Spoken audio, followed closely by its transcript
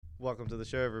Welcome to the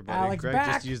show, everybody. Alex Greg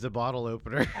back. just used a bottle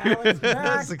opener. Alex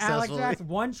back. Successfully. Alex back.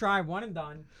 One try, one and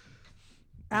done.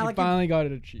 He Alec, finally got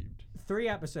it achieved. 3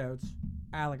 episodes.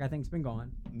 Alec, I think, has been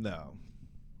gone. No.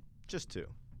 Just 2.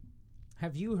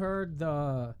 Have you heard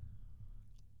the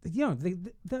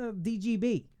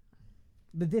DGB,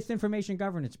 the Disinformation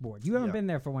Governance Board? You haven't Yeah. been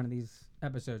there for one of these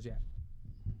episodes yet.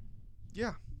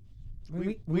 Yeah.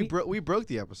 When We broke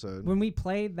the episode. when we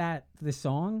played the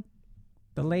song,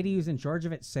 the lady who's in charge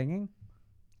of it singing.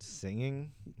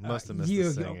 Singing? Must have missed You-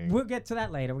 the singing. We'll get to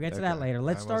that later. Let's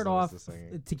I start must off have missed the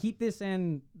singing. to keep this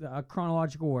in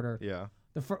chronological order. Yeah.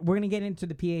 We're going to get into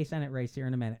the PA Senate race here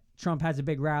in a minute. Trump has a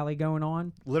big rally going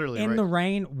on Literally in right, the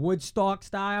rain, Woodstock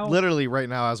style. literally right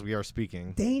now as we are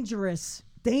speaking. Dangerous.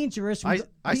 I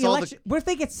The saw election. What if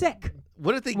they get sick?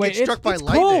 What if they Wait, get struck by it's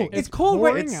lightning? cold. It's cold.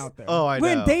 pouring out there. Oh, I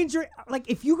We're in know. danger. Like,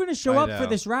 if you're going to show I up for know.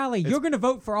 this rally, you're going to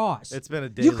vote for us. It's been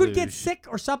a You could get deluge. sick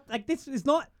or something. Like, this is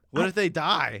not. What if they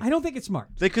die? I don't think it's smart.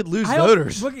 They could lose I don't-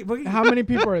 voters. How many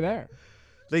people are there?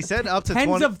 They said up to Tens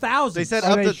 20. of thousands. They said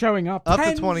Are up they to showing up? up to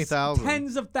Tens- 20,000.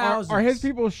 Tens of thousands. Are his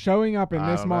people showing up in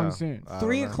I this don't know. monsoon? I don't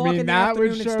 3 know. o'clock I mean, in the that would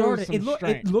afternoon it show started. some It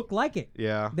strength. looked like it.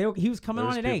 Yeah. He was coming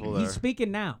There's on at 8. people He's there.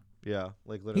 speaking now. Yeah.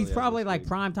 Like literally. He's as we probably like speak.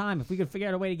 prime time. If we could figure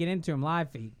out a way to get into him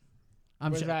live feed,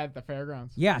 I'm Was sure. that at the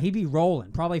fairgrounds? Yeah, he'd be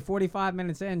rolling. Probably 45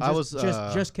 minutes in.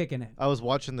 Just kicking it. I was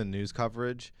watching the news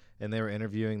coverage, and they were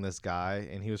interviewing this guy,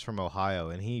 and he was from Ohio,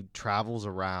 and he travels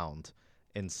around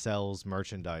and sells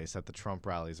merchandise at the Trump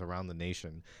rallies around the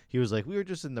nation. He was like, we were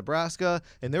just in Nebraska,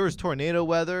 and there was tornado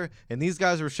weather, and these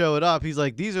guys were showing up. He's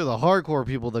like, these are the hardcore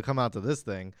people that come out to this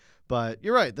thing. But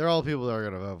you're right. They're all people that are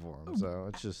going to vote for him. So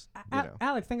it's just, you know.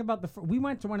 Alex, think about we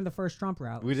went to one of the first Trump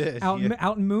rallies. We did, Out, yeah.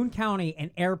 out in Moon County, an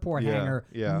airport Yeah, hangar,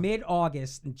 yeah.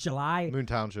 mid-August, July, Moon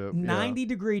Township.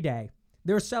 90-degree day.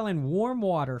 They're selling warm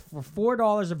water for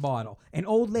 $4 a bottle. An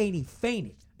old lady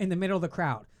fainted in the middle of the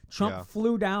crowd. Trump Yeah.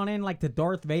 flew down in like the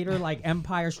Darth Vader, like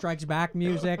Empire Strikes Back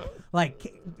music, like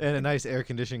Yeah. And a nice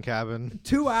air-conditioned cabin.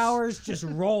 2 hours just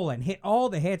rolling, hit all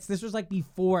the hits. This was like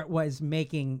before it was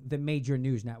making the major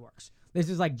news networks. This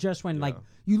is like just when like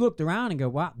you looked around and go,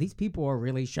 wow, these people are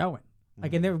really showing.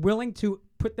 Like, and they're willing to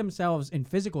put themselves in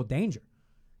physical danger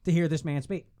to hear this man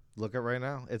speak. Look at right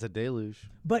now. It's a deluge.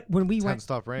 But when we Hasn't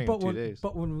stopped raining in 2 days.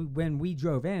 But when we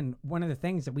drove in, one of the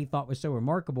things that we thought was so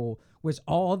remarkable was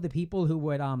all the people who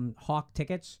would hawk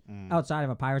tickets outside of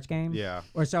a Pirates game, Yeah.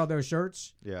 or sell those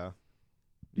shirts. Yeah.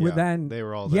 Were Yeah, then they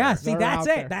were all there. Yeah, see, They're that's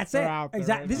out it. there. That's They're it. out there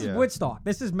Exactly. right This now. is Yeah. Woodstock.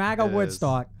 This is MAGA It is.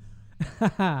 Woodstock.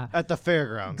 At the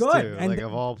fairgrounds, Good. too. And Like,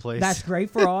 of all places. That's great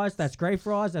for us. That's great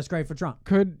for us. That's great for Trump.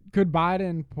 Could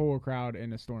Biden pull a crowd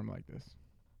in a storm like this?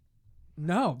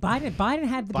 No, Biden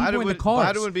had the people in the cars.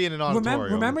 Biden would be in an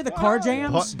auditorium. Remember the car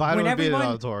jams? Biden When would be in an everyone-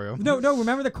 auditorium. No.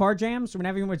 Remember the car jams when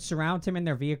everyone would surround him in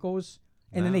their vehicles,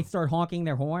 and then No. they'd start honking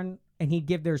their horn, and he'd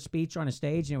give their speech on a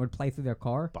stage, and it would play through their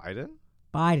car. Biden?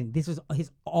 Biden. This was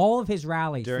all of his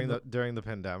rallies During for during the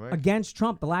pandemic? against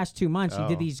Trump. The last 2 months, he Oh.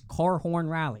 did these car horn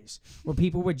rallies where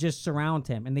people would just surround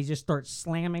him, and they just start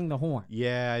slamming the horn.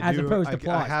 Yeah, I As do. opposed to I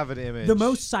applause. have an image. The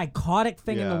most psychotic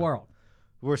thing in the Yeah. world.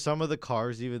 Were some of the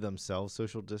cars even themselves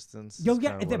social distance? You'll Is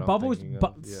get kinda the what I'm bubbles, thinking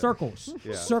of. Yeah. circles.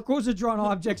 Yeah. Circles are drawn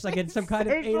objects like in some kind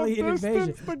of Social alien invasion.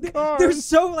 distance the cars. They're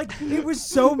so like it was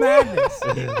so madness.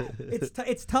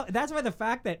 It's tough. That's why the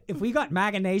fact that if we got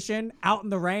MAGA Nation out in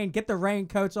the rain, get the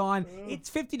raincoats on. It's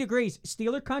 50 degrees.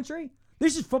 Steeler country.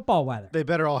 This is football weather. They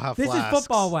better all have This is flasks.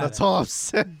 football weather. That's all I'm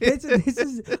saying. This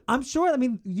is. I'm sure. I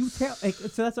mean, you tell. Like,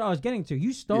 so that's what I was getting to.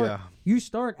 You start. Yeah. You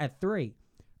start at 3.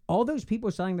 All those people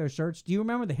selling their shirts. Do you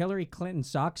remember the Hillary Clinton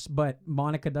sucks, but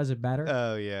Monica does it better?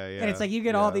 Oh, yeah. And it's like you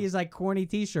get all these like corny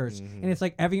T-shirts, and it's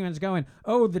like everyone's going,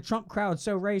 "Oh, the Trump crowd's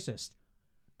so racist."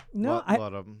 No,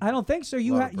 Lot of 'em. I don't think so.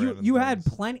 You Lot had of you Brandon you had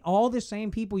things. plenty, all the same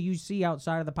people you see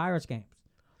outside of the Pirates games,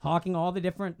 hawking all the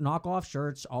different knockoff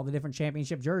shirts, all the different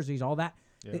championship jerseys, all that.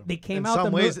 Yeah. They came in out some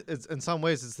the ways. In some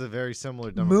ways, it's the very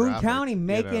similar demographic. Moon County you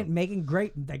know? making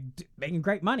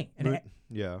great money. And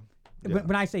Yeah.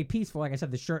 when I say peaceful, like I said,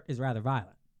 the shirt is rather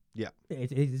violent. Yeah.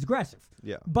 It's aggressive.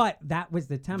 Yeah. But that was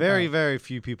the tempo. Very, very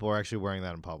few people are actually wearing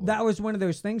that in public. That was one of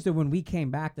those things that when we came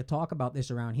back to talk about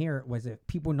this around here was that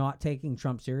people not taking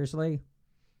Trump seriously.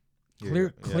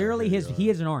 Clearly, he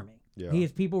is an army. Yeah. He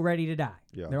has people ready to die.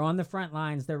 Yeah. They're on the front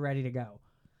lines. They're ready to go.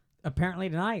 Apparently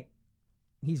tonight,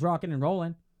 he's rocking and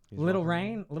rolling. Little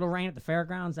rain at the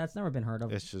fairgrounds. That's never been heard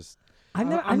of. It's just I've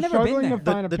never I'm been struggling there. to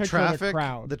find a the picture of the traffic.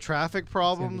 crowd. The traffic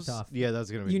problems. tough. Yeah,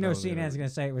 that's gonna be. You know, totally CNN's going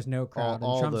to say it was no crowd,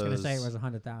 all and Trump's going to say it those- was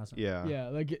 100,000. Yeah. Yeah,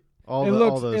 like All it all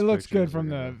looks those it looks good pictures from are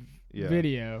the gonna- Yeah.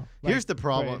 video. Here's the but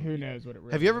problem. who knows what it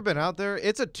really Have you ever is. been out there?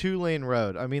 It's a 2-lane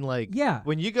road. I mean, like, Yeah.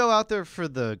 when you go out there for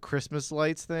the Christmas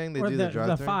lights thing, they or do the, the drive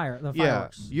the Yeah,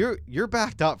 fireworks. you're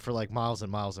backed up for like miles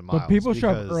and miles and miles. But people show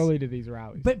up because- early to these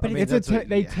rallies. But I mean, it's that's what-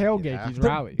 they yeah, tailgate you have these to.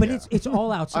 rallies. But Yeah. it's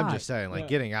all outside. I'm just saying, like, Yeah.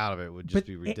 getting out of it would but just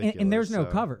be ridiculous. and there's no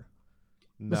so- cover.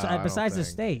 No, I don't Besides the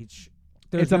think. stage,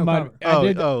 there's It's a no mud. cover. I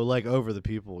did- Like over the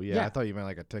people. Yeah, Yeah. I thought you meant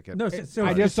like a ticket. No, so I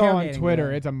for just saw on tailgating, Twitter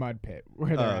yeah. it's a mud pit.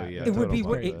 Where they're at. yeah, It would be total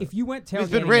what- mud if you went tailgating.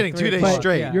 It's been at raining 3 2 days o'clock,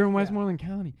 straight. yeah. You're in Westmoreland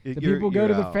County. Y- The you're- people go you're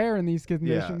to the out. fair in these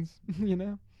conditions. You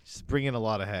know. Just bring in a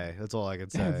lot of hay. That's all I can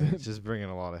say. That's it. It's just bring in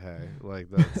a lot of hay. Like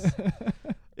that's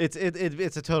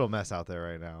it's a total mess out there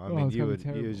right now. I Oh, mean, it's you gonna would be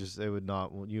you terrible. just you would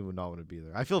not want to be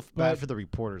there. I feel But- bad for the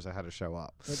reporters that had to show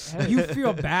up. But, hey, You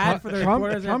feel bad for the Trump,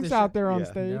 reporters. Trump's out there on Yeah.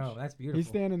 stage. No, that's beautiful. He's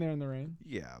standing there in the rain.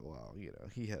 Yeah, well,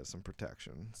 he has some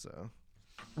protection. So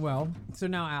Well, so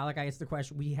now, Alec, I guess the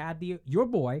question: we had your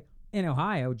boy in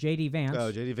Ohio, J.D. Vance.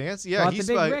 JD Vance, yeah, brought he the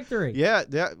big spoke. victory. Yeah.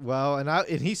 Well, and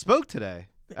he spoke today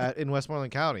in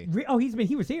Westmoreland County.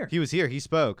 He was here. He was here. He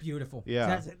spoke. Beautiful.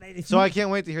 Yeah. If So you- I can't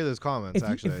wait to hear those comments. if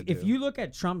you, Actually, if you look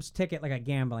at Trump's ticket like a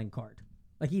gambling card,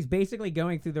 like he's basically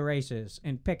going through the races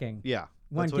and picking yeah,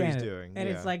 one that's what candidate, he's doing. and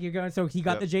yeah. it's like you're going. So he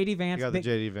got Yep. the J.D. you Vance, got big, the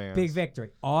JD Vance. big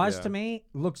victory. Oz Yeah. to me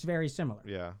looks very similar.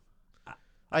 Yeah.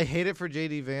 I hate it for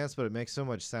JD Vance, but it makes so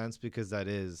much sense because that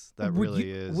Would really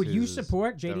you, is. Would you his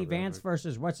support J.D. Vance demographic.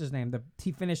 versus what's his name?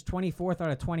 He finished 24th out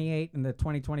of 28 in the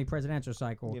 2020 presidential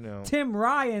cycle. You know. Tim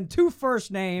Ryan, 2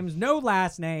 first names, no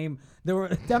last name.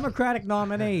 The Democratic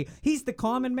nominee. He's the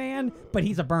common man, but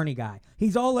he's a Bernie guy.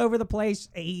 He's all over the place.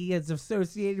 He is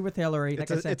associated with Hillary.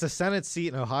 Like I said, It's a Senate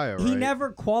seat in Ohio, right? he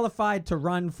never qualified to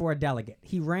run for a delegate.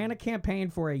 He ran a campaign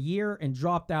for a year and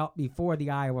dropped out before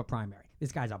the Iowa primary.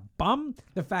 This guy's a bum.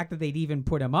 The fact that they'd even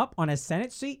put him up on a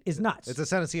Senate seat is nuts. It's a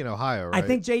Senate seat in Ohio, right? I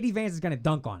think J.D. Vance is going to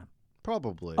dunk on him.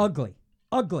 probably Ugly.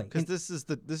 because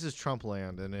And this is Trump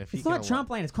land, and if he it's can not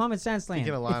Trump land. It's common sense he land.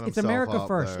 can align It's himself America up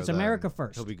first. there, It's then America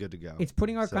first. He'll be good to go. It's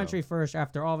putting our So- country first.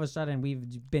 After all of a sudden we've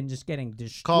been just getting Call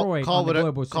destroyed on the whatever,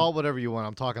 global scene. call whatever you want.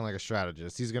 I'm talking like a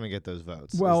strategist. He's going to get those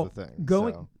votes. Well, is the thing.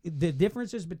 going So, the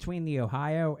differences between the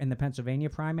Ohio and the Pennsylvania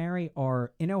primary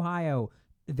are in Ohio.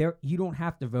 There, you don't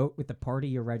have to vote with the party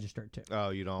you're registered to. oh,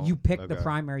 you don't. You pick the Okay.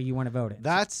 primary you want to vote in.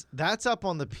 That's up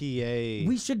on the PA.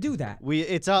 We should do that.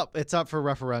 It's up for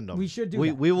referendum. We should do we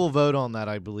that. we will vote on that,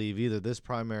 I believe, either this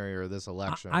primary or this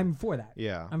election. I'm for that.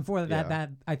 yeah. I'm for that. Yeah. That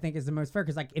I think is the most fair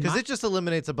because like in Because my, it just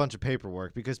eliminates a bunch of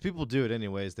paperwork because people do it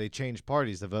anyways. They change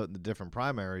parties to vote in the different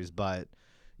primaries, but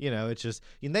it's just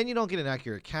and then you don't get an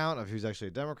accurate count of who's actually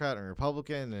a Democrat and a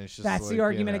Republican, and it's just that's like, the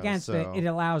argument against so, it. It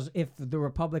allows if the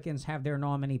Republicans have their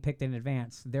nominee picked in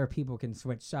advance, their people can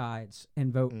switch sides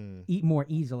and vote eat more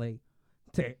easily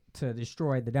to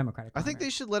destroy the Democratic. I think primary. they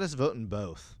should let us vote in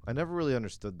both. I never really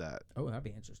understood that. Oh, that'd be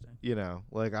interesting.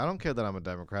 Like I don't care that I'm a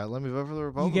Democrat. Let me vote for the You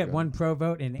Republican. get one pro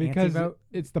vote and Because anti-vote.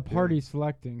 it's the party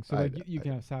selecting, so I- like you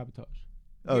can have sabotage.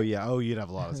 Oh yeah. Oh, you'd have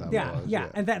a lot of time. Yeah,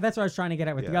 and that's what I was trying to get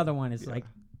at with the Yeah, other one. Is yeah. like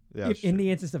Yeah, if, sure. in the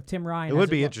instance of Tim Ryan, It as would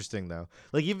be well- interesting though.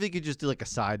 Like even if you could just do like a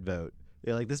side vote.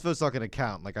 Yeah, like this vote's not going to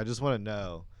count. Like I just want to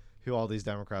know who all these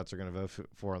Democrats are going to vote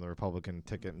for on the Republican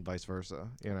ticket and vice versa.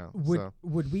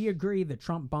 Would we agree the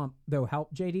Trump bump though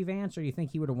helped J.D. Vance, or do you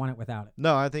think he would have won it without it?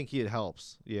 No, I think it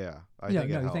helps. Yeah, I think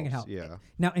you think it helps? Yeah,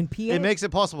 Now in PA, it makes it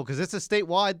possible because it's a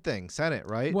statewide thing, Senate,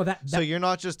 right? Well, so you're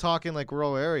not just talking like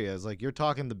rural areas. Like you're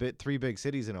talking the 3 big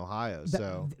cities in Ohio.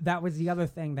 So that was the other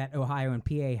thing that Ohio and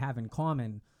PA have in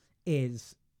common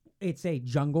is it's a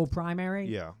jungle primary,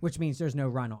 Yeah. which means there's no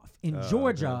runoff. In Oh,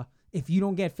 Georgia, okay. if you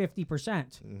don't get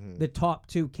 50%, the top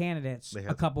 2 candidates They a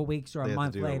have couple weeks or they a have to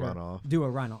month do a later runoff. do a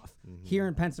runoff. Here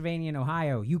in Pennsylvania and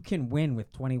Ohio, you can win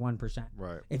with 21%.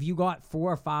 Right. If you got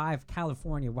 4 or 5,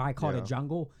 California, why I call it Yeah. a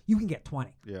jungle, you can get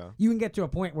 20. Yeah. You can get to a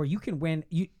point where you can win.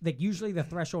 Usually the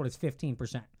threshold is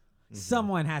 15%.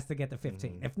 Someone has to get to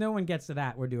 15. If no one gets to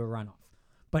that, we'll do a runoff.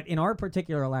 But in our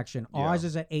particular election, ours Yeah.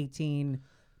 is at 18,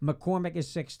 McCormick is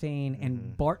 16,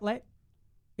 and Bartlett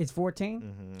is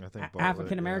 14. I think Bartlett,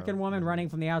 African American yeah. woman running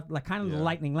from the out, like kind of the Yeah.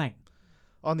 lightning lane.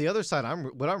 On the other side,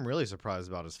 what I'm really surprised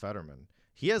about is Fetterman.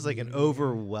 He has like an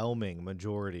overwhelming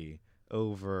majority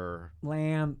over.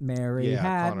 Lamb, Mary Yeah,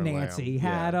 had Connor Lamb. Nancy, Yeah.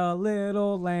 had a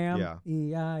little lamb. Yeah.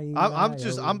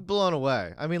 E-I-E-I-O. I'm blown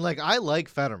away. I mean, like I like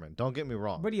Fetterman. Don't get me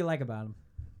wrong. What do you like about him?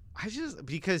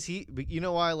 Because you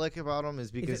know why I like about him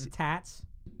is because Is it tats?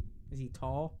 Is he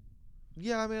tall?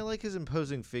 yeah, I mean I like his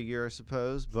imposing figure, I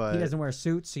suppose, but He doesn't wear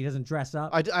suits. He doesn't dress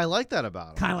up. I like that about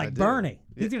him. Kind of I like do. Bernie.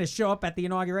 Yeah. He's gonna show up at the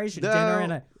inauguration No. dinner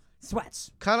in a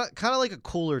sweats. Kind of like a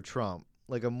cooler Trump,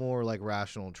 like a more like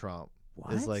rational Trump.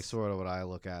 Is like What? sort of what I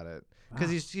look at it, because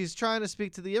Wow. he's trying to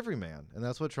speak to the everyman, and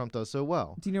that's what Trump does so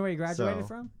well. Do you know where he graduated So,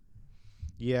 from?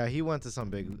 Yeah, he went to some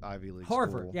big Ivy League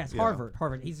Harvard. school. Yes, Yeah.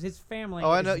 Harvard. His family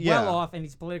Oh, I is know- yeah. well off and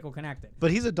he's political connected.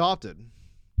 But he's adopted.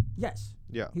 Yes.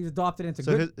 Yeah. He's adopted into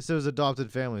So good. his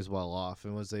adopted family is well off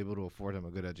and was able to afford him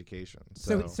a good education.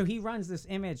 So he runs this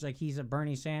image like he's a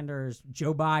Bernie Sanders,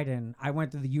 Joe Biden. I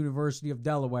went to the University of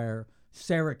Delaware,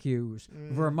 Syracuse,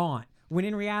 Vermont. When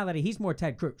in reality, he's more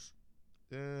Ted Cruz.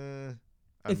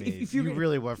 I If- mean, if you you're-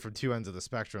 really went from two ends of the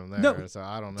spectrum there. No, So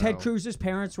I don't know. Ted Cruz's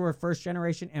parents were first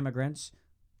generation immigrants,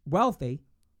 wealthy.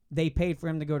 They paid for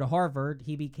him to go to Harvard.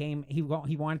 He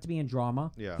wanted to be in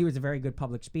drama. Yeah. He was a very good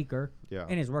public speaker, Yeah.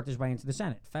 and has worked his way into the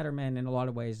Senate. Fetterman, in a lot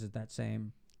of ways, is that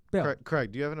same bill.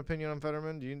 Craig, do you have an opinion on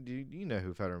Fetterman? You know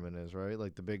who Fetterman is, right?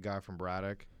 Like the big guy from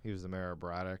Braddock. He was the mayor of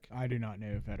Braddock. I do not know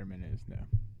who Fetterman is. No.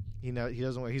 He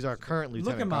doesn't. He's our current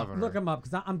lieutenant Look him up. governor. Look him up,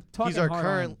 because I'm talking He's our hard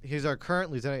current. on- He's our current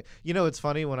lieutenant. You know, it's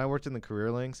funny when I worked in the career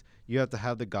links. You have to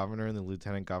have the governor and the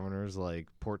lieutenant governor's like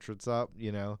portraits up.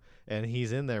 You know, and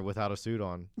he's in there without a suit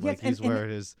on. Yes, Like he's and wearing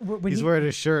his. when He's he- wearing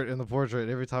his shirt in the portrait.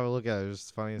 Every time I look at it, it's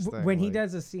just the funniest thing. When he like-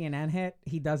 does a CNN hit,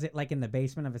 he does it like in the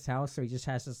basement of his house, so he just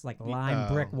has this like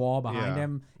lime brick oh, wall behind yeah,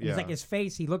 him. And it's like yeah. his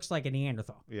face, he looks like a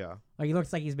Neanderthal. Yeah, Like he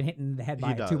looks like he's been hit in the head by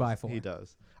he a does. 2x4. He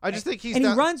does. I just think he's and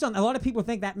down, he runs on. A lot of people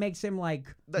think that makes him like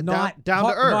Down not to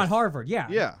earth. not Harvard. Yeah,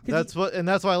 Yeah, 'Cause that's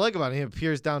what I like about him. He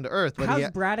appears down to earth. But how's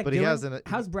Braddock but doing? he hasn't.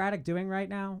 How's Braddock doing right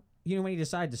now? You know when he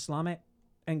decided to slum it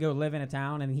and go live in a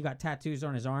town, and he got tattoos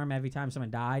on his arm every time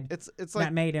someone died. It's that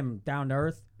like made him down to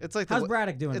earth. it's like How's the,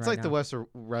 Braddock doing? It's right like now? the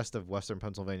rest of Western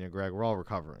Pennsylvania, Greg. We're all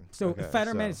recovering. So Okay,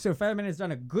 Fetterman, so Fetterman has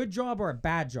done a good job or a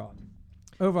bad job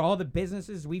over all the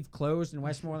businesses we've closed in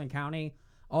Westmoreland County,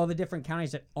 all the different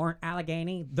counties that aren't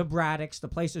Allegheny, the Braddocks, the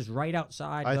places right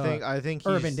outside. I think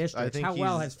urban he's, districts. I think How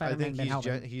well he's- has Fetterman I think been he's,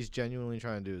 helping? he's genuinely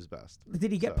trying to do his best.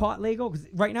 Did he get so- pot legal? Because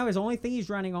right now his only thing he's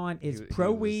running on is He- he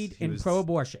pro was- weed he and was- pro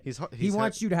abortion. he's He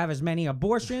wants you to have as many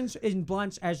abortions and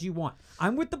blunts as you want.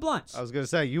 I'm with the blunts. I was gonna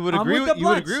say you would I'm agree with with the you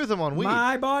would blunts. agree with him on weed.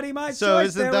 My body, my So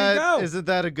choice. There we go. isn't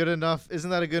that a good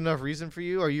enough reason for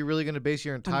you? Are you really going to base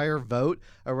your entire vote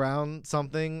around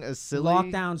something as silly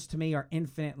Lockdowns to me are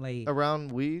infinitely.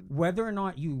 around weed? Whether or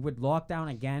not you would lock down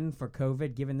again for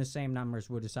COVID, given the same numbers,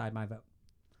 will decide my vote.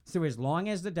 So as long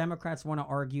as the Democrats want to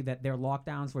argue that their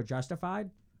lockdowns were justified,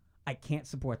 I can't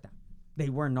support them. They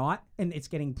were not, and it's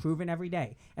getting proven every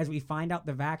day. As we find out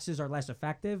the vaxes are less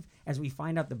effective, as we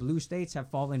find out the blue states have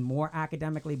fallen more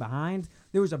academically behind,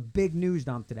 there was a big news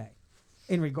dump today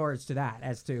in regards to that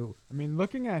as to, I mean,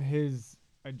 looking at his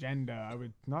agenda, I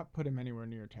would not put him anywhere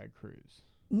near Ted Cruz.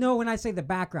 no, when I say the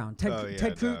background, Ted, Oh, yeah,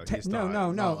 Ted Cruz, no, Ted, he's no, not-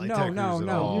 no, not no, like no, Ted no, Cruz at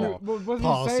no, all.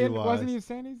 no. Wasn't he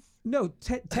saying he's? No,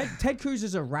 Ted Cruz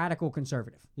is a radical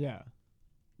conservative. Yeah.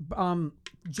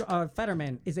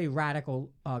 Fetterman is a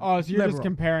radical Oh, so you're liberal. just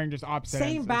comparing just opposite ends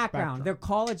Same of the background. They're spectrum.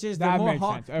 colleges. That They're more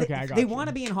makes sense. Okay, I got They you. want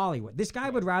to be in Hollywood. This guy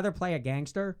would rather play a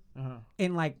gangster Uh-huh.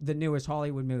 in like the newest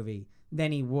Hollywood movie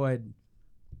than he would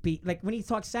be like when he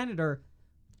talks senator.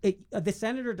 The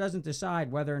senator doesn't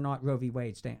decide whether or not Roe v.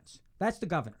 Wade stands. That's the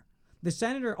governor. The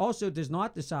senator also does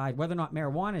not decide whether or not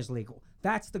marijuana is legal.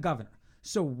 That's the governor.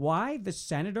 So why the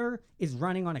senator is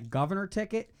running on a governor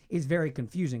ticket is very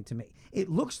confusing to me. It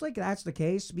looks like that's the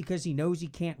case because he knows he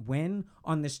can't win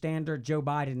on the standard Joe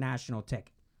Biden national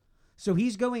ticket. So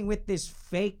he's going with this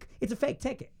fake, it's a fake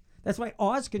ticket. That's why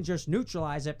Oz can just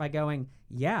neutralize it by going,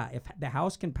 yeah, if the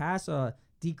House can pass a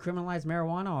decriminalized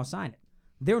marijuana, I'll sign it.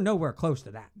 They're nowhere close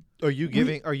to that. Are you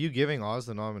giving Oz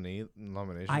the nomination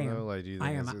I am. though? Like, do you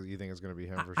I think am. you think it's going to be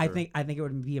him for I sure? think it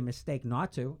would be a mistake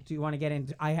not to. Do you want to get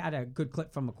into? I had a good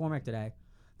clip from McCormick today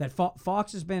that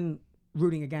Fox has been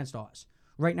rooting against Oz.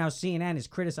 Right now, CNN is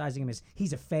criticizing him as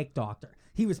he's a fake doctor.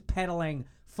 He was peddling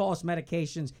false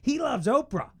medications. He loves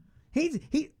Oprah.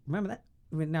 He remember that.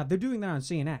 Now they're doing that on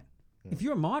CNN. If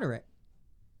you're moderate,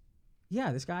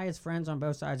 yeah, this guy has friends on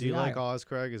both sides Do you of the like aisle. Oz,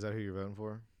 Craig? Is that who you're voting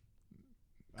for?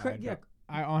 Yeah,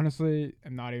 I honestly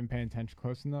am not even paying attention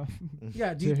close enough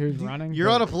yeah. to who's running. You're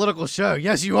but on a political show.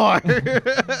 Yes, you are.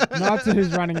 not to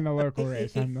who's running in the local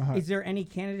race. I'm not. Is there any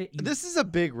candidate? This is a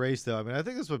big race, though. I mean, I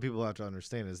think that's what people have to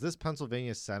understand is this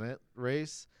Pennsylvania Senate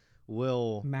race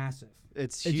will. Massive.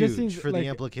 It's It huge just seems for like the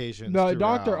implications. The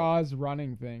Dr. throughout. Oz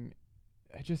running thing,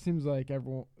 it just seems like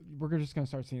we're just gonna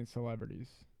start seeing celebrities.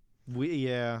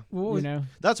 Yeah, What You was- know,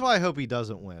 that's why I hope he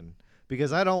doesn't win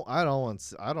because I don't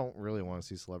really want to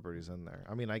see celebrities in there.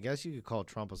 I mean, I guess you could call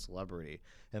Trump a celebrity,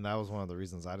 and that was one of the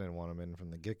reasons I didn't want him in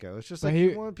from the get go. It's just But like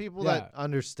he- you want people yeah. that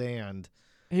understand.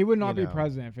 he would not You be know.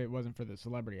 president if it wasn't for the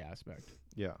celebrity aspect.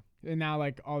 Yeah, And now,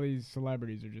 like all these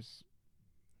celebrities are just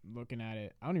looking at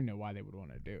it, I don't even know why they would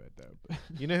want to do it though.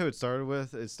 You know who it started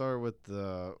with? It started with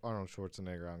Arnold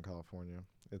Schwarzenegger out in California.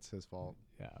 It's his fault.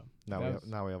 Yeah.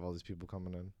 Now we have all these people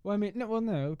coming in. Well, I mean,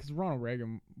 no, because Ronald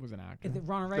Reagan was an actor.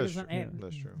 Ronald Reagan's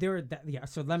That's true. There were yeah.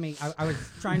 So let me. I was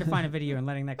trying to find a video and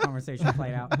letting that conversation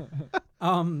play out.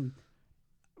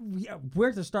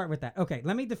 Where to start with that? Okay,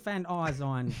 let me defend Oz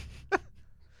on.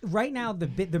 Right now,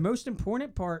 the most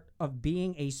important part of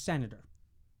being a senator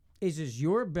is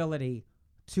your ability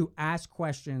to ask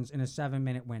questions in a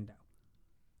 7-minute window.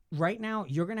 Right now,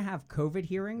 you're going to have COVID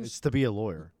hearings. It's to be a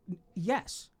lawyer.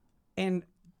 Yes. And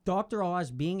Dr.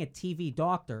 Oz, being a TV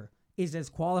doctor, is as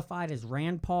qualified as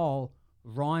Rand Paul,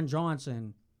 Ron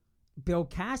Johnson, Bill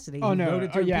Cassidy, who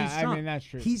voted to impeach Trump. I mean, that's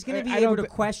true. He's going to be able to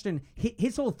question.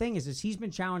 His whole thing is he's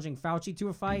been challenging Fauci to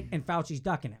a fight, and Fauci's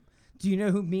ducking him. Do you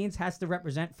know who Means has to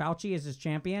represent Fauci as his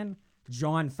champion?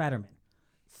 John Fetterman.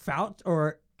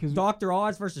 Dr.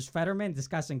 Oz versus Fetterman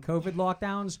discussing COVID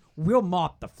lockdowns will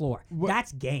mop the floor.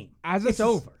 That's game. It's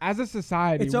over. As a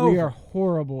society, we are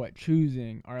horrible at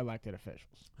choosing our elected officials.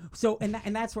 So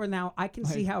and that's where now I can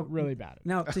see how really bad.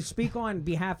 Now to speak on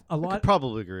behalf, I could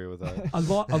probably agree with that. a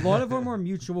lot of our more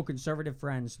mutual conservative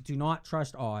friends do not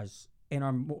trust Oz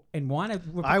and want to.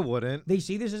 I wouldn't. They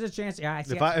see this as a chance. Yeah,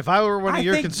 if I were one of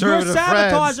your conservative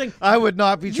friends, I would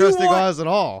not be trusting Oz at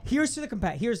all. Here's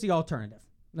the alternative.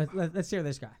 Let's hear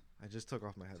this guy. I just took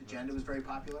off my head. His agenda was very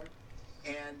popular,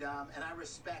 and I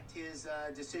respect his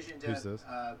decision to. Who's this?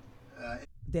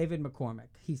 David McCormick.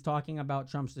 He's talking about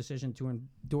Trump's decision to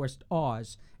endorse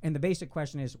Oz, and the basic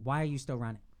question is, why are you still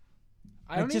running?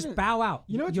 Just bow out.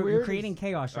 You know what's weird? You're creating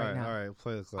chaos right now. All right,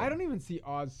 play the clip. I don't even see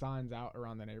Oz signs out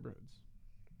around the neighborhoods.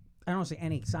 I don't see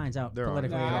any signs out There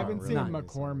politically. No, at I all. haven't seen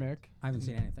McCormick. I haven't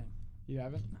seen anything. You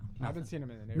haven't? No, I haven't seen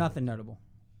him in the neighborhood. Nothing notable.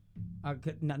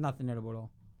 Nothing notable at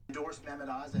all. Endorsed Mehmet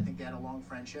Oz. I think they had a long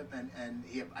friendship, and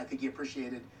I think he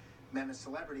appreciated Mehmet's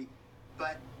celebrity.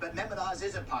 But Mehmet Oz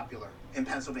isn't popular in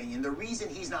Pennsylvania, and the reason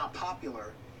he's not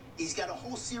popular, he's got a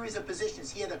whole series of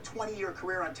positions. He had a 20-year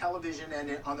career on television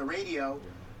and on the radio,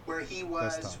 where he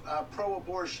was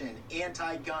pro-abortion,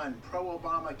 anti-gun,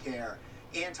 pro-Obamacare,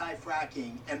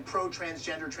 anti-fracking, and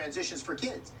pro-transgender transitions for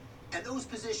kids. And those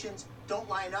positions don't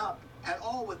line up at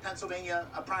all with Pennsylvania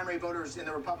primary voters in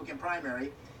the Republican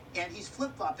primary. And he's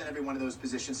flip-flopped in every one of those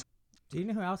positions. Do you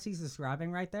know who else he's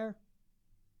describing right there?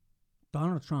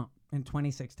 Donald Trump in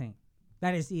 2016.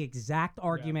 That is the exact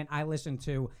argument I listened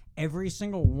to every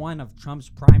single one of Trump's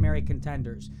primary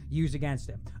contenders use against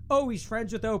him. Oh, he's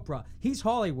friends with Oprah. He's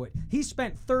Hollywood. He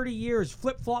spent 30 years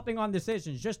flip-flopping on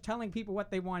decisions, just telling people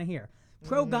what they want to hear.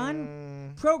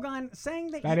 Pro-gun,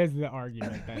 saying that... That is the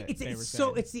argument that it's they were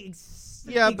so saying. It's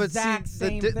the but same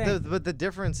thing. but the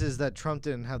difference is that Trump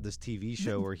didn't have this TV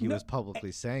show where he was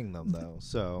publicly saying them, though.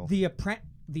 So The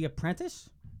Apprentice?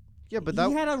 yeah, but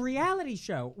he had a reality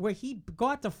show where he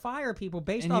got to fire people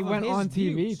based and off he went of his on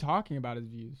TV views. talking about his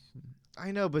views.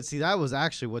 I know, but see, that was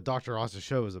actually what Dr. Oz's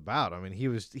show was about. I mean, he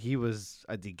was,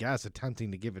 I guess,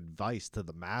 attempting to give advice to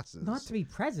the masses. Not to be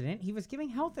president, he was giving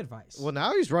health advice. Well,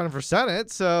 now he's running for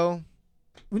Senate, so.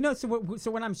 Well, no, so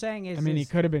what I'm saying is, I mean, he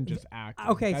could have been just acting.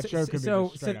 Okay, that show could be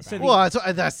just straight up acting. Well,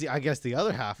 that's I guess the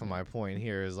other half of my point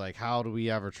here is like, how do we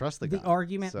ever trust the guy?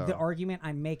 The argument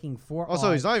I'm making for also,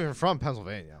 Oz, he's not even from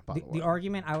Pennsylvania. By the way, the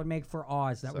argument I would make for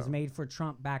Oz that was made for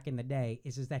Trump back in the day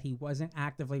is that he wasn't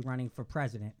actively running for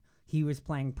president. He was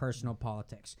playing personal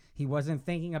politics. He wasn't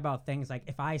thinking about things like,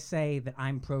 if I say that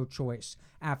I'm pro-choice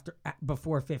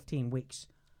before 15 weeks,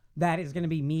 that is going to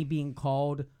be me being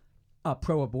called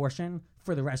pro-abortion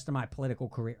for the rest of my political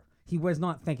career. He was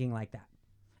not thinking like that.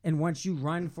 And once you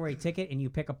run for a ticket and you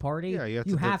pick a party,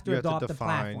 you have to adopt the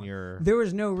platform. There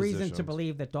is no reason to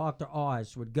believe that Dr.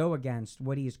 Oz would go against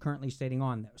what he is currently stating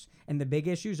on those. And the big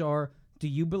issues are, do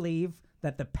you believe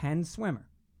that the Penn swimmer,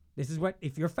 this is what,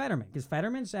 if you're Fetterman, because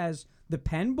Fetterman says the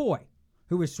Penn boy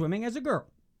who is swimming as a girl,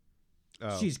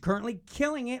 she's currently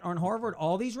killing it on Harvard,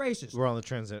 all these races. We're on the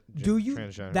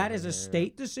transgender. That is a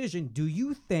state decision. Do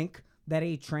you think that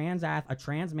a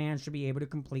trans man should be able to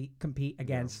compete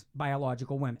against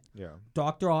biological women? Yeah.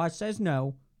 Dr. Oz says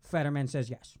no. Fetterman says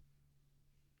yes.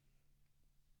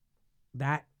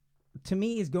 That, to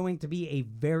me, is going to be a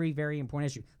very, very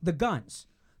important issue. The guns.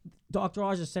 Dr.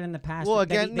 Oz has said in the past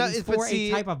that he's for a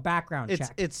type of background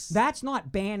check. That's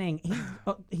not banning.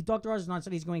 Dr. Oz has not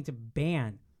said he's going to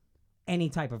ban any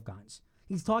type of guns.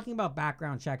 He's talking about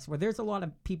background checks where there's a lot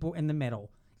of people in the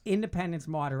middle, independents,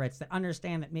 moderates, that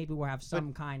understand that maybe we'll have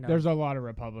some kind of... There's a lot of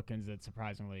Republicans that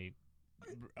surprisingly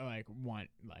like want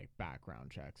like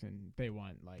background checks and they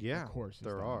want like Yeah, the courses.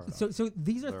 there done are. and stuff. So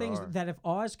these are There things are. that if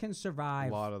Oz can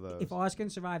survive, A lot of those. if Oz can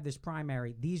survive this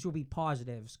primary, these will be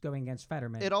positives going against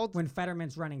Fetterman It all- when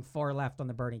Fetterman's running far left on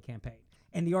the Bernie campaign.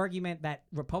 And the argument that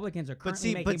Republicans are currently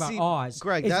see- making but about see, Oz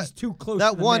Greg, is that- he's too close that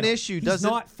to the one middle. issue He's doesn't-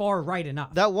 not far right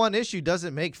enough. That one issue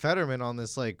doesn't make Fetterman on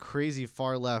this like crazy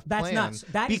far left That's plan. nuts.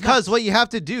 That is because nuts. what you have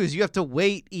to do is you have to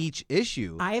weight each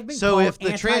issue. I have been so called if the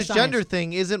anti-science. transgender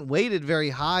thing isn't weighted very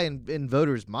high in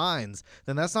voters' minds,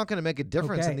 then that's not going to make a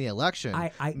difference in Okay. the election.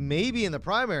 I- Maybe in the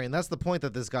primary, and that's the point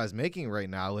that this guy's making right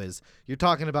now is you're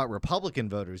talking about Republican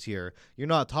voters here. You're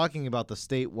not talking about the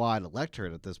statewide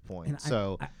electorate at this point. And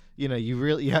So I- you know, you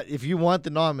really if you want the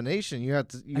nomination, you have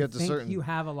to I think you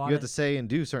have a lot you of have to say and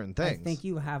do certain things. I think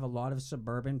you have a lot of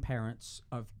suburban parents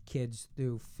of kids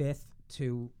through 5th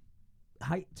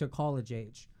to college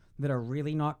age that are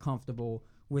really not comfortable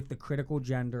with the critical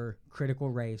gender, critical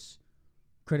race,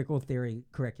 critical theory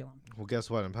curriculum. Well, guess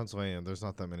what? In Pennsylvania, there's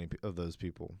not that many of those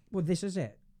people. Well, this is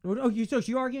it. Oh, so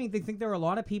you're arguing they think there are a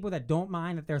lot of people that don't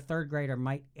mind that their third grader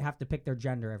might have to pick their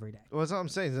gender every day. Well, that's what I'm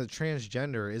saying. Is that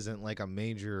transgender isn't like a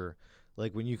major,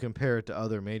 like when you compare it to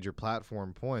other major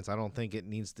platform points. I don't think it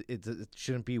needs to. It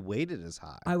shouldn't be weighted as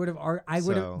high. I would have.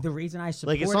 So, The reason I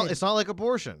supported. Like it's not like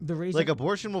abortion. The reason- like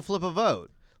abortion will flip a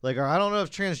vote. Like or I don't know if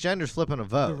transgender's flipping a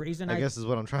vote. The reason I I- guess is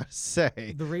what I'm trying to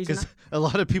say. The reason because a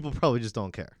lot of people probably just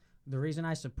don't care. The reason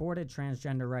I supported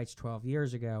transgender rights 12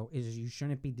 years ago is you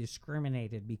shouldn't be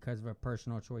discriminated because of a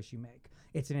personal choice you make.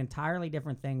 It's an entirely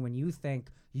different thing when you think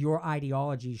your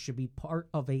ideology should be part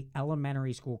of a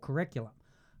elementary school curriculum.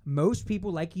 Most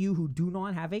people like you who do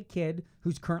not have a kid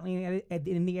who's currently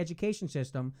in the education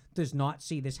system does not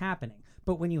see this happening.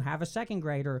 But when you have a second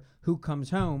grader who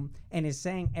comes home and is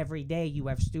saying every day you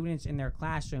have students in their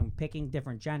classroom picking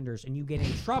different genders and you get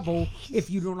in trouble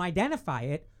if you don't identify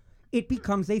it, it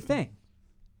becomes a thing.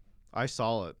 I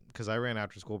saw it because I ran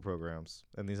after school programs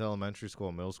and these elementary school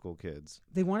and middle school kids.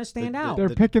 They want to stand out. They're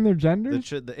picking their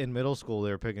genders. In middle school,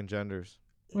 they were picking genders.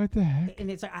 What the heck? And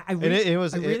it's like, I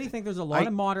really think there's a lot I-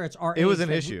 of moderates our it was age an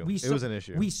that issue. we It was an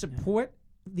issue. We support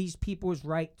these people's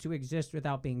right to exist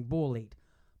without being bullied.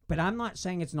 But I'm not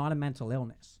saying it's not a mental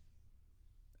illness.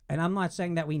 And I'm not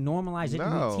saying that we normalize it and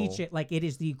No. we teach it like it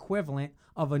is the equivalent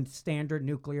of a standard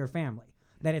nuclear family.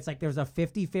 That it's like there's a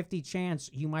 50-50 chance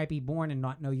you might be born and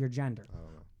not know your gender.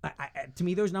 To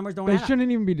me, those numbers don't They add up.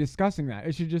 shouldn't even be discussing that.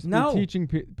 It should just No. be teaching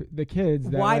the kids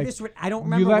that Why like, this would, I don't you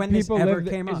remember let when this people ever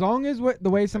live came as up. long as the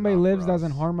way somebody not for lives us.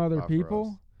 doesn't harm other Not for people.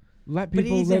 us. Let But it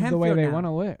people is in live the way Hempfield they now. want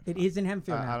to live. It is in Hempfield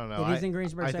now. I don't know. It is in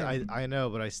Greensburg. I know,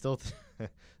 but I still.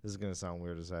 This is gonna sound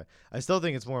weird to say. I still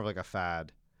think it's more of like a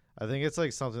fad. I think it's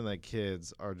like something that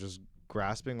kids are just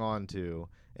grasping onto,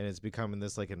 and it's becoming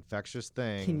this like infectious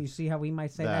thing. Can you see how we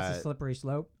might say that's a that- slippery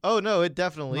slope? Oh no, it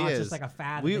definitely Not is. just like a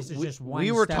fad. We, This is we, just one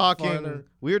we were step talking. farther.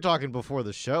 We were talking before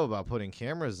the show about putting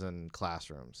cameras in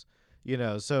classrooms. You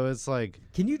know, so it's like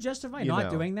Can you justify You not know.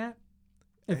 doing that?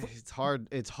 If- it's hard.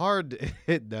 It's hard.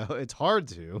 No, it's hard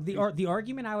to. the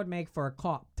argument I would make for a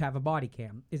cop to have a body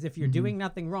cam is if you're Mm-hmm. doing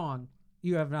nothing wrong,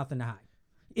 you have nothing to hide.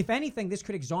 If anything, this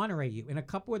could exonerate you. In a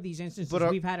couple of these instances But,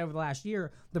 we've had over the last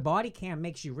year, the body cam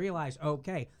makes you realize,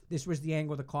 okay, this was the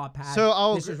angle the cop had.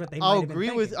 So this is what they I'll might have been agree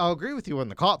with thinking. I'll agree with you on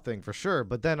the cop thing for sure.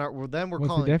 But then we're What's the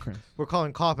calling difference? we're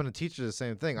calling cop and a teacher the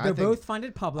same thing. They're I think both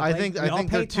funded publicly. I think We all they're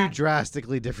pay two tax-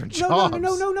 drastically different No, jobs.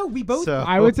 no. We both. So-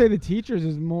 I would say the teachers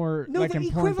is more No, like the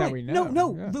important that equivalent. we know.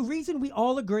 No. Yeah. The reason we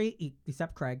all agree,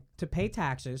 except Craig, to pay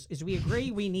taxes is we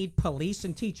agree we need police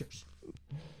and teachers.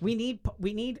 We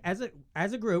need as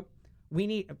a group. We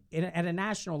need at a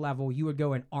national level. You would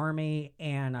go an army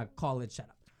and a college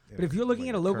setup. But if you're looking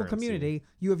like at a local currency. community,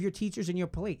 you have your teachers and your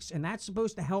police, and that's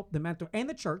supposed to help the mental. And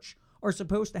the church are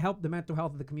supposed to help the mental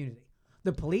health of the community.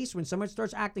 The police, when someone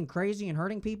starts acting crazy and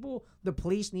hurting people, the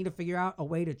police need to figure out a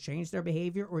way to change their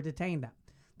behavior or detain them.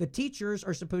 The teachers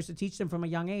are supposed to teach them from a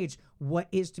young age what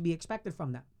is to be expected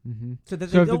from them, so that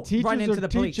they So if the don't run teachers into are the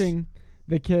police. teaching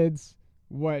the kids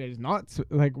what is not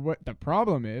like what the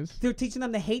problem is, They're teaching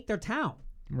them to hate their town,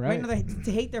 right? No,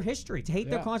 to hate their history, to hate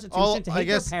their Yeah. constitution, to hate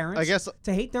their parents, I guess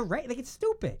to hate their right. Like it's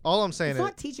stupid. all I'm saying It's is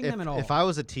not teaching them at all. If I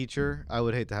was a teacher, I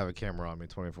would hate to have a camera on me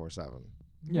 24/7.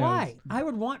 Yeah, Why? it's- I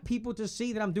would want people to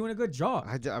see that I'm doing a good job.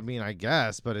 I mean, I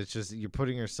guess, but it's just you're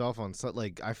putting yourself on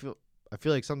like I feel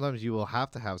like sometimes you will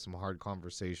have to have some hard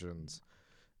conversations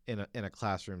in a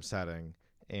classroom setting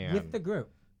and With the group.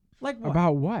 Like what?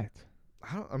 About what?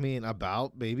 I mean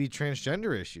about maybe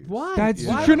transgender issues. Why? That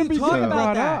Why shouldn't would be we talk getting about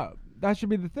brought that? up. That should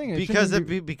be the thing. Because shouldn't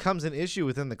it becomes an issue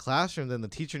within the classroom, then the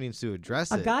teacher needs to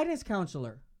address A it. guidance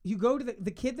counselor You go to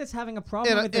the kid that's having a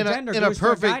problem with the in gender a goes to a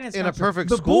perfect guidance in a counselor. perfect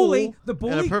the school, bully, the in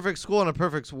bully, a perfect school, in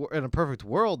a perfect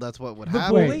world, that's what would the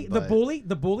happen. bully, the but- bully,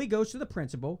 the bully goes to the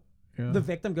principal. Yeah. The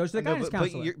victim goes to the I know, guidance but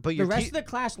counselor. your- but the your rest te- of the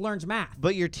class learns math.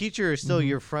 But your teacher is still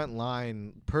your front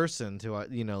line person to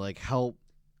like help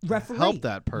Referee. help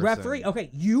that person. Referee. Okay,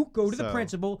 you go to the So-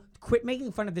 principal. Quit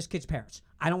making fun of this kid's parents.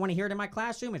 I don't want to hear it in my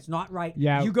classroom. It's not right.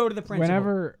 Yeah. You go to the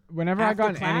principal. Whenever I After got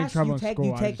in any class, trouble you in take school,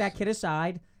 you I take that just- kid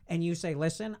aside and you say,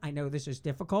 "Listen, I know this is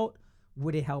difficult.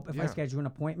 Would it help if I Yeah. schedule an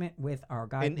appointment with our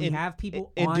guy? And- We and- have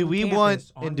people And on do we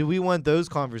campus want do we want those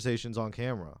conversations on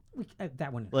camera?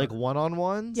 that one Like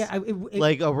one-on-ones? yeah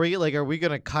Like are we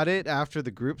gonna cut it after the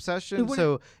group session? wouldn't-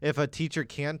 So if a teacher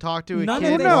can talk to a None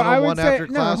kid of this- No, I would one-on-one say- after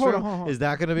no, hold on, classroom, hold on. is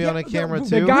that gonna be Yeah, on a camera the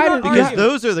too? guidance- Because yeah.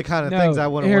 those are the kind of things I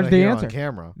wouldn't here's want to the hear answer. on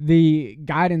camera. The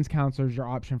guidance counselor is your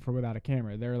option for without a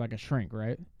camera. They're like a shrink,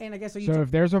 right? and I guess you So took-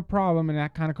 if there's a problem and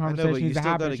that kind of I know, conversation but you needs to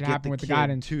still happen, gotta it should get happen the with the kid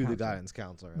guidance to the counselor. guidance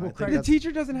counselor. Well, I think credit- The that's-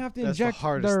 teacher doesn't have to that's the inject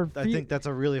hardest. their I think that's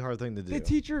a really hard thing to do. the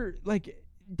teacher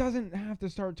doesn't have to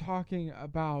start talking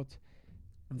about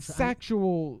I'm try-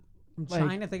 sexual. I'm like,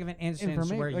 trying to think of an instance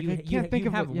information- where like, you I can't think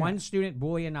of have it, yeah. one student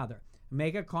bully another.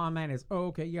 Make a comment is, oh,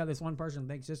 okay, yeah, this one person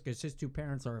thinks this because his two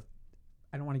parents are,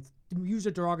 I don't want to use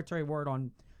a derogatory word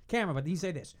on camera, but you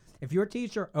say this. If your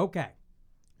teacher, okay,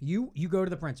 you go to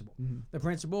the principal. The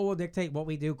principal will dictate what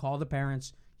we do, call the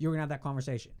parents. You're going to have that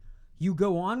conversation. You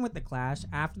go on with the class.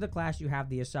 After the class, you have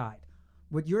the aside.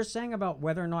 What you're saying about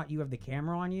whether or not you have the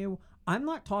camera on you, I'm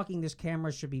not talking this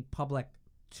camera should be public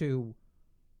to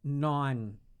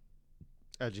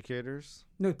Educators.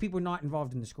 no, people not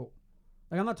involved in the school.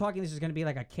 Like I'm not talking. This is going to be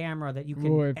like a camera that you can.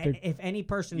 Well, if if any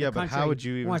person Yeah, in the but country how would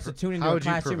you even wants to tune into how a would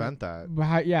you classroom, prevent that?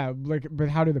 But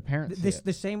how do the parents? see this it?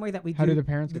 the same way that we How do do the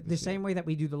parents get to the see same way that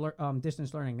we do the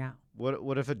distance learning now.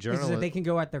 What if a Is journalist? that they can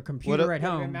go at their computer at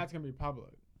Then home. that's gonna be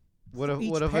public. What if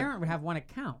Each what if parent would have one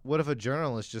account. what if a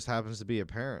journalist just happens to be a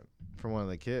parent for one of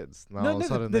the kids? Now No, all of no, a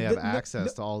sudden the- they have the-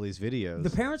 access to all these videos. The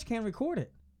parents can record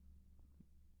it.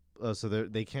 Oh, so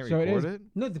they can't So it record is- it?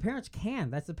 No, the parents can.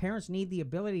 That's the parents need the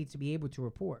ability to be able to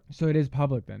report. So it is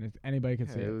public then. If anybody can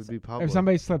Yeah, see it it. would be public. If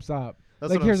somebody slips up, That's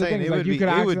like what here's I'm the saying. thing: is, It like would you be could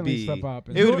it would accidentally be slip up.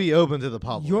 And it would be open to the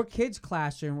public. Your kid's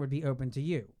classroom would be open to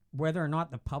you. Whether or not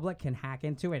the public can hack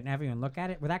into it and everyone look at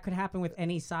it, well, that could happen with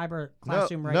any cyber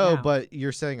classroom right now. No, but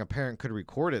you're saying a parent could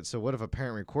record it. So what if a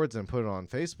parent records it and put it on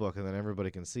Facebook and then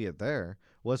everybody can see it there?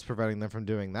 What's preventing them from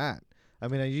doing that? I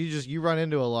mean, you run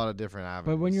into a lot of different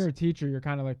avenues. But when you're a teacher, you're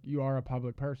kind of like you are a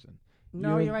public person.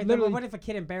 No, you're right. But literally- what if a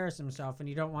kid embarrassed himself and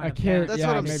you don't want A the kid- parent- that's yeah,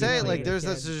 what I'm maybe saying. so. Like there's Kid.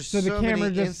 just So the so camera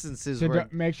many just instances to where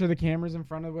make sure the camera's in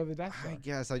front of where the desk. I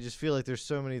guess I just feel like there's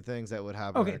so many things that would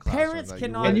happen. Okay, in a classroom parents that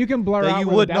cannot- would- And you can blur that out you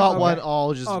where the would desk- not okay. want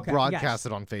all just Okay,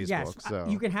 broadcasted yes. on Facebook. Yes, So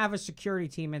you can have a security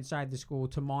team inside the school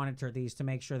to monitor these to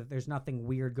make sure that there's nothing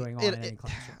weird going on in any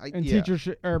classroom. And teachers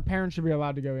or parents should be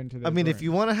allowed to go into. I those mean, if rooms.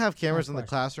 you want to have cameras in the question.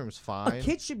 classrooms, fine. A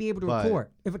kid should be able to but- record.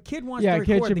 If a kid wants yeah, to a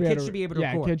kid record, should the be kid able should be able to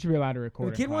yeah, record. a kid should be allowed to record.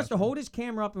 If a kid in wants to classroom. hold his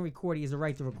camera up and record, he has a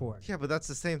right to record. Yeah, but that's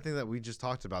the same thing that we just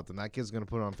talked about. Then that kid's gonna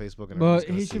put it on Facebook and But everyone's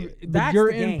gonna he see should. it. But That's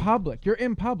you're the in game. public. You're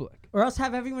in public. Or else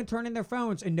have everyone turn in their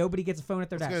phones and nobody gets a phone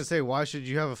at their I was gonna desk. say, why should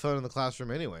you have a phone in the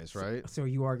classroom anyways, right? So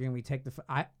you arguing we take the?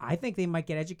 I think they might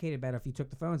get educated better if you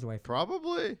took the phones away.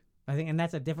 Probably. I think, and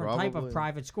that's a different type of Probably.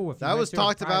 private school. If you That went was to a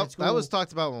talked private about. That school- was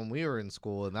talked about when we were in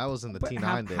school, and that was in the But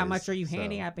T9 days. how much are you so.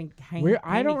 handicapping?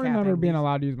 I don't remember being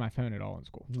allowed to use my phone at all in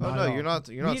school. Oh Not no, at all. you're not.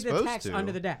 You're We not need the supposed text to.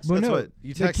 under the desk. But That's no, what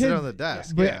you the texted kids- on the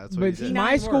desk. but- yeah, that's what but you did.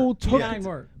 my school took T9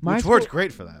 word. my Which school, word's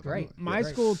great for that. by the Great. way. My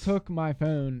Great. school took my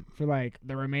phone for like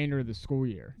the remainder of the school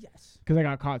year Yes. because I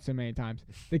got caught so many times.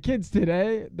 The kids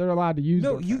today, they're allowed to use.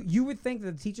 No, their you phones. you would think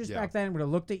that the teachers Yeah. back then would have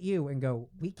looked at you and go,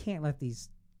 "We can't let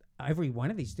every one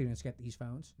of these students get these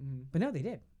phones." Mhm. But no, they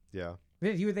did. Yeah.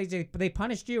 They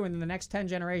punished you, and in the next 10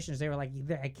 generations, they were like,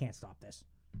 "I can't stop this.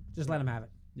 Just let them have it."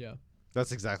 Yeah.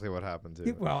 That's exactly what happened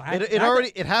too. Well,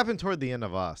 it happened toward the end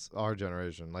of our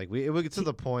generation. Like it would get to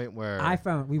the point where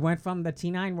iPhone. We went from the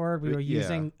T9 word. We were Yeah.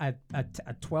 using a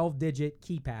 12-digit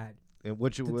keypad.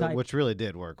 which type. which really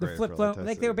did work. The great flip for phone, the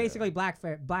like they were testing,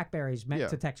 basically Blackberries meant Yeah.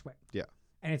 to text quick. Yeah.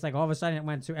 And it's like all of a sudden it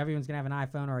went to everyone's gonna have an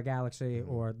iPhone or a Galaxy Mm-hmm.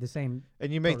 or the same.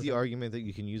 And you make the prototype. argument that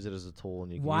you can use it as a tool,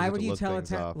 and you can Why use it would to you look tell a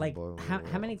things up and like blah, blah, how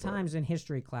blah, many blah. times in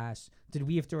history class did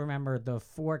we have to remember the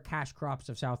 4 cash crops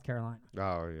of South Carolina?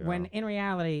 Oh yeah. When in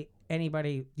reality,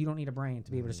 you don't need a brain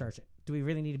to be able to search it. Do we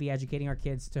really need to be educating our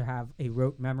kids to have a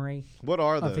rote memory? What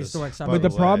are of those? historic by subjects? But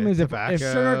the problem way? is if tobacco,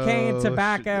 Sugarcane,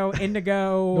 tobacco,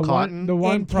 indigo, Cotton? The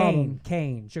one and problem.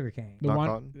 cane, sugarcane. The Not one.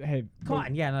 cotton? Hey.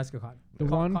 Cotton, yeah, no, let's go cotton. The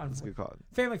one- Cotton. It's good cotton.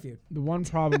 Family Feud. The one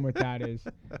problem with that is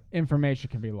information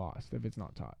can be lost if it's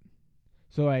not taught.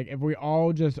 So like if we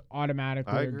all just I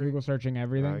automatically are agree. Google searching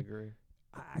everything, I agree.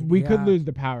 we could Yeah. lose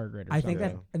the power grid. Or I think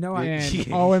something. that no,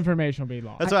 and all information will be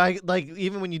lost. That's why I like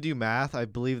even when you do math, I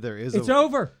believe there is it's a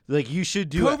over. like you should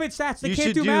do COVID stats. They you can't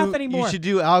should do math anymore. You should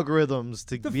do algorithms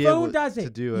to The be phone able does to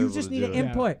it. do You able just to need do an it.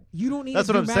 input. You don't need. That's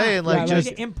to what do I'm math. saying, like, you just-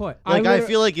 need to input. Like I literally-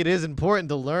 feel like it is important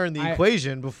to learn the I-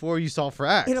 equation before you solve for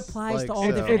X. It applies Like, to all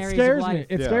so- different It areas of scares life. me.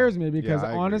 It Yeah. scares me because Yeah,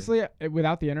 I agree. honestly,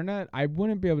 without the internet, I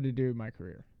wouldn't be able to do my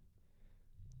career.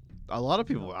 A lot of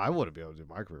people, I wouldn't be able to do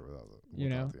my career without it. You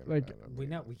know, without the like- internet. I We mean,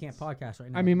 know we can't podcast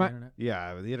right now. I mean, on the my- internet.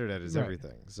 Yeah, but the internet is Right.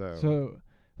 everything. So, So,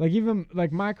 like even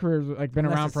like my career's like been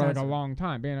Unless around it's for like a censored. long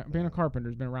time. Being a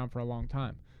carpenter's been around for a long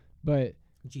time, but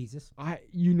Jesus.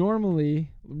 you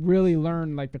normally really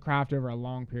learn like the craft over a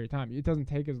long period of time. It doesn't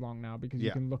take as long now because you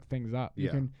Yeah. can look things up. You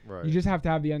yeah, can. right. You just have to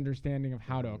have the understanding of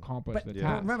how to accomplish But the Yeah.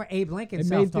 task. remember, Abe Lincoln It made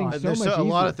self-taught. things And so there's much a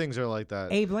lot easier. of things are like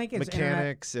that. Abe Lincoln's internet.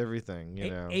 Mechanics, everything. You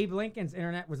know. Abe Lincoln's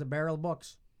internet was a barrel of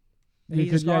books. You He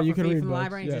just could- yeah, got you for could free read from the books,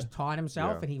 library and yeah. just taught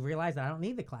himself, Yeah. and he realized that I don't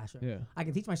need the classroom. Yeah. I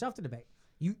can teach myself to debate.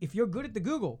 If you're good at the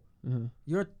Google, Mhm.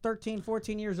 you're 13,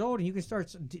 14 years old, and you can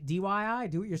start DIY,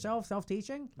 do it yourself,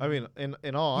 self-teaching. I mean, in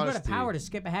all You got honesty, the power to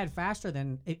skip ahead faster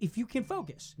than if you can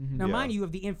focus. Now, Yeah. mind you,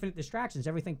 have the infinite distractions,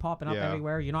 everything popping up Yeah.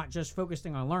 everywhere. You're not just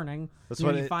focusing on learning. That's You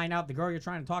know, what you it- find out the girl you're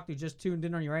trying to talk to just tuned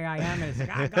in on your AIM, and it's like,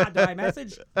 ah, God, did I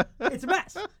message? It's a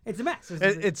mess. It's a mess.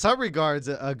 in some regards,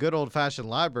 a good old-fashioned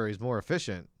library is more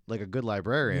efficient, like a good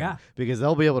librarian, Yeah. because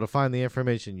they'll be able to find the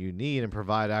information you need and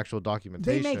provide actual They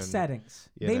documentation. make settings.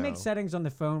 you They make know. settings on the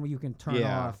phone where you can turn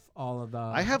Yeah. off all of the.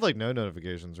 I have like no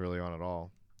notifications really on at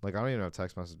all. Like I don't even have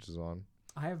text messages on.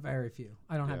 I have very few.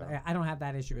 I don't have. Yeah. I don't have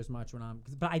that issue as much when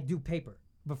but I do paper.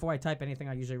 Before I type anything,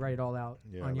 I usually write it all out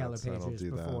Yeah, on yellow I don't pages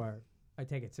do that. before I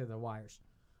take it to the wires.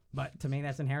 But to me,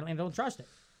 that's inherently, I don't trust it.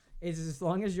 It's as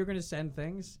long as you're going to send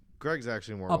things Greg's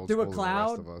actually more up old through a school than the cloud,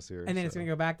 rest of us here, and then it's so. going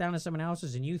to go back down to someone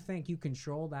else's, and you think you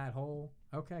control that whole.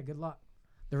 Okay, good luck.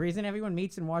 The reason everyone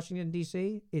meets in Washington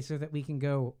D.C. is so that we can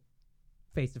go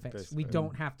face to face. Face to We face.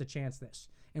 don't have to chance this,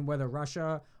 and whether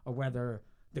Russia or whether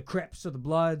the Crips or the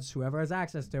Bloods, whoever has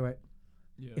access to it,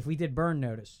 Yeah. if we did burn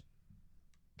notice.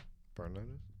 Burn notice?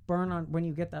 Burn on when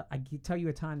you get that. Tell you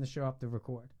a time to show up to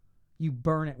record. You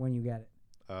burn it when you get it.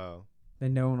 Oh,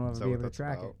 Then no one will is ever that be what able to that's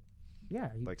track about? it. Yeah.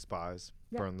 Like spies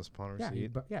Yeah. burn this upon yeah.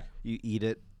 receipt. Yeah. You eat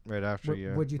it right after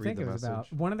you. What'd you read think the it was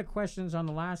message. about? One of the questions on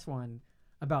the last one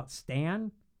about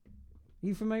Stan.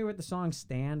 You familiar with the song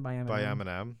 "Stan" by Eminem? By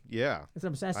Eminem? Yeah, It's an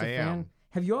obsessive I fan. am.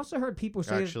 Have you also heard people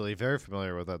say? actually very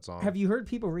familiar with that song. Have you heard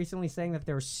people recently saying that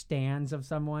they're stans of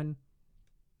someone?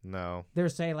 No, They're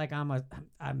saying like I'm.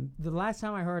 The last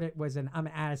time I heard it was I'm an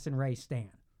Addison Rae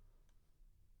stan,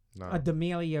 no, a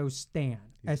D'Amelio stan,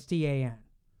 STAN.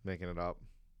 making it up.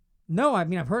 No, I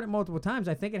mean I've heard it multiple times.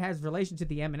 I think it has relation to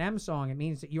the Eminem song. It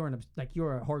means that you're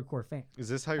you're a hardcore fan. Is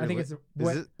this how you're? I think it's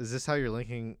what, is this how you're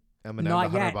linking Eminem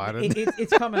not to yet. Hunter Biden?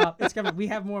 It's coming up. It's coming. We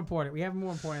have more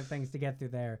important things to get through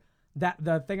there. That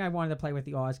the thing I wanted to play with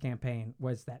the Oz campaign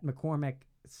was that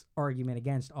McCormick's argument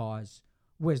against Oz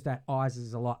was that Oz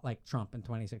is a lot like Trump in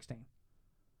 2016.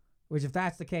 Which, if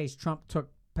that's the case, Trump took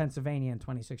Pennsylvania in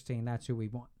 2016. That's who we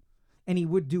want, and he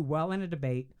would do well in a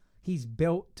debate. He's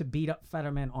built to beat up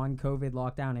Fetterman on COVID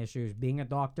lockdown issues, being a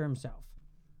doctor himself.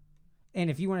 And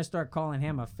if you want to start calling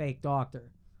him a fake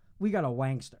doctor, we got a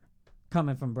wankster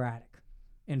coming from Braddock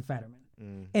and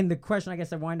Fetterman. And the question I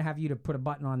guess I wanted to have you to put a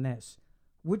button on this.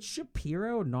 Would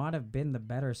Shapiro not have been the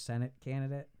better Senate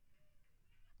candidate?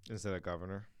 Instead of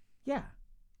governor. Yeah.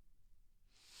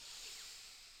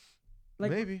 Like,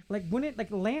 Maybe. Like when it like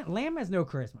Lamb has no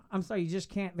charisma. I'm sorry, you just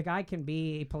can't. The guy can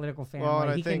be a political fan. Well,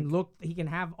 and I he can think look. He can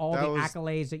have all the that was-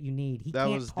 accolades that you need. He That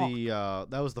can't was talk.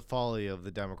 that was the folly of the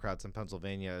Democrats in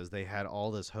Pennsylvania, is they had all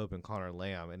this hope in Connor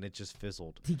Lamb and it just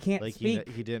fizzled. He can't Like speak.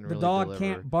 he didn't the really dog deliver.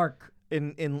 can't bark.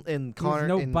 In Connor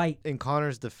no in, bite. in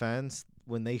Connor's defense,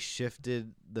 when they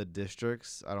shifted the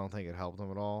districts, I don't think it helped him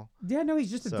at all. Yeah, no,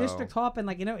 he's just a So- district hopping.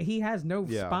 Like, he has no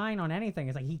Yeah. spine on anything.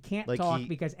 It's like he can't Like, talk he-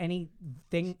 because any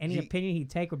opinion he'd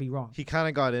take would be wrong. He kind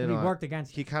of got in. And he on, worked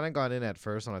against He kind of got in at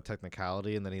first on a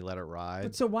technicality, and then he let it ride.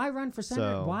 But so why run for Senate?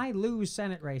 So- Why lose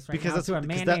Senate race right because now that's to a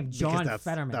because man that- named because John that's,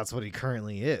 Fetterman? That's what he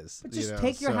currently is. But you just know,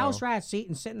 take your so- House rat seat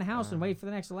and sit in the House and wait for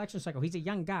the next election cycle. He's a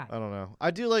young guy. I don't know.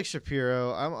 I do like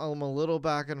Shapiro. I'm a little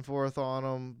back and forth on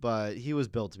him, but he was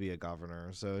built to be a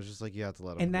governor, so it's just like you have to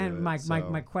let him. And then do it, my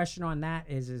so. question on that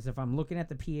is if I'm looking at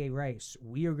the PA race,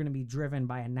 we are going to be driven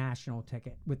by a national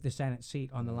ticket with the Senate seat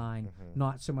on the line,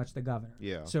 not so much the governor.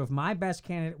 Yeah. So if my best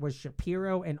candidate was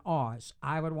Shapiro and Oz,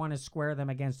 I would want to square them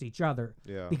against each other.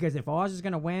 Yeah. Because if Oz is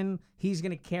going to win, he's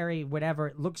going to carry whatever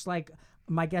it looks like.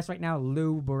 My guess right now,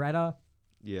 Lou Beretta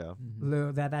Yeah.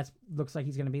 That looks like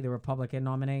he's going to be the Republican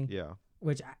nominee. Yeah.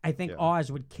 Which I think Yeah.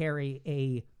 Oz would carry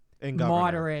a And governor,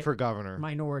 moderate for governor.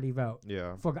 minority vote.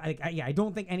 Yeah. I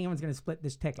don't think anyone's going to split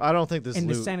this ticket. I don't think this and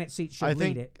the lo- Senate seat should I lead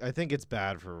think it. I think it's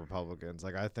bad for Republicans.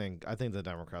 Like I think the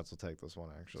Democrats will take this one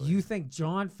actually. You think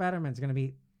John Fetterman's going to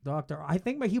be Dr. I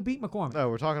think he'll beat McCormick. No,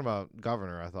 we're talking about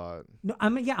governor, I thought. No,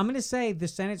 I'm going to say the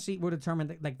Senate seat will determine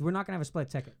that, like, we're not going to have a split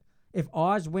ticket. If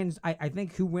Oz wins, I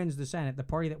think who wins the Senate, the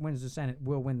party that wins the Senate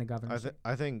will win the governorship.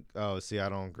 I think I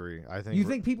don't agree. I think You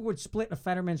think people would split a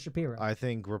Fetterman Shapiro? I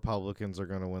think Republicans are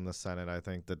going to win the Senate. I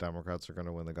think the Democrats are going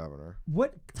to win the governor.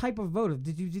 What type of voter?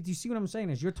 Did you see what I'm saying?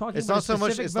 Is you're talking It's about not a so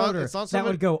much- specific it's not- voter it's not so that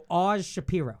much- would go Oz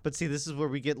Shapiro. But see, this is where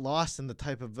we get lost in the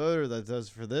type of voter that does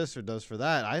for this or does for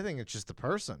that. I think it's just the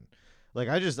person. Like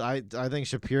I think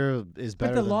Shapiro is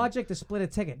better. But the than, logic to split a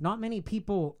ticket, not many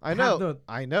people. I know. Have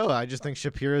I know. I just think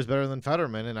Shapiro is better than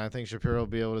Fetterman, and I think Shapiro will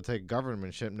be able to take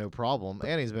governmentship no problem.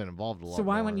 And he's been involved a lot. So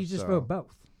why more, wouldn't you just so. vote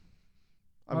both?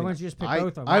 I Why mean, wouldn't you just pick I, both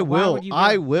of them? I Why will. would you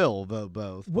I vote- will vote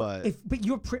both. Well, But but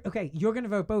you're you're going to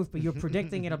vote both, but you're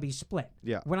predicting it'll be split.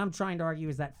 Yeah. What I'm trying to argue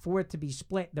is that for it to be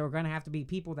split, there are going to have to be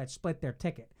people that split their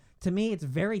ticket. To me, it's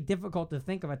very difficult to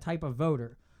think of a type of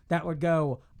voter that would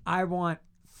go, I want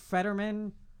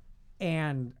Fetterman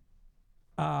and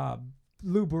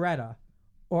Lou Beretta,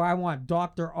 or I want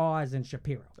Dr. Oz and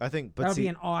Shapiro. I think, That would be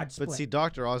an odd split. but see,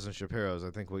 Dr. Oz and Shapiro's, I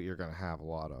think what you're going to have a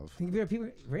lot of. Think there are people,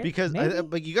 really? Because, Maybe.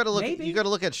 but you got to look. Maybe. You got to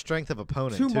look at strength of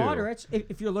opponent Two too. moderates.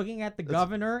 If you're looking at the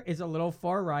governor, is a little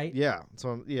far right. Yeah.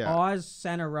 So yeah. Oz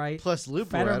center right. Plus Lou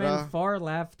Fetterman Beretta, far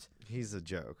left. he's a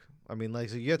joke. I mean, like,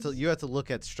 so you have to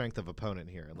look at strength of opponent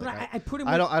here. Like, But I put him.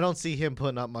 I don't see him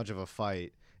putting up much of a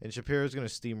fight, and Shapiro's going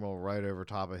to steamroll right over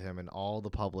top of him in all the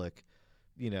public,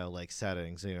 like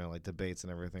settings, like debates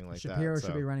and everything like Shapiro that.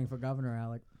 should be running for governor,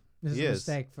 Alec. This is He a is.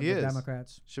 mistake for He the is.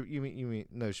 Democrats. You mean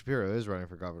no? Shapiro is running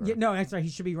for governor. Yeah, no, that's right. He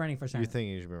should be running for You Senate. think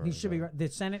he should be running? He should be. for The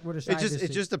Senate would It decide. just this it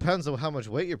seat. just depends on how much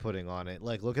weight you're putting on it.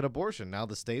 Like, look at abortion. Now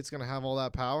the state's going to have all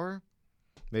that power.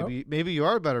 Maybe you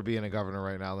are better being a governor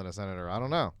right now than a senator. I don't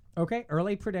know. Okay,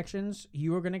 early predictions.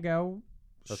 You are going to go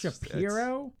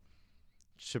Shapiro.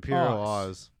 Shapiro Oz.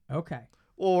 Oz. Okay,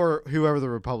 Or whoever the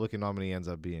Republican nominee ends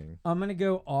up being. I'm going to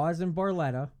go Oz and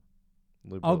Barletta.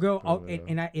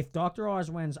 If Dr.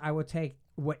 Oz wins, I will take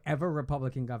whatever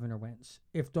Republican governor wins.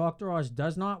 If Dr. Oz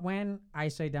does not win, I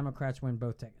say Democrats win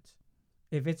both tickets.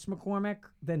 If it's McCormick,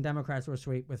 then Democrats will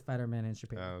sweep with Fetterman and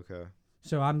Shapiro. Oh, okay.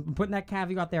 So I'm putting that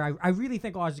caveat there. I really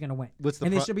think Oz is going to win. What's the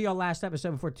and pri- this should be our last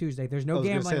episode before Tuesday. There's I no was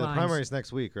gonna gambling say, the lines. primary's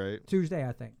next week, right? Tuesday,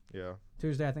 I think. Yeah.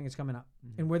 Tuesday, I think it's coming up.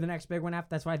 And we're the next big one after.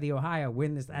 That's why the Ohio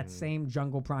win that same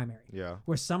jungle primary. Yeah.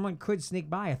 Where someone could sneak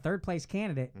by a third place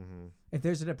candidate. If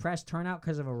there's a depressed turnout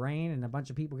because of a rain and a bunch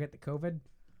of people get the COVID,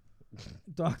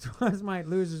 Dr. Oz might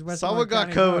lose his Someone Westmoreland got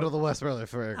County COVID vote. on the Westmoreland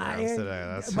Fairgrounds today.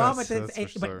 That's Mom, that's but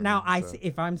for certain, now so.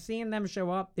 if I'm seeing them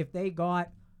show up, if they got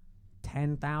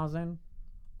 10,000,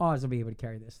 Oz will be able to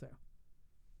carry this through.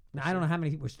 Now I don't know how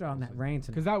many people stood on that rain tonight.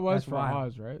 Because that was That's for wild.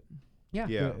 Oz, right? Yeah.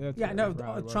 Yeah. that's Yeah, what no, the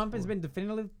rally was Trump has for.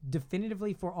 been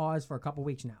definitively for Oz for a couple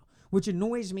weeks now, which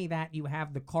annoys me that you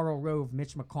have the Karl Rove,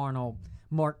 Mitch McConnell,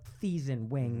 Mark Thiessen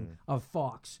wing of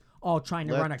Fox all trying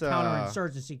to run a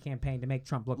counterinsurgency campaign to make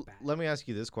Trump look bad. Let me ask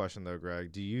you this question though,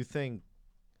 Greg.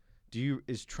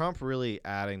 Is Trump really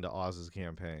adding to Oz's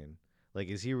campaign? Like,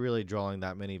 is he really drawing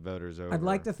that many voters over? I'd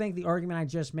like to think the argument I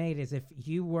just made is if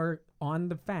you were on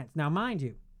the fence. Now, mind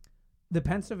you, the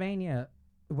Pennsylvania,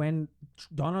 when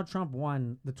Donald Trump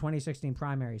won the 2016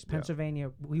 primaries,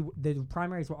 Pennsylvania, the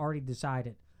primaries were already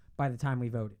decided by the time we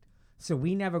voted. So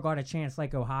we never got a chance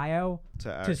like Ohio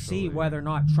to see whether or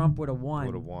not Trump would have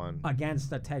won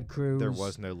against a Ted Cruz. There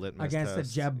was no litmus against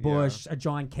test. a Jeb Bush, a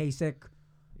John Kasich.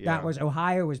 Yeah. That was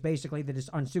Ohio was basically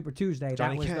on Super Tuesday.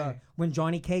 Johnny that was K. When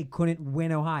Johnny K couldn't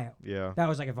win Ohio. Yeah. That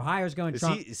was like if Ohio's going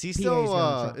Trump. Is he PA's still?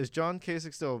 going Trump. Is John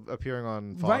Kasich still appearing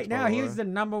on Fox? Right now, by the way? he's the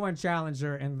number one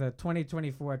challenger in the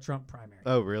 2024 Trump primary.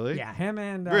 Oh, really? Yeah, him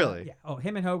and Really? Yeah. Oh,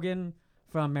 him and Hogan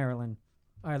from Maryland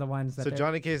are the ones that. So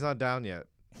Johnny K's not down yet.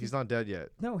 He's not dead yet.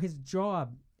 No, his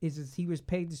job is he was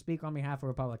paid to speak on behalf of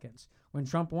Republicans. When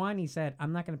Trump won, he said,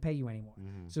 "I'm not going to pay you anymore."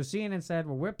 So CNN said,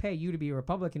 "Well, we'll pay you to be a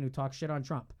Republican who talks shit on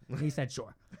Trump." And he said,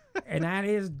 "Sure." And that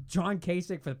is John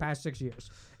Kasich for the past 6 years.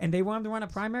 And they want him to run a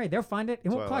primary. They'll fund it. It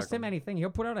won't cost him anything. He'll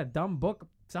put out a dumb book,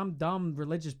 some dumb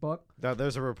religious book. Now,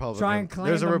 there's a Republican. Try and claim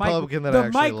there's a the Republican Mike, that I the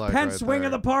actually Mike like Pence right wing there.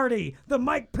 of the party. The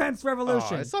Mike Pence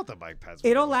revolution. Oh, it's not the Mike Pence.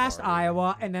 It'll wing of the last party.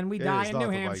 Iowa, and then we It die is in not New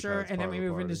the Mike Hampshire, Pence and then part we of the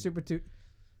move into party. Super Tuesday.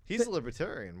 He's a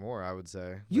libertarian more, I would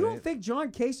say. You right? don't think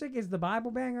John Kasich is the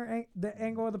Bible banger, the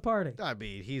angle of the party? I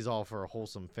mean, he's all for a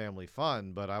wholesome family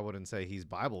fun, but I wouldn't say he's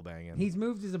Bible banging. He's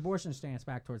moved his abortion stance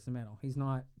back towards the middle. He's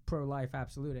not pro-life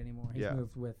absolute anymore. He's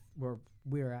moved with where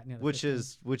we're at near the which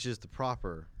 15. is the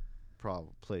proper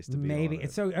place to be. Maybe on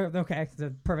it's so okay. It's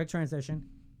a perfect transition.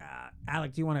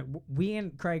 Alec, do you want to? We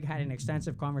and Craig had an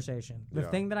extensive conversation. The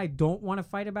thing that I don't want to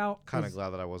fight about. Kind of glad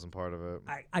that I wasn't part of it.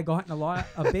 I got in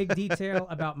a big detail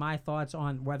about my thoughts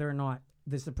on whether or not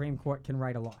the Supreme Court can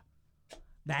write a law.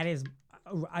 That is,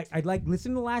 I'd like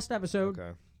listen to the last episode.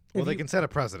 Okay. Well, they can set a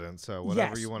precedent, so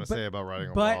whatever you want to say about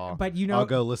writing a law. But you know, I'll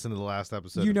go listen to the last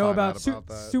episode. You to know find about, out about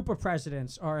that. super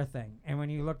precedents are a thing, and when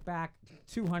you look back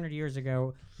 200 years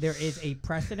ago, there is a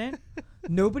precedent.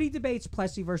 Nobody debates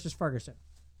Plessy versus Ferguson.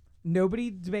 Nobody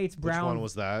debates Brown. Which one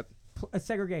was that?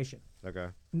 Segregation. Okay.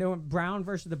 No, Brown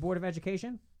versus the Board of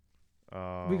Education.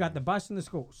 We got the bus in the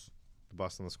schools. The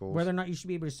bus in the schools. Whether or not you should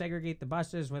be able to segregate the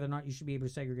buses, whether or not you should be able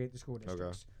to segregate the school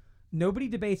districts. Okay. Nobody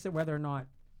debates it whether or not.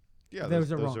 Yeah,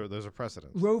 those are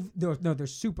precedents.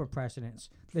 There's super precedents.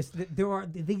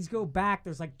 These go back.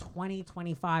 There's like 20,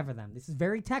 25 of them. This is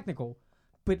very technical,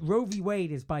 but Roe v.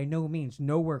 Wade is by no means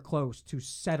nowhere close to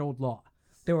settled law.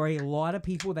 There are a lot of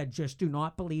people that just do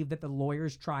not believe that the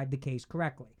lawyers tried the case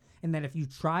correctly, and that if you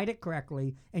tried it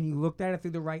correctly and you looked at it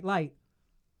through the right light,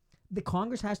 the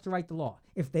Congress has to write the law.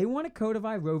 If they want to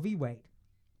codify Roe v. Wade,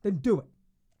 then do it.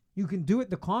 You can do it.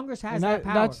 The Congress has that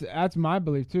power. That's my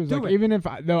belief too. It's Do like it. even if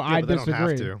I but they disagree. don't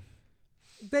have to.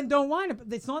 Then don't whine.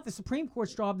 It's not the Supreme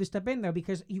Cour's job to step in, though,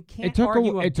 because you can't It took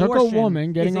argue it took a abortion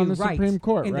woman getting is on a the right Supreme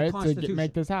Court, in the right, to Constitution.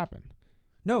 make this happen.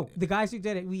 No, the guys who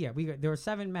did it, there were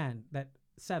 7 men that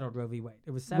settled Roe v. Wade.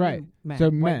 It was 7 Right. men. So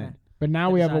white men. But now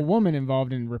that we have a decided. woman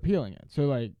involved in repealing it. So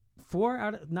like 4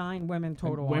 out of 9 women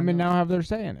total. women now have their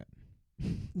say in it.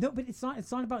 No, but it's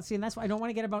not about seeing. That's why I don't want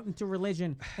to get into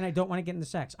religion, and I don't want to get into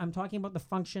sex. I'm talking about the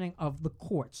functioning of the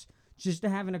courts. Just to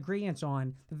have an agreement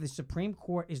on that the Supreme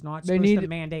Court is not supposed to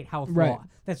mandate health law.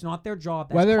 That's not their job.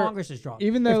 That's Congress's job.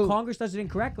 Even though if Congress does it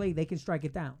incorrectly, they can strike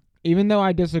it down. Even though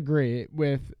I disagree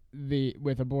with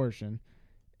abortion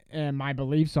and my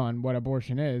beliefs on what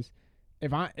abortion is,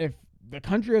 if the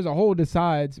country as a whole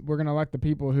decides we're going to elect the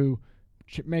people who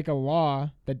make a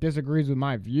law that disagrees with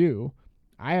my view,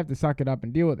 I have to suck it up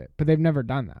and deal with it. But they've never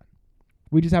done that.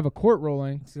 We just have a court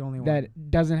ruling It's the only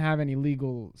that doesn't have any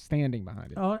legal standing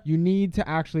behind it. You need to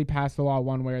actually pass the law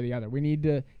one way or the other. It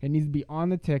needs to be on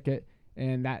the ticket,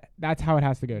 and that's how it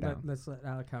has to go down. Let's let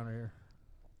Alec counter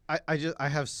here. I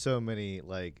have so many,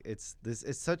 like, it's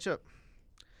such a,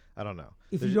 I don't know.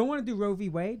 If you don't want to do Roe v.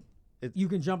 Wade, you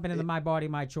can jump into the My Body,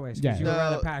 My Choice because you're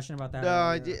rather passionate about that.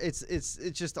 No, it's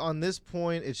just on this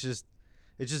point, it's just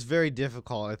very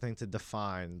difficult, I think, to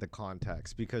define the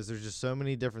context because there's just so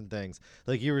many different things.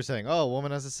 Like you were saying, oh, a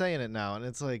woman has a say in it now, and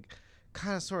it's like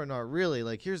kind of sort of not really.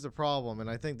 Like, here's the problem, and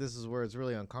I think this is where it's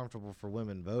really uncomfortable for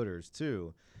women voters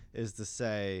too, is to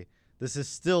say this is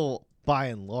still by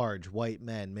and large white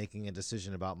men making a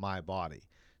decision about my body.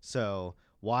 So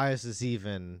why is this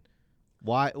even?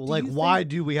 Why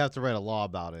do we have to write a law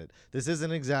about it? This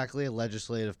isn't exactly a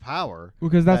legislative power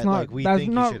because that's not we that's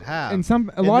think not you should have.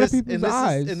 In a lot of people's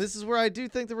eyes. And this is where I do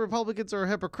think the Republicans are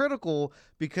hypocritical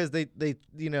because they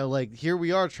like here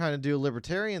we are trying to do a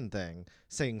libertarian thing,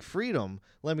 saying freedom,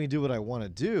 let me do what I want to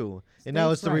do, and now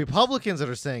it's the Republicans that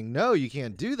are saying no, you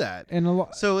can't do that. And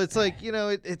so it's like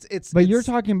it's. But you're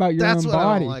talking about your own body.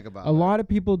 I don't like about a lot of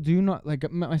people do not,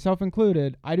 like myself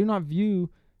included. I do not view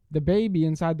the baby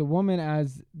inside the woman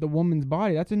as the woman's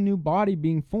body. That's a new body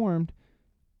being formed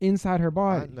inside her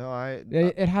body.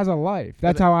 It has a life.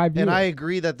 That's how I view it. And I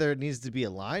agree that there needs to be a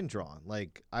line drawn.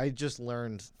 Like I just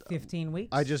learned 15 weeks.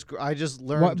 I just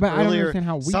learned but earlier. I don't understand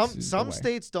how weeks some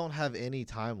states don't have any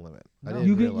time limit. No.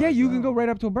 You can go right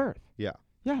up to birth. Yeah.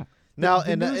 Now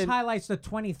the news highlights the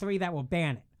 23 that will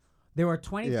ban it. There are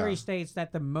 23 states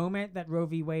that the moment that Roe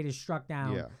v. Wade is struck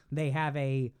down, they have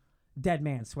a dead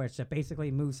man switch that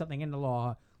basically moves something into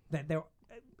law that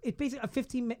it's basically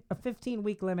a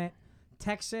 15-week limit.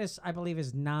 Texas, I believe,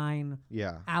 is 9.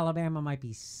 Yeah. Alabama might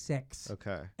be 6.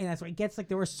 Okay. And that's what it gets. Like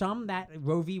there were some that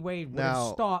Roe v. Wade would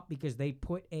have stopped because they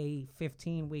put a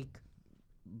 15-week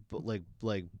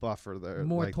like buffer there.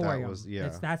 Moratorium. Like that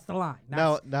was, that's the line.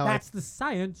 That's the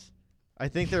science. I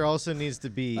think there also needs to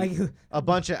be a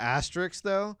bunch of asterisks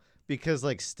though, because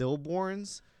like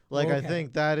stillborns. Like I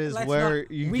think that is where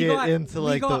you get into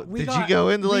like did you go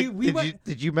into like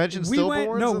did you mention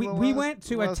stillborns? No, we went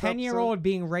to a 10-year-old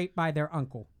being raped by their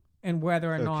uncle and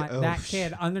whether or not that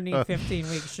kid underneath 15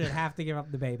 weeks should have to give up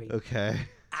the baby. Okay.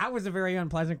 That was a very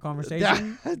unpleasant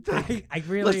conversation. I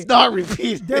really. Let's not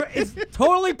repeat it. It's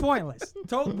totally pointless.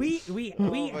 We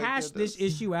my hashed this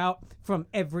goodness. issue out from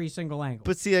every single angle.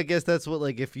 But see, I guess that's what,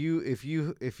 like, if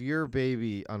your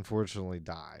baby unfortunately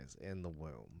dies in the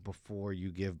womb before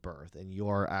you give birth and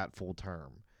you're at full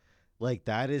term, like,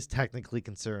 that is technically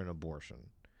considered an abortion.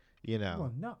 You know,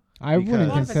 Well, no. I Because- wouldn't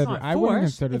Well, if it's consider. not I wouldn't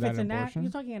forced, consider if that it's an abortion.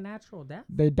 You're talking a natural death.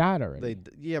 They died already.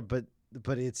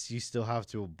 but it's, you still have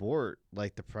to abort,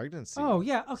 like, the pregnancy. Oh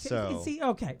yeah. Okay. So, See.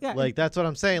 Okay. Yeah. like, that's what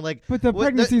I'm saying. Like, But the what-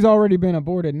 pregnancy's already been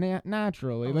aborted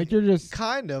naturally. Oh, Like you're just.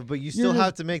 kind of, but you You're still just-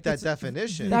 have to make that it's-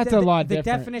 definition. That's the- a lot the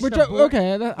different. definition Which of abort-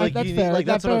 okay, Like, that's you fair. need, like,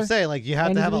 that's what I'm fair. saying. Like, you have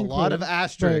And to have a being lot of clear.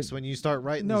 asterisks But- when you start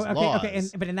writing No. these Okay. laws. Okay.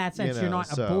 But in that sense, you you're know, not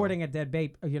so- aborting a dead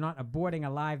baby. You're not aborting a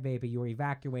live baby. You're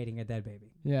evacuating a dead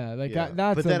baby. Yeah, like Yeah.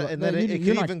 that's. But then, a, and then you- it you're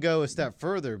could not- even go a step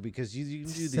further because you can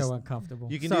do these. So uncomfortable.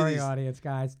 you can do Sorry, these- audience,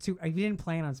 guys. We didn't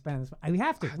plan on spending this. We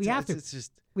have to. We have to. It's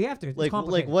just We have to. It's like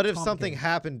complicated. what if It's something complicated.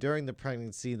 happened during the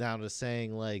pregnancy down to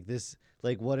saying like this,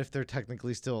 like what if they're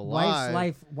technically still alive?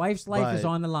 Wife's life is but-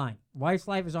 on the line. Wife's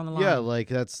life is on the line. Yeah, like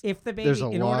that's If the baby, there's a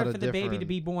in lot order of for the baby to different-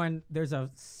 be born, there's a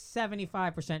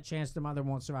 75% chance the mother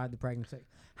won't survive the pregnancy.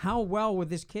 How well would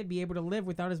this kid be able to live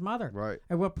without his mother? right.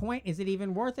 At what point is it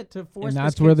even worth it to force? And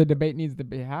this that's where kid's- the debate needs to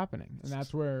be happening, and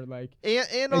that's where like And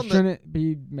it on the shouldn't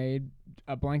be made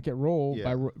a blanket rule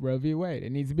by Yeah. Roe v. Wade.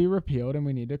 It needs to be repealed, and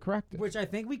we need to correct it. which I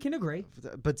think we can agree.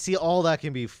 but see, all that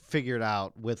can be figured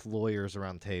out with lawyers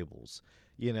around tables.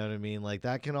 You know what I mean? Like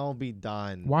that can all be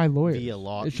done. Why lawyers? Via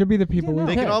law. It should be the people no. we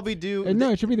They can pick. all be do. No,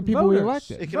 it should be the people we Voters.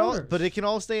 elected. It can all, voters. but it can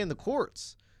all stay in the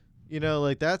courts. You know,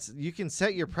 like that's you can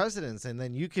set your precedents and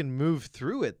then you can move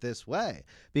through it this way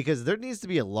because there needs to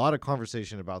be a lot of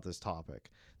conversation about this topic.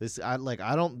 This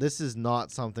is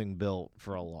not something built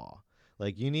for a law.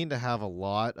 Like you need to have a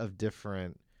lot of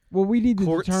different Well, we need to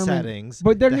court determine, settings,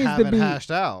 but there to needs have to it be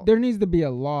hashed out. there needs to be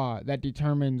a law that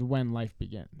determines when life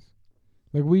begins.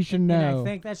 Like we should And I know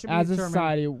think that should be as a determined-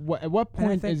 society at what And I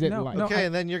point think- is it no, life? no, Okay,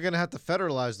 and then you're gonna have to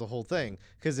federalize the whole thing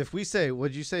because if we say,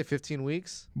 what'd you say, 15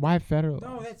 weeks? Why federal?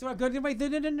 No, that's not good. Wait,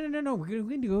 no. We're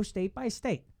going to go state by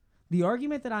state. The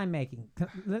argument that I'm making.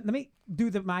 Let me do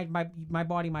my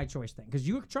body, my choice thing because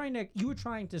you were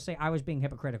trying to say I was being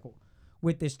hypocritical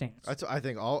with this stance. I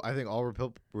think all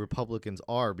Republicans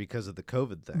are because of the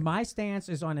COVID thing. My stance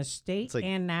is on a state It's like-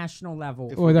 and national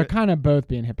level. If Well, we're they're gonna- kind of both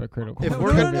being hypocritical. If No,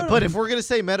 we're no, gonna, no, no. but if we're gonna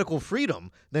say medical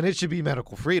freedom, then it should be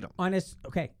medical freedom.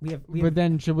 Okay, we have But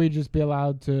then should we just be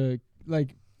allowed to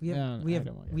like? we have No, we I have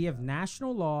don't wanna we have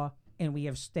national law and we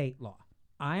have state law.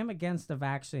 I am against the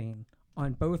vaccine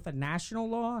on both a national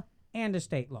law and a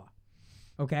state law.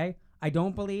 Okay? I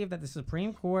don't believe that the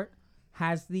Supreme Court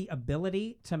has the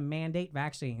ability to mandate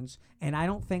vaccines, and I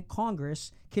don't think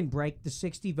Congress can break the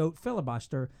 60-vote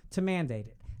filibuster to mandate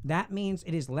it. That means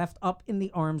it is left up in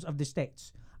the arms of the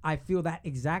states. I feel that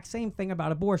exact same thing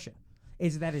about abortion.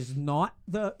 Is that is not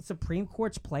the Supreme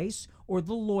Court's place or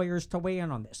the lawyers to weigh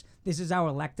in on this. This is our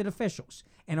elected officials.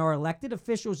 And our elected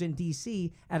officials in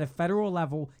D.C. at a federal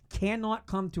level cannot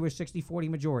come to a 60-40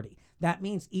 majority. That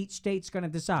means each state's going to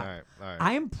decide. All right.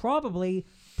 I am probably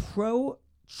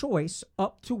pro-choice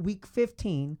up to week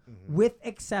 15 with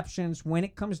exceptions when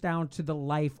it comes down to the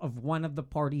life of one of the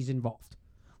parties involved.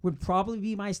 Would probably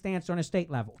be my stance on a state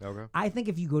level. Okay. I think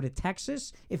if you go to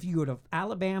Texas, if you go to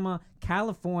Alabama,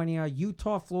 California,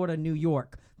 Utah, Florida, New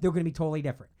York, they're going to be totally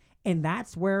different. And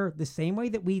that's where the same way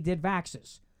that we did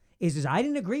vaxes is I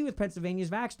didn't agree with Pennsylvania's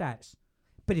vax status.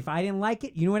 But if I didn't like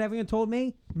it, you know what everyone told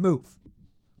me? Move.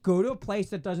 Go to a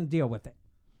place that doesn't deal with it.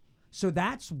 So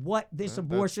that's what this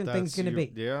abortion thing's going to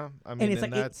be. Yeah, I mean, And it's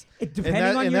and like, that's depending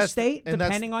that- on and your that's- state, and that's-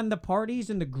 depending on the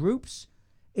parties and the groups,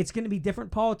 it's going to be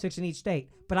different politics in each state.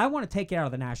 But I want to take it out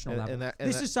of the national And- level. and that- and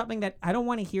This that- is something that I don't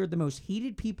want to hear the most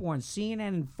heated people on CNN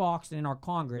and Fox and in our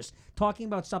Congress talking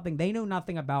about something they know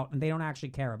nothing about and they don't actually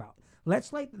care about.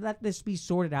 Let's let this be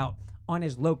sorted out on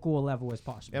as local a level as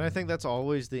possible. And I think that's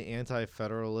always the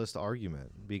anti-federalist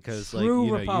argument because, True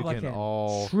like, Republican, you can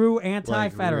all true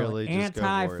anti-federal, really just go for it.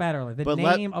 anti-federal. The But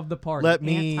name of the party. let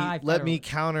me anti-federalist.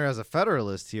 counter as a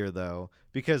federalist here, though,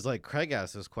 because like Craig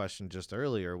asked this question just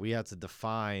earlier, we had to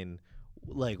define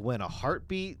like when a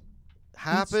heartbeat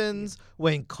happens,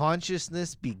 when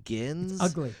consciousness begins. It's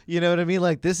ugly. You know what I mean?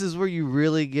 Like this is where you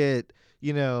really get.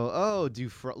 You know,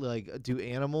 do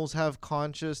animals have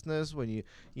consciousness when you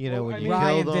Well, when I you mean-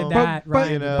 Ryan kill did them? that. but,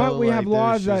 Ryan you did know, but we have like,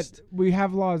 laws there's that we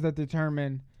have laws that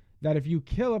determine that if you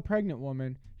kill a pregnant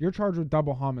woman, you're charged with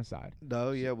double homicide.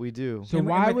 No, yeah, we do. So And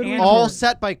why with would we Andrew- All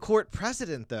set by court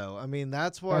precedent, though. I mean,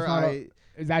 that's where That's not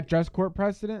is that just court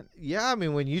precedent? yeah, I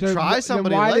mean, when you So try then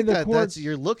somebody why like did the that, courts-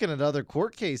 you're looking at other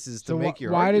court cases to So make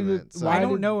your why did the- argument. So why I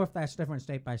don't did- know if that's different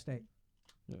state by state.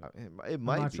 it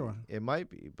might not be. sure. It might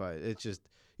be, but it's just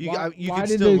you. Why, You why can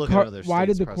did still the look court- at other Why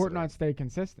did states' the court precedent. not stay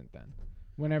consistent then?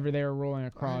 Whenever they were ruling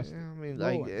across, I mean,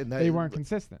 like, rulings? and They weren't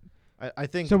consistent. I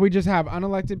think So we just have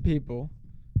unelected people.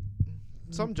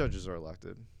 some judges are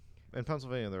elected. In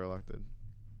Pennsylvania, they're elected.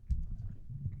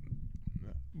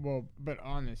 Well, but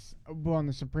on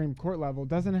the Supreme Court level,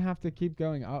 doesn't it have to keep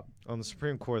going up? On the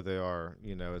Supreme Court, they are.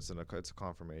 You know, it's a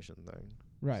confirmation thing.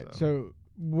 Right. So- So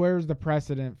where's the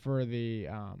precedent for the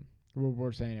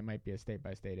we're saying it might be a state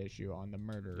by state issue on the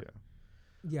murder?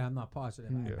 Yeah. Yeah, I'm not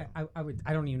positive. Yeah.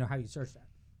 I don't even know how you search that.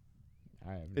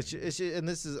 I have no It's and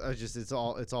this is just it's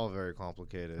all very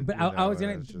complicated. But you I was know,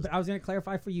 gonna and it's just- but I was gonna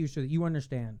clarify for you so that you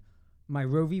understand. My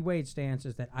Roe v. Wade stance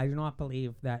is that I do not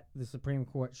believe that the Supreme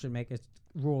Court should make a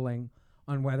ruling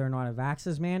on whether or not a vax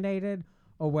is mandated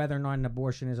or whether or not an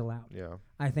abortion is allowed. yeah.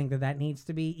 I think that needs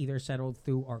to be either settled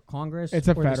through our Congress. It's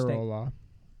a or the state. federal law.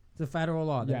 It's a federal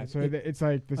law. Yeah. So it's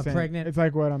like the a same. pregnant- It's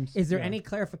like what I'm. Is there yeah. any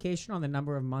clarification on the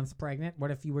number of months pregnant?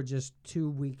 What if you were just 2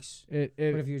 weeks? It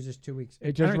What if you were just 2 weeks? it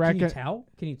I just don't know, can you reckon- tell?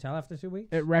 Can you tell after 2 weeks?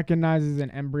 it recognizes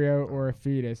an embryo or a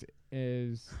fetus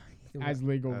is Either as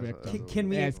way. legal As a- victim. Can- can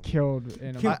we- as killed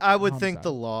in a I would think homicide.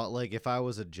 the law, like if I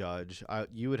was a judge,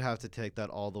 you would have to take that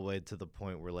all the way to the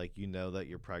point where, like, you know that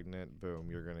you're pregnant, boom,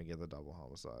 you're gonna get the double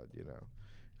homicide. You know,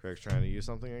 Craig's trying to use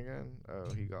something again. Oh,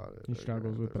 he got it. He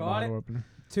struggles with the Got bottle it. opener.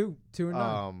 Two and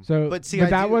none. So, but see,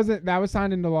 that was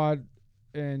signed into law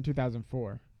in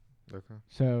 2004. Okay.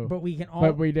 So, But we can all.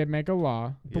 but we did make a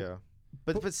law. Yeah.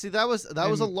 But see, that was a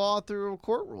And- law through a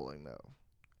court ruling, though.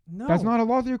 no. That's not a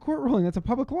law through a court ruling. That's a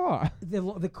public law.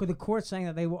 the court saying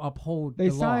that they will uphold. They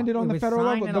the signed law. it on the was federal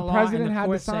signed level. in The a law and president the had to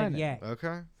court sign said it. yay. Okay.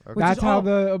 Okay. Which That's is how all-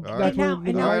 the. All That's right. where And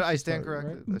the now- All right, rights I stand started,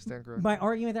 corrected. right? I stand corrected. My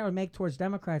argument that I would make towards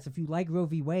Democrats, if you like Roe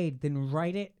v. Wade, then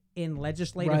write it in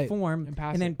legislative Right. form And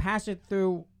pass and it. then pass it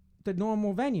through the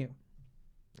normal venue.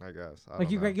 I guess. I Like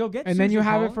don't know. you'll get. And then you Susan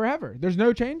have it Collins. forever. There's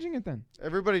no changing it then.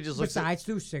 Everybody just looks at Besides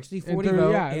through 60-40 And through-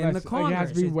 vote yeah, in the unless- Congress. it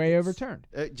has to be way It's- overturned.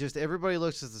 just everybody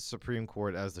looks at the Supreme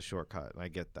Court as the shortcut, and I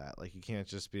get that. Like, you can't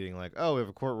just being like, "Oh, we have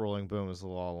a court ruling, boom, it's the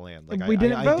law of the land." Like, We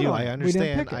didn't I vote do, on I it. We didn't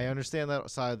understand. pick it. I understand that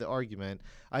side of the argument.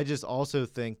 I just also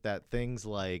think that things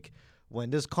like, when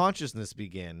does consciousness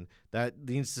begin? That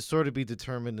needs to sort of be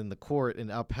determined in the court and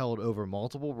upheld over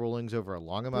multiple rulings over a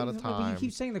long amount of But time. you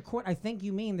keep saying the court. I think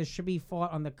you mean this should be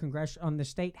fought on the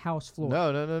state house floor.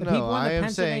 No. The people in I the am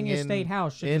saying Pennsylvania State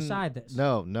House should decide this.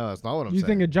 No, that's not what I'm You saying.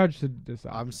 think a judge should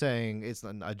decide? I'm saying it's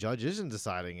a judge isn't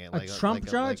deciding it. A Like Trump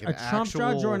judge, like a Trump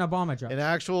judge, or an Obama judge. An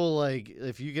actual, like,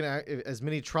 if you can as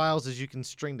many trials as you can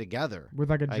string together. With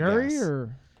like a I jury guess.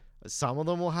 or Some of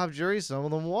them will have juries, some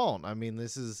of them won't. I mean,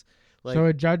 this is like so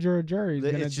a judge or a jury is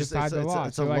going to it's just decide the law.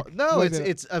 it's So a like, no, was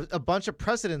it's a bunch of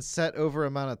precedents set over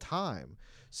amount of time.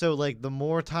 So like the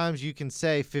more times you can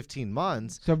say 15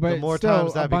 months, so but the more still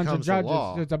times a that bunch of becomes judges. the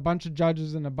law. It's a bunch of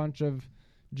judges and a bunch of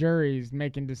juries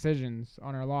making decisions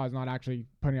on our laws, not actually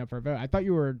putting up for a vote. I thought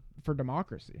you were for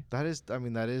democracy. That is, I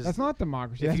mean, that is. That's not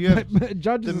democracy. if That's you have but a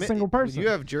judge is a single person. When you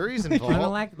have juries Like,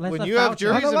 involved. let's when let you have Fauci-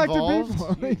 juries Unelected involved.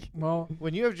 people. Like, well,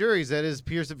 When you have juries, that is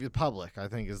peers of the public. I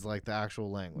think is like the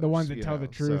actual language. the ones that you tell know, the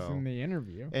truth so- in the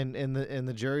interview. and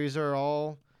the juries are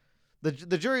all.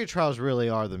 The jury trials really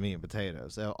are the meat and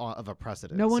potatoes of a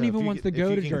precedent. No one So even if you wants can- to go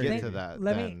if to you jury. can get Then- to that,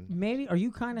 let me then maybe. Are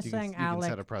you kind of you saying, can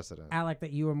set a precedent. Alec,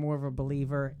 that you are more of a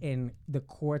believer in the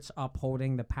courts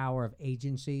upholding the power of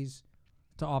agencies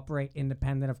to operate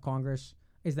independent of Congress?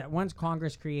 Is that once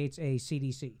Congress creates a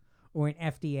CDC or an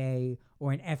FDA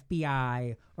or an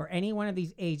FBI or any one of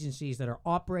these agencies that are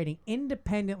operating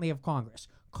independently of Congress,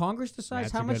 Congress decides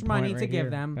That's how a much good money point to right give here.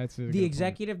 them. That's a good The point.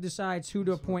 executive decides who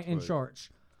to appoint in right. charge.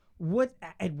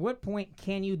 At what point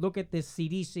can you look at this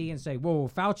CDC and say, whoa,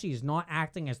 Fauci is not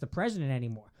acting as the president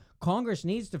anymore? Congress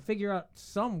needs to figure out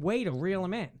some way to reel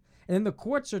him in. And then the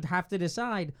courts would have to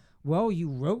decide, well, you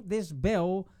wrote this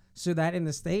bill so that in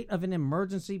the state of an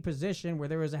emergency position where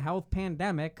there is a health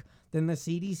pandemic, then the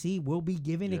CDC will be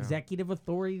given executive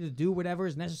authority to do whatever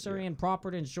is necessary and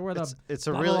proper to ensure the. It's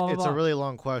a blah, really blah, blah, it's blah. a really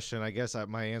long question. I guess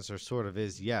my answer sort of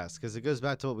is yes, because it goes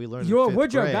back to what we learned. You're a in fifth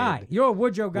Woodrow grade. guy. You're a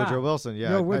Woodrow guy. Woodrow Wilson, yeah.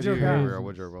 You're a I Woodrow do guy. agree with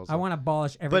Woodrow Wilson. I want to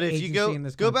abolish every But if agency you go in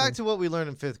this go country. back to what we learned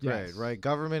in fifth grade, Yes. right?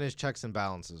 Government is checks and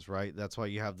balances, right? That's why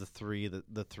you have the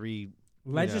three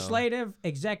legislative,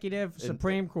 executive,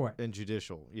 Supreme Court. and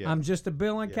judicial. Yeah. I'm just a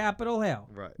bill in Yeah. Capitol Hill.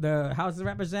 Right. The House of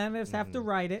Representatives have to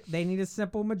write it. They need a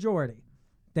simple majority.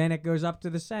 Then it goes up to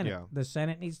the Senate. Yeah. The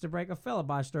Senate needs to break a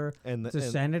filibuster And to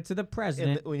send it to the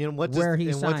president, what where he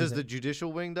what does signs the it.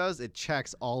 judicial wing does? It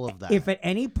checks all of that. If at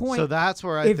any point, so that's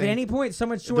where I if think at any point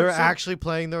someone they're actually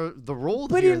playing the role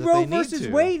but here in that Roe they need versus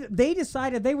to. Wade, they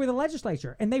decided they were the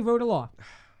legislature and they wrote a law.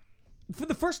 For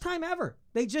the first time ever,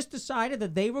 they just decided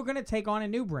that they were going to take on a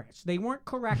new branch. They weren't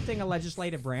correcting a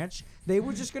legislative branch. They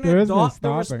were just going to There is no adopt the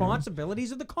stopping 'em.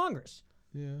 responsibilities of the Congress.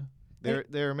 Yeah.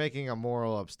 They're making a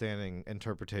moral upstanding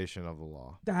interpretation of the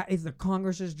law. That is the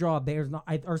Congress's job. There's not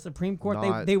our Supreme Court.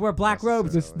 Not They wear black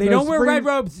robes. necessarily. They The don't wear red Supreme-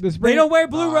 robes. the They Supreme- don't wear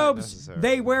blue Not robes. necessarily.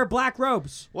 They wear black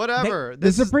robes. Whatever. The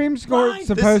This is- Supreme Court's blind.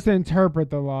 supposed to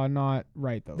interpret the law, not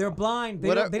write the They're law. blind. They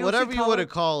whatever don't see whatever you color. want to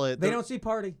call it. They don't see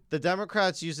party. The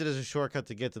Democrats use it as a shortcut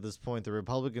to get to this point. The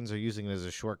Republicans are using it as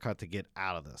a shortcut to get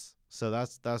out of this. So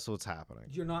that's what's happening.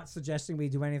 You're not suggesting we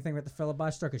do anything with the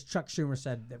filibuster because Chuck Schumer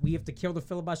said that we have to kill the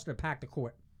filibuster to pack the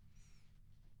court.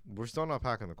 We're still not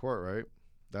packing the court, right?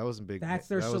 That was a big. That's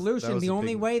their that was- solution. that was the a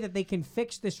only big- way that they can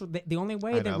fix this, the only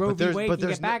way I that know, Roe but v. there's- Wade but can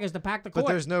there's get back no- is to pack the But court.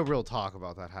 there's no real talk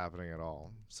about that happening at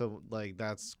all. So like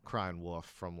that's crying wolf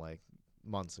from like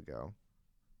months ago,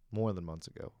 more than months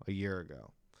ago, a year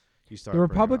ago. You started The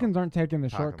bringing Republicans up aren't taking the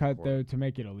packing the shortcut court. though to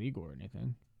make it illegal or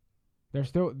anything.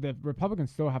 The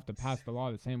Republicans still have to pass the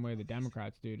law the same way the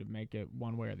Democrats do to make it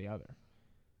one way or the other.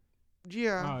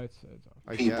 Yeah, Oh, it's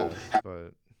I People guess,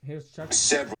 but Here's Chuck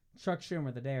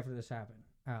Schumer the day after this happened.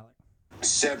 Alec.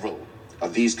 Several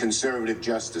of these conservative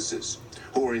justices,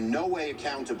 who are in no way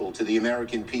accountable to the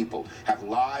American people, have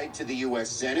lied to the U.S.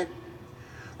 Senate,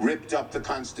 ripped up the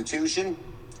Constitution,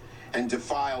 and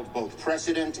defiled both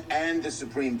precedent and the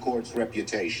Supreme Court's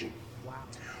reputation. Wow.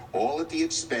 All at the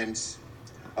expense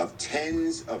of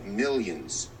tens of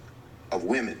millions of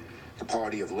women. The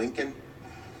party of Lincoln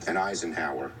and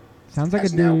Eisenhower sounds like a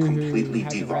has now dude who completely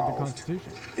hasn't read the devolved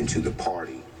Constitution. into the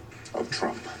party of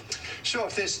Trump. So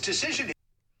if this decision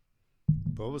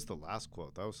what was the last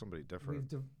quote? That was somebody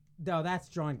different. No, that's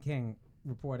John King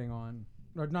reporting on,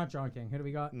 or not John King. Who do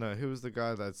we got? No, who was the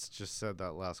guy that's just said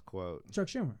that last quote? Chuck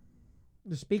Schumer,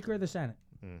 the Speaker of the Senate,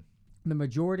 Hmm. the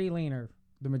majority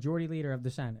leader of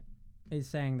the Senate, is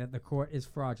saying that the court is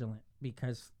fraudulent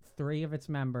because 3 of its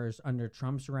members under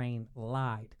Trump's reign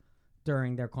lied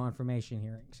during their confirmation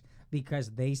hearings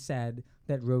because they said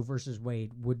that Roe versus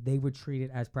Wade they would treat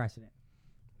it as precedent.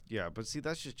 Yeah, but see,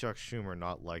 that's just Chuck Schumer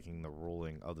not liking the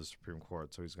ruling of the Supreme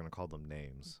Court, so he's going to call them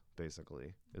names,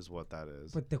 basically, is what that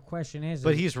is. But the question is,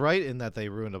 But he's right in that they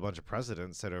ruined a bunch of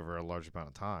precedents set over a large amount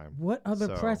of time. what other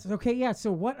So- precedent? Okay, yeah.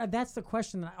 So what? That's the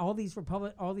question that all these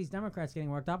Democrats getting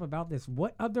worked up about this.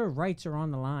 What other rights are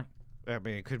on the line? I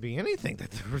mean, it could be anything that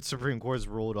the Supreme Court's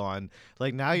ruled on.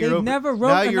 Like now They've never wrote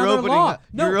now you're another opening law.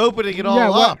 No. you're opening it all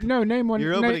yeah, up. No, name one.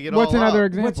 You're opening it what's all another up.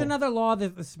 example? What's another law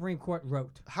that the Supreme Court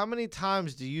wrote? How many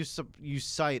times do you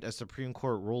cite a Supreme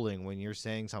Court ruling when you're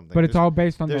saying something? But it's all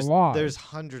based on the laws. There's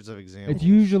hundreds of examples. It's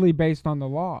usually based on the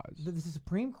laws. The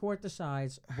Supreme Court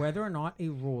decides whether or not a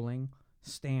ruling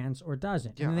stands or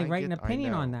doesn't, Yeah, and then they I write an get- I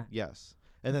opinion on know. that. Yes,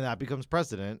 and then that becomes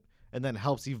precedent, and then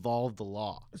helps evolve the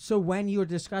law. So when you're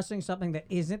discussing something that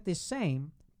isn't the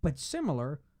same but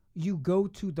similar, you go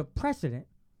to the precedent.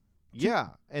 Yeah,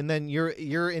 and then you're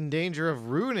in danger of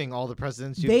ruining all the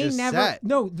precedents you've They just never set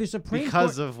no the Supreme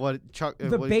because Court. of what Chuck. The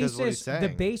because of what he's basis, saying. the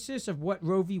basis of what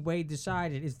Roe v. Wade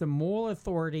decided is the moral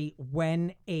authority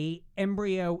when a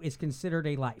embryo is considered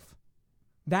a life.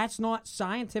 That's not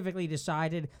scientifically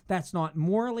decided. That's not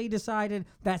morally decided.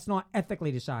 That's not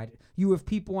ethically decided. You have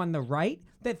people on the right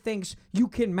that thinks you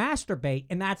can masturbate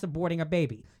and that's aborting a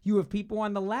baby. You have people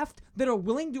on the left that are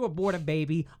willing to abort a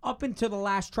baby up until the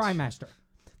last trimester.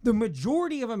 The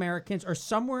majority of Americans are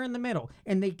somewhere in the middle,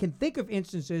 and they can think of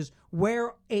instances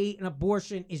where an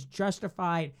abortion is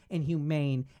justified and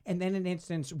humane, and then an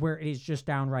instance where it is just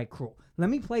downright cruel.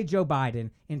 Let me play Joe Biden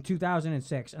in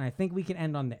 2006, and I think we can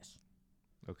end on this.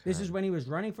 Okay. This is when he was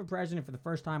running for president for the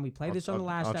first time. We played this on the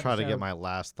last I'll episode. try to get my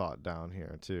last thought down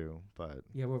here too, but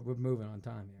Yeah, we're moving on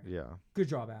time here. yeah. Good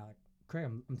job, Alec. Craig,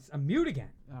 I'm mute again.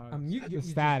 I'm mute. The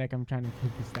static. I'm trying to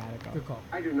keep the static up. Good call.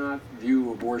 I do not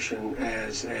view abortion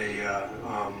as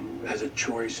a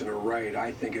choice and a right.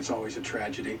 I think it's always a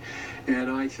tragedy,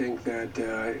 and I think that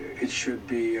it should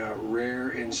be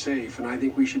rare and safe. And I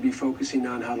think we should be focusing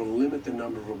on how to limit the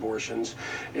number of abortions,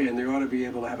 and they ought to be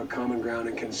able to have a common ground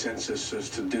and consensus as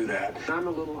to do that. I'm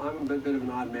a bit of an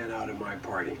odd man out in my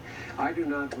party. I do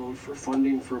not vote for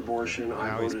funding for abortion. I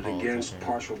Now he's voted against politicking.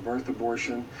 partial birth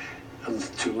abortion.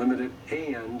 to limit it,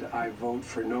 and I vote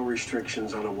for no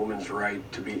restrictions on a woman's right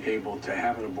to be able to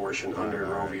have an abortion under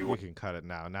Roe v. You Wade. can cut it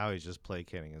now. Now he's just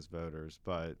placating his voters.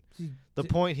 But the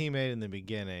point he made in the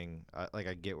beginning, I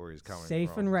get where he's coming from.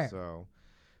 Safe and rare. So,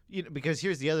 because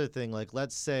here's the other thing. Like,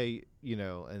 let's say,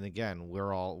 and again,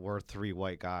 we're 3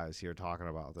 white guys here talking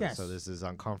about this. Yes. So this is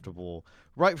uncomfortable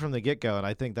right from the get-go. And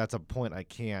I think that's a point I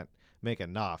can't make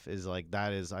enough, is like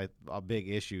that is a big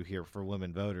issue here for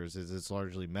women voters, is it's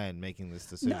largely men making this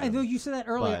decision. No, I know you said that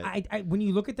earlier. But- I when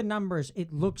you look at the numbers,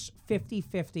 it looks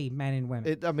 50-50 men and women.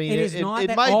 It is not it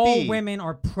that might all be. women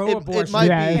are pro-abortion. It might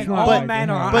Yeah, be. it's and not all like men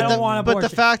that. are. I But don't want abortion. But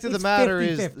the fact of the It's matter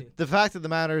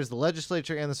 50-50. is the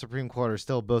legislature and the Supreme Court are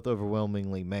still both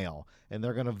overwhelmingly male, and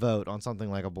they're going to vote on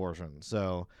something like abortion.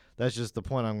 So that's just the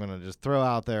point I'm going to just throw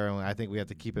out there, and I think we have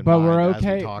to keep in But mind we're as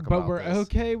okay. we talk But about we're this.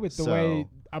 okay with the way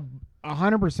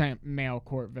 100% male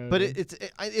court voted. But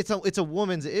it's a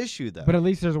woman's issue, though. But at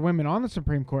least there's women on the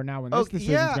Supreme Court now when this decision's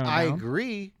yeah, going I down.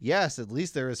 agree. Yes, at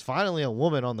least there is finally a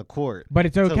woman on the court. But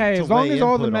it's okay to as long weigh as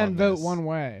all the input men on vote this. one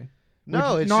way.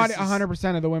 No, which it's not just-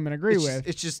 100% of the women agree with.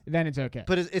 It's just, then it's okay.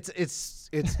 but it's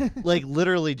like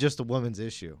literally just a woman's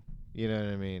issue. You know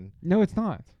what I mean? No, it's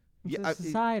not. It's Yeah, a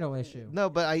societal issue. No,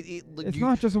 but It's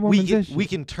not just a woman's issue. We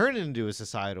can turn it into a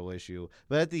societal issue,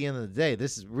 but at the end of the day,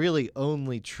 this is really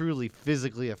only truly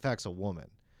physically affects a woman.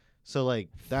 So like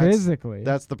Physically.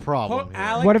 that's the problem. Hold, here.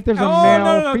 Alec, What if there's a oh,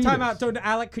 male no, fetus? time out. So,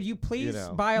 Alec, could you please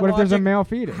biologic? What if there's a male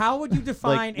fetus? How would you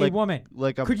define a like- woman?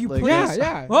 Could you like, please?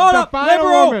 Yeah. Hold up, Define a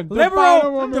liberal, woman.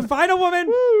 liberal, define a woman.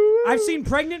 Woo. I've seen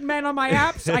pregnant men on my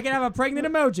apps. I can have a pregnant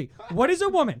emoji. What is a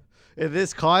woman? In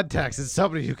this context, it's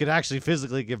somebody who could actually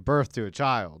physically give birth to a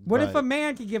child. What if but a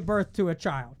man can give birth to a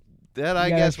child? Then I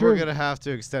Yeah, guess that's we're true. gonna have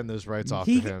to extend those rights off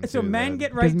to him. So too, men then.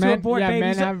 get right to men- abort yeah, men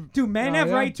babies. have- Do men oh, have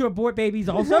yeah. right to abort babies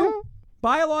also?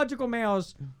 Biological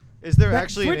males. Is there that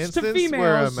actually an switch to instance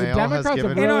where a females. The male has Democrats are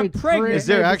given? And really are pregnant. Is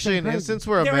there made this actually an thing instance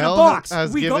where a They're in a male box.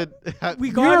 has We given? we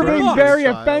You're got him in a being box. very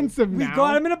Child. offensive We now.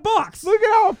 got him in a box. Look at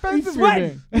how He's offensive you're sweating.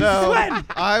 being. He's No, sweating.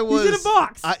 I was. He's in a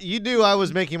box. You knew I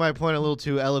was making my point a little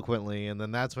too eloquently, and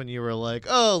then that's when you were like,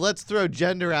 "Oh, let's throw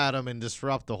gender at him and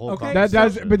disrupt the whole." Okay. That does,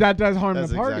 conversation." but that does harm That's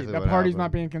the party. exactly The what party's not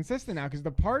happened. being consistent now because the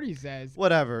party says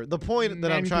Whatever. The point that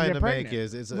Men I'm can trying get to make pregnant.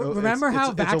 is, it's Remember it's,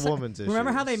 how it's a woman's issue.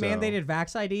 Remember how they so. mandated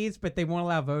vax IDs, but they won't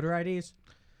allow voter IDs?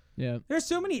 yeah. There's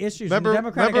so many issues Remember, in the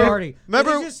Democratic remember, Party.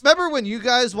 remember, It is just- remember when you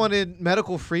guys wanted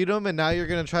medical freedom, and now you're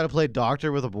going to try to play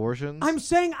doctor with abortions? I'm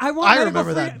saying I want I medical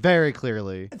remember that freedom. very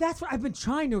clearly. That's what I've been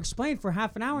trying to explain for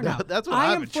half an hour No, now. that's what I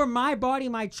I've am been for my body,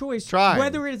 my choice, Trying.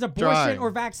 whether it is abortion Trying.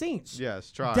 or vaccines.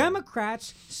 Yes, try.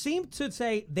 Democrats seem to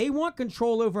say they want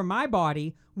control over my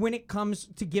body when it comes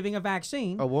to giving a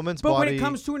vaccine. A woman's but when body- it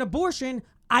comes to an abortion,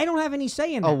 I don't have any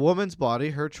say in that. A woman's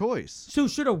body, her choice. So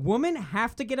should a woman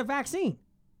have to get a vaccine?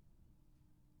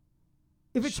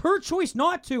 If it's her choice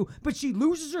not to, but she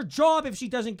loses her job if she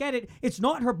doesn't get it, it's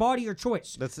not her body or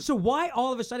choice. So why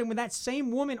all of a sudden, when that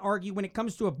same woman argue when it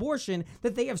comes to abortion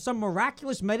that they have some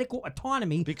miraculous medical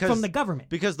autonomy from the government?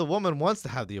 Because the woman wants to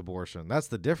have the abortion. That's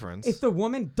the difference. If the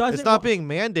woman doesn't, It's not being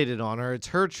mandated on her. It's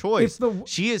her choice.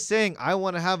 She is saying, "I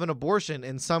want to have an abortion,"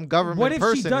 and some government what if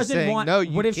person she doesn't is saying, want? "No,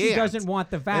 you what if can't." she doesn't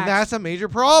want the vax? And that's a major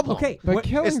problem. Okay, But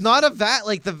It's not a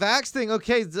like the vax thing.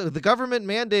 Okay, the government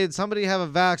mandated somebody have a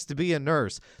vax to be a nurse.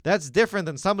 That's different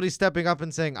than somebody stepping up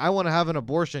and saying, "I want to have an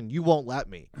abortion. You won't let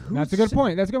me." That's a good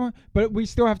point. That's a good point. But we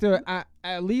still have to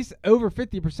at least over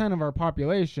 50% of our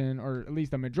population, or at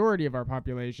least a majority of our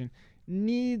population,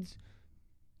 needs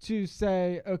to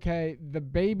say, okay, the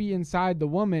baby inside the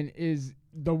woman is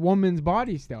the woman's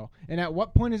body still. And at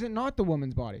what point is it not the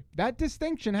woman's body? That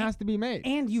distinction has to be made.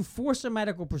 And you force a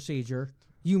medical procedure,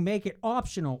 you make it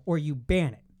optional, or you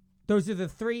ban it. Those are the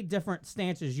three different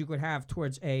stances you could have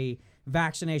towards a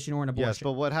vaccination or an abortion. Yes,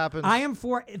 but what happens? I am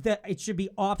for that it should be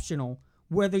optional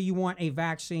whether you want a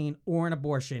vaccine or an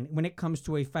abortion when it comes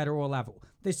to a federal level.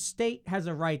 The state has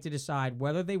a right to decide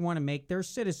whether they want to make their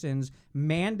citizens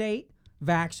mandate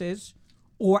vaxes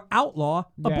or outlaw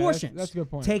Yeah, abortions. that's a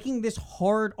good point. Taking this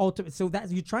hard ultimate, so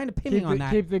that you're trying to pin me on that.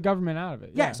 Keep the government out of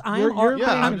it. Yes,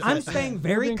 Yeah. I'm staying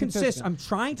very being consistent. I'm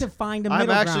trying to find a middle I'm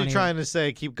ground actually here. trying to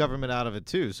say keep government out of it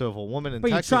too. So if a woman in But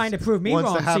Texas you're trying to prove me wants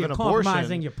wrong, to so have you're an compromising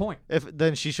abortion, your point.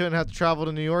 then she shouldn't have to travel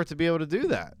to New York to be able to do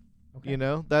that. You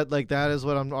know, that is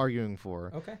what I'm arguing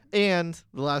for. Okay. And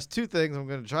the last two things I'm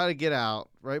going to try to get out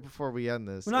right before we end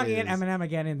this. We're not going to get Eminem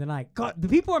again in tonight. God, the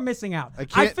people are missing out. I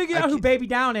can't- figured out who Baby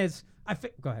Down is.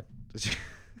 Go ahead.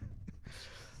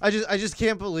 I just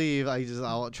can't believe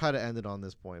I'll try to end it on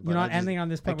this point. You're not ending on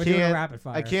this point. We're doing a rapid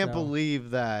fire. I can't so.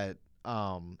 believe that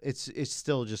it's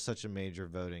still just such a major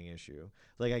voting issue.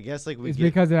 Like I guess like it's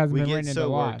because it hasn't been get written into so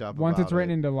law. worked up Once it's about written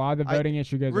it. into law, the voting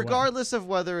issue goes away. Regardless of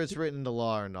whether it's written into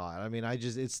law or not. I mean,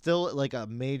 it's still like a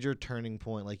major turning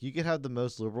point. Like you could have the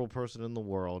most liberal person in the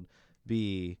world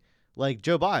be like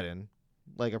Joe Biden,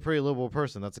 like a pretty liberal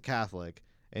person that's a Catholic,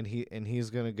 and he's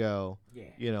gonna go,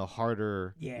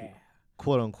 harder,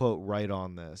 quote unquote, right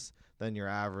on this than your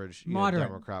average Moderate.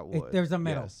 Democrat would. There's a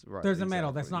middle. Yes, right, There's a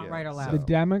middle. That's not right or left. The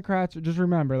Democrats, just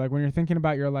remember, like when you're thinking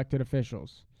about your elected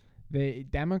officials, the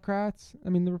Democrats, I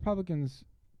mean the Republicans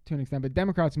to an extent, but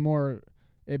Democrats more,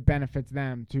 it benefits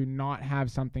them to not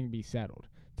have something be settled,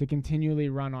 to continually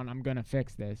run on, I'm going to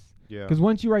fix this. Yeah. Because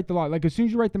once you write the law, like as soon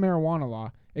as you write the marijuana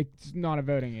law, it's not a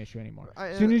voting issue anymore.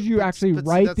 As soon as you actually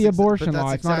write the abortion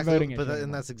law, it's not a voting issue.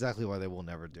 And that's exactly why they will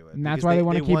never do it. And that's why they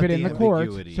want to keep it in the courts,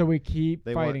 ambiguity. so we keep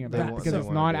fighting they about it want- because they it's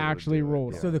wanna not be able to actually do it,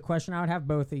 ruled. yeah. on. So the question I would have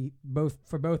both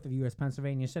of you as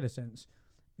Pennsylvania citizens,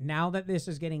 now that this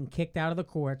is getting kicked out of the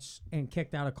courts and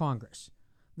kicked out of Congress,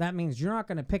 that means you're not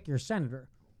going to pick your senator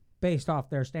based off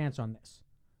their stance on this.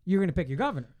 You're going to pick your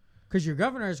governor because your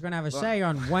governor is going to have a say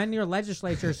on when your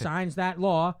legislature signs that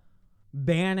law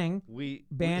banning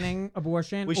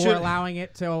abortion or allowing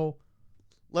it till.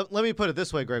 Let me put it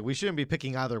this way, Greg. We shouldn't be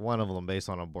picking either one of them based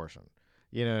on abortion.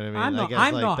 You know what I mean? I'm not. I guess,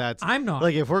 I'm like, not. That's, I'm not.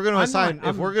 Like if we're gonna I'm assign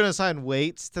not. we're gonna assign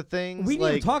weights to things, We need to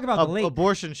like, talk about the late-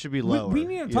 abortion should be lower. We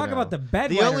need to talk about the bedwetters.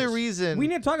 The only reason we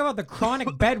need to talk about the chronic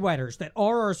bedwetters that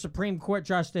are our Supreme Court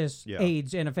justice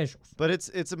aides and officials. But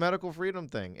it's a medical freedom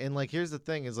thing, and like here's the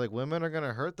thing: is like women are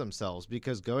gonna hurt themselves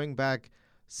because going back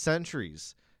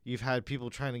centuries, you've had people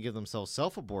trying to give themselves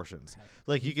self-abortions.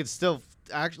 Like you could still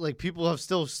actually, like people have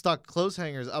still stuck clothes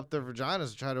hangers up their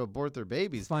vaginas to try to abort their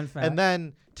babies. Fun fact. And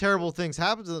then terrible things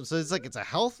happen to them. So it's like it's a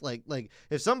health like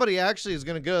if somebody actually is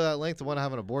going to go to that length to want to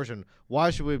have an abortion,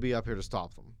 why should we be up here to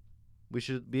stop them? We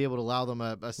should be able to allow them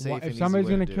a safe. and If easy somebody's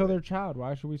way going to to do kill it. their child,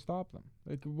 why should we stop them?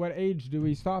 Like, what age do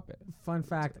we stop it? Fun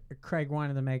fact: Craig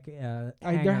wanted to make There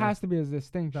hanger has to be a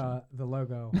distinction. the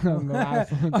logo on the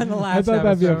last one. on the last I thought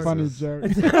that'd be a episode. funny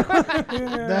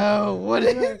joke. No, what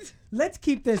is? Let's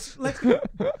keep this. Let's All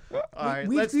right,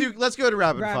 let's go to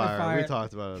rapid fire. fire. We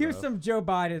talked about it. Here's enough. some Joe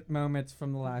Biden moments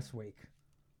from the last week.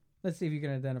 Let's see if you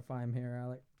can identify him here,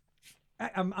 Alec.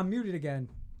 I'm muted again.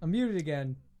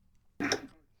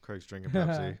 Craig's drinking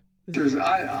Pepsi.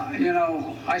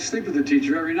 I sleep with the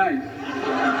teacher every night.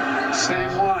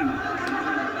 Same one.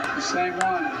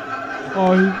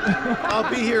 Oh, I'll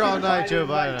be here all night, Joe If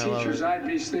I Biden. didn't like teachers, I'd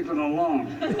be sleeping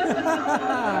alone.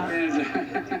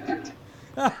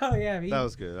 Oh yeah, That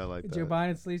was good. I like that. Joe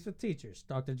Biden sleeps with teachers.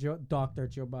 Dr. Joe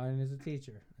Biden is a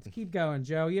teacher. Let's keep going,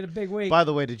 Joe. You had a big week. By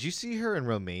the way, did you see her in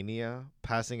Romania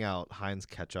passing out Heinz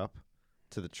ketchup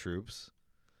to the troops?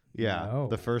 Yeah, No.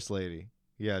 the first lady.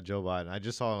 Yeah, Joe Biden. I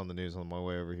just saw it on the news on my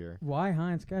way over here. Why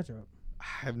Heinz ketchup?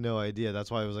 I have no idea. That's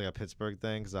why it was like a Pittsburgh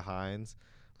thing because of Heinz.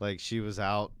 Like she was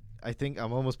out. I think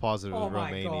I'm almost positive it was Oh my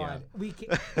Romania. God, we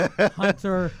can,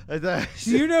 Hunter. Do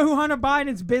Do you know who Hunter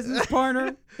Biden's business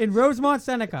partner in Rosemont,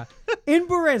 Seneca, in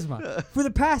Burisma, for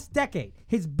the past decade?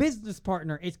 His business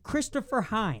partner is Christopher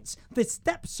Heinz, the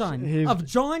stepson of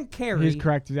John Kerry. he's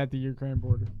correct. He's at the Ukraine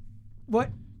border.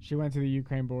 What? She went to the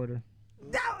Ukraine border.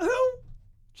 Who?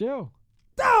 Jill.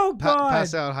 Oh God!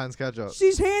 pass out Heinz ketchup.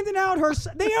 She's handing out her.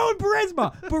 They own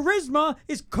Burisma. Burisma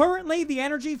is currently the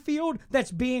energy field that's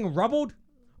being rubbled.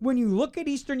 When you look at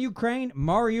eastern Ukraine,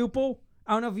 Mariupol,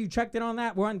 I don't know if you checked in on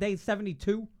that. We're on day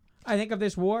 72, I think, of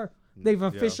this war. They've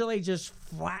officially just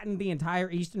flattened the entire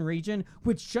eastern region,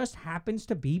 which just happens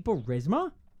to be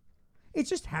Burisma. It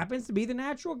just happens to be the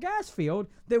natural gas field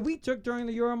that we took during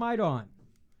the Euromaidan.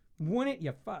 Wouldn't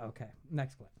you? Okay,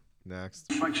 next clip. Next.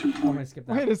 I'm going to skip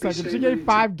that. Wait a second. She gave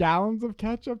 5 gallons of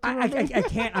ketchup to her? I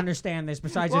can't understand this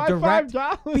besides Why a direct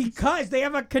 5 gallons? because they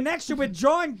have a connection with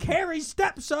John Kerry's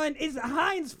stepson is the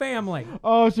Heinz family.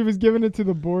 Oh, she was giving it to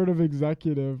the board of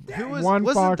executive. Who was? One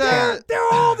Wasn't Fox. that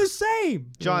They're all the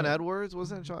same. John Edwards?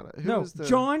 Wasn't it John? Who No, was the...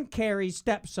 John Kerry's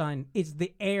stepson is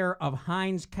the heir of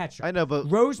Heinz ketchup. I know, but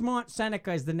Rosemont,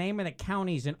 Seneca is the name of the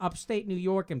counties in upstate New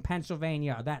York and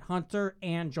Pennsylvania that Hunter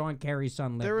and John Kerry's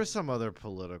son lived there in. was some other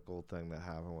political thing that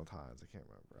happened with Heinz. I can't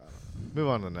remember. I don't know. Move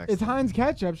on to the next. It's Heinz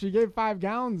ketchup. She gave 5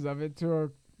 gallons of it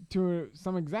to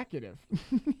some executive.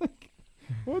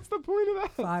 What's the point of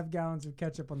that? 5 gallons of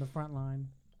ketchup on the front line.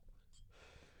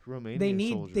 Romanian They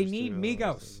need soldiers, too.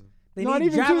 Migos. They Not need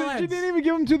even to the, she javelins. didn't even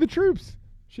give them to the troops.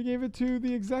 She gave it to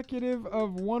the executive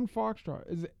of One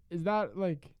Foxtrot. Is that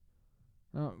like,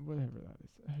 whatever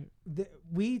that is?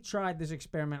 We tried this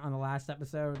experiment on the last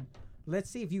episode. Let's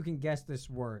see if you can guess this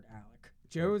word, Alec.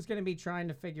 Joe's going to be trying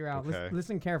to figure out. Okay.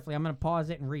 Listen carefully. I'm going to pause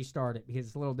it and restart it because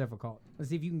it's a little difficult. Let's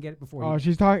see if you can get it before. Oh,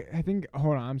 she's talking. I think.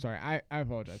 Hold on. I'm sorry. I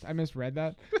apologize. I misread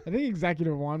that. I think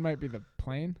Executive 1 might be the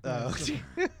plane. Oh.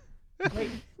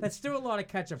 Wait, that's still a lot of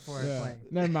ketchup for a plane.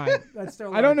 Never mind. That's still. A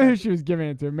I lot don't of know who ketchup. she was giving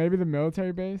it to. Maybe the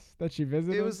military base that she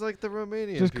visited. It was like the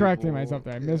Romanian. Just correcting people. myself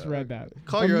there. I misread that.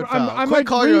 Call your own I'm- foul. I'm Quick, like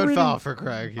call your own rereading- foul for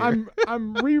Craig here.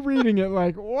 I'm rereading it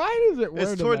like, why does it word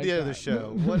It's it toward like the end of the that?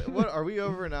 show. What are we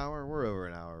over an hour? We're over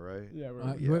an hour, right? Yeah,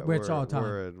 we're Where it's all time.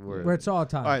 Where it's all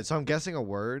time. All right, so I'm guessing a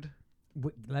word.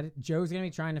 Let it. Joe's gonna be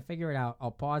trying to figure it out.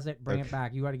 I'll pause it, bring it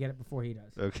back. You got to get it before he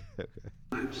does. Okay.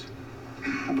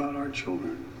 About our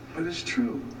children. But it's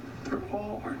true. They're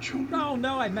all our children.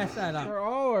 No, I messed that up. For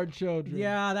all our children.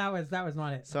 Yeah, that was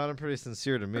not it. Sounded pretty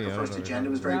sincere to me. The I don't first know. agenda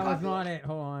was very That was popular. not it.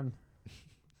 Hold on.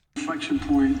 Inflection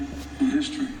point in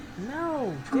history.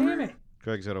 No, damn it.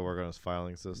 Greg's got to work on his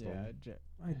filing system. Yeah,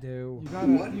 I do. you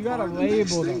gotta are the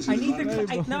next label them. things I in need the the.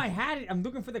 Bible? No, I had it. I'm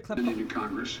looking for the clip. In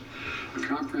Congress, a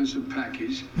comprehensive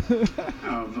package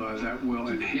of that will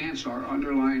enhance our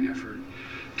underlying effort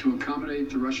to accommodate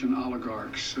the Russian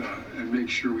oligarchs and make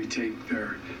sure we take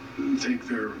their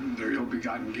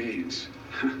ill-begotten gains.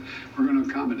 We're going to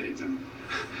accommodate them.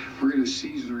 We're going to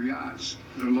seize their yachts,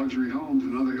 their luxury homes,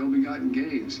 and other ill-begotten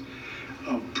gains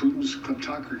of Putin's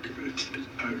kleptocracy.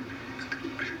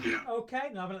 Yeah. Okay,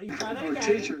 no, but you try that Our again.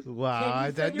 teachers. Wow. Can you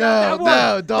I figure no, out no,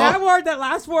 that word? don't. That word, that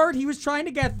last word, he was trying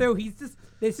to get through.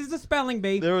 This is a spelling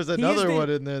bee. There was He is another the- one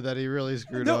in there that he really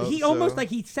screwed No, up. he so- almost like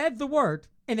he said the word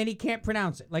and then he can't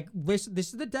pronounce it. Like this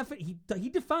is the he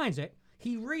defines it.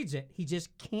 He reads it. He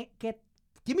just can't get.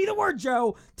 Give me the word,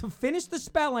 Joe. To finish the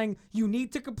spelling, you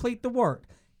need to complete the word.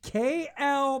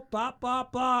 KL blah blah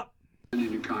blah.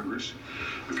 Into Congress,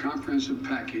 a comprehensive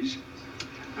package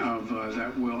of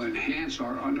that will enhance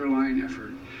our underlying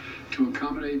effort to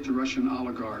accommodate the Russian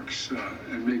oligarchs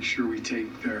and make sure we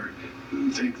take their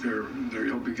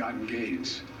ill-begotten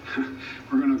gains.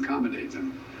 We're going to accommodate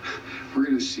them. We're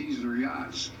going to seize their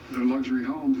yachts, their luxury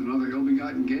homes, and other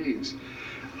ill-begotten gains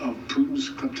of Putin's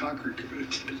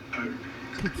kleptocracy.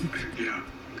 Yeah.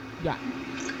 Yeah.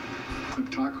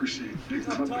 Kleptocracy.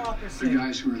 Kleptocracy. The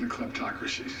guys who are the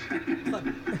kleptocracies.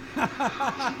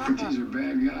 But these are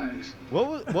bad guys. What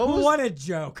was What a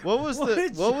joke. what was What the a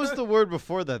what was joke. the word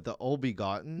before that? The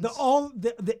ill-begotten. The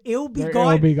ill-begotten,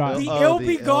 ill-begotten. the Oh, the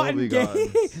ill-begotten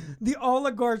ill-begottens. gains, the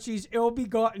oligarchy's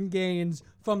ill-begotten gains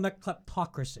from the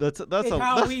kleptocracy. That's is a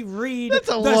how that's, we read. that's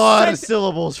a the lot of sentence.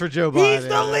 syllables for Joe Biden. He's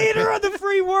the leader of the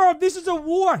free world. This is a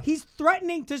war. He's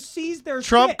threatening to seize their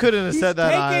Trump shit. couldn't have He's said that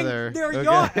taking either. Their Okay.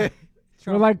 yacht.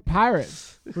 We're like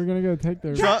pirates. We're gonna go take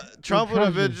their. Trump would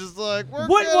have been treasures. just like, we're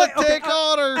What- gonna what- okay, take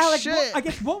all our Alex, shit. I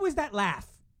guess what was that laugh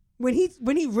when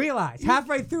he realized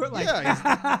halfway through it like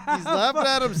Yeah, he's laughing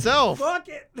at himself. Fuck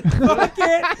it. Fuck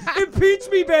it. Impeach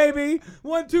me, baby.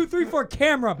 1, 2, 3, 4.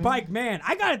 Camera, bike, man.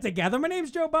 I got it together. My name's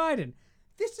Joe Biden.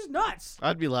 This is nuts.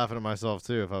 I'd be laughing at myself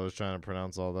too if I was trying to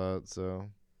pronounce all that. So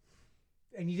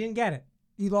And you didn't get it.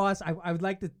 You lost. I would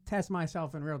like to test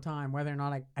myself in real time whether or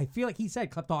not I feel like he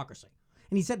said kleptocracy.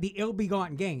 And he said the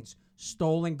ill-begotten gains,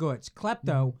 stolen goods.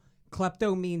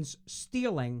 Klepto means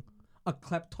stealing. A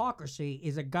kleptocracy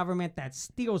is a government that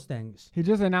steals things. He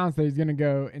just announced that he's gonna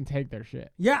go and take their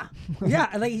shit. Yeah, yeah.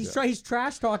 Like he's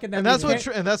trash talking them. and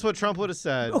that's what Trump would have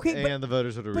said, Okay, but- and the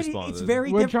voters would have But responded. it's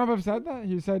very Would different. Trump have said that?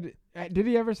 He said, did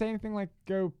he ever say anything like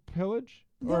 "go pillage"?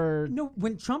 Or No,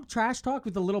 when Trump trash talked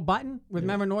with the little button,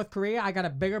 remember North Korea? I got a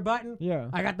bigger button. Yeah.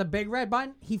 I got the big red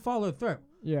button. He followed through.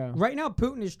 yeah, Right now,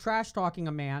 Putin is trash talking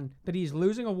a man that he's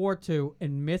losing a war to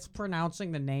and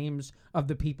mispronouncing the names of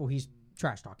the people he's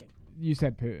trash talking. you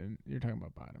said Putin. You're talking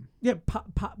about Biden. Yeah,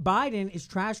 Biden is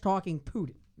trash talking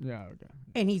Putin, Yeah, okay.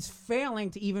 and he's failing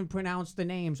to even pronounce the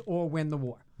names or win the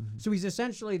war. So he's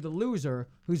essentially the loser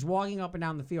who's walking up and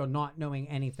down the field not knowing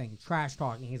anything, trash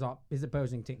talking his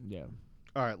opposing team. Yeah.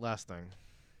 All right, last thing.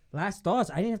 Last thoughts.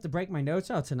 I didn't have to break my notes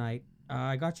out tonight.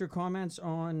 I got your comments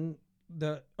on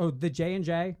the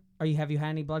J&J. Have you had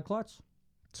any blood clots?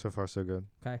 So far, so good.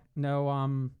 Okay.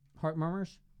 No heart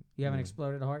murmurs? You haven't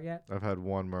exploded a heart yet? I've had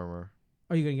one murmur.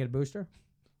 Are you going to get a booster?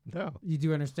 No. You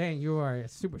do understand you are a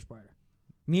super spreader.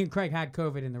 Me and Craig had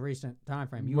COVID in the recent time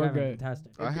frame. You We're haven't good. been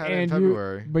tested. I had it in And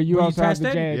February. but you Were you also have the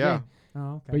tested? J&J. Yeah. Oh,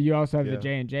 okay. But you also have Yeah. the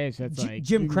J&J, so it's like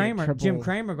Jim you can get Kramer. Jim triple-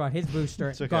 Kramer got his booster,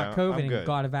 It's okay, got COVID, I'm and good.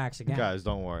 got a vax again. Guys,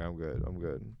 don't worry. I'm good. I'm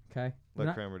good. Okay. Let Can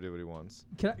I- Kramer do what he wants.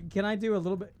 Can I do a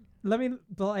little bit? Let me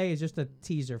play just a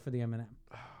teaser for the M&M.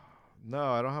 No,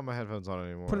 I don't have my headphones on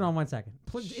anymore. Put it on 1 second.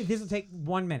 This will take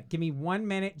 1 minute. Give me 1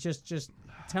 minute. Just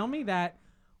tell me that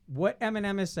what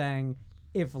Eminem is saying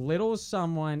if little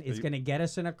someone is going to get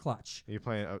us in a clutch.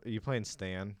 Are you playing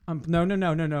Stan?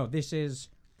 No. This is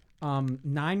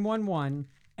 911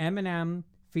 Eminem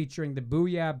featuring the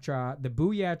Booyah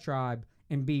Tribe,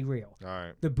 and Be Real. All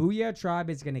right. The Booyah Tribe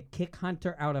is going to kick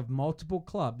Hunter out of multiple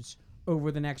clubs over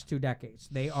the next 2 decades.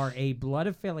 They are a blood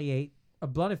affiliate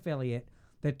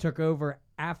that took over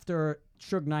after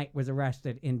Suge Knight was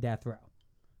arrested in death row.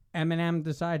 Eminem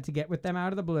decided to get with them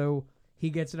out of the blue. He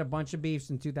gets in a bunch of beefs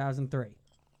in 2003.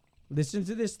 Listen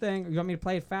to this thing. You want me to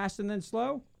play it fast and then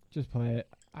slow? Just play it.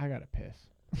 I gotta piss.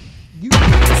 You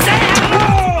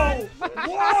Whoa!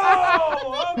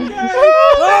 Whoa! Okay.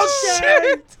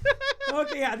 Okay.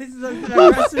 Okay, yeah, this is an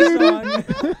aggressive song.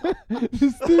 The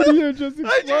studio just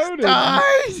exploded.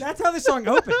 That's how this song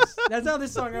opens. That's how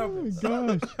this song opens. Oh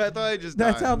my gosh. I thought I just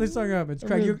That's died. how this song opens.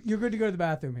 Craig, you're good to go to the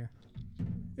bathroom here.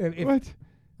 What?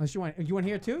 Unless you want to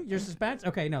hear too? Your suspense?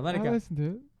 Okay, no, let it I'll go. listen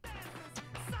to it.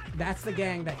 That's the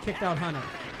gang that kicked out Hunter.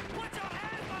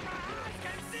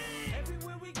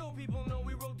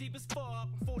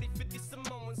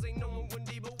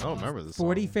 I don't remember this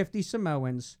 40, song. 50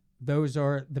 Samoans. Those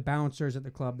are the bouncers at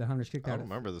the club that Hunter's kicked I out don't of.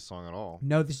 remember this song at all.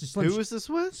 No, this is Slim. Who was this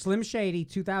with? Slim Shady,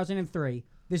 2003.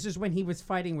 This is when he was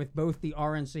fighting with both the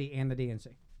RNC and the DNC.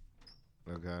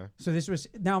 Okay. So this was,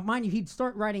 now mind you, he'd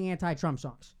start writing anti-Trump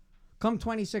songs. Come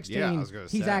 2016, Yeah, I was gonna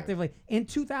he's say. actively, in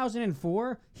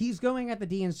 2004, he's going at the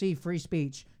DNC free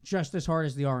speech just as hard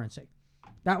as the RNC.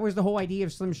 That was the whole idea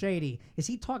of Slim Shady, is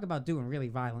he talk about doing really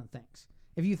violent things.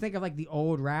 If you think of like the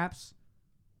old raps,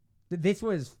 this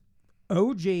was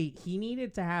OG. He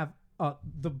needed to have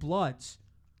the Bloods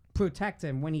protect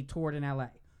him when he toured in LA.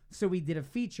 So we did a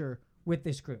feature with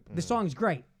this group. The song's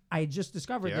great. I had just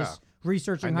discovered this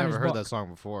researching I Hunter's never heard book. that song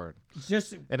before.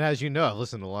 Just And as you know, I've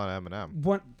listened to a lot of Eminem.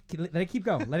 one. Let it keep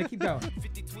going. Let it keep going.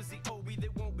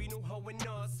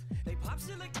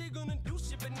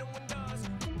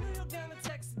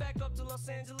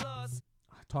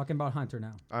 Talking about Hunter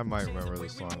now. I might remember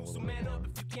this song a little bit more.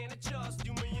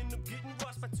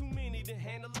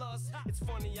 It's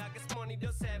funny, I guess money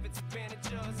does have its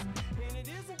advantages. And it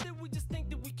isn't that we just think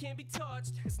that we can't be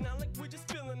touched. It's not like we're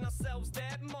just feeling ourselves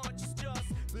that much. It's just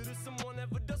that if someone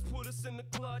ever does put us in the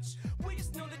clutch, we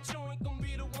just know that Joe ain't gonna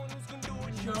be the one who's gonna do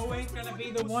it. Joe ain't gonna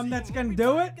be the one that's gonna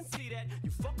do it?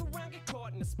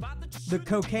 The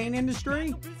cocaine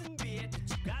industry?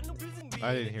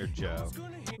 I didn't hear Joe.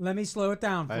 Let me slow it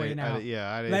down for you now. I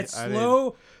didn't. Let's I didn't-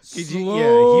 slow.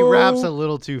 Yeah, he raps a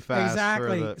little too fast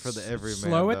Exactly. for the everyman.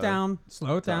 Slow it though, down.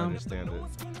 Slow it to down. understand it.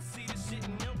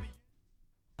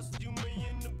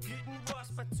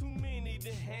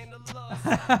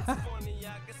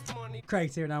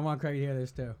 Craig's here now. I want Craig to hear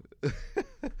this too.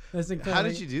 Listen, Craig. How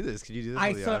did you do this? Could you do this? I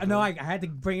with the saw, iPhone? no, I had to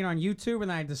bring it on YouTube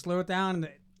and I had to slow it down. And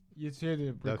You had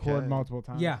to record Okay. multiple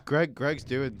times. yeah, Greg's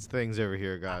doing things over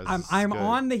here, guys. I'm This is good.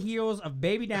 on the heels of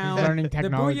Baby Down, learning the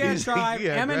technology. Booyah Tribe,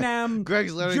 Yeah, Eminem,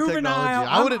 Greg's learning Juvenile.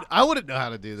 technology. I wouldn't know how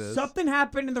to do this. Something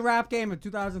happened in the rap game of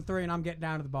 2003, and I'm getting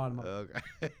down to the bottom of it.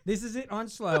 Okay. This is it on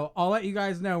slow. I'll let you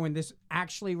guys know when this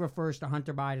actually refers to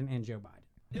Hunter Biden and Joe Biden.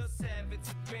 Does have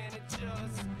its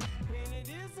advantages. And it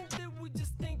isn't that we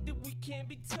just think that we can't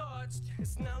be touched.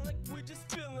 It's not like we're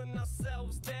just feeling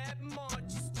ourselves that much.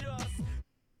 It's just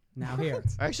Now here.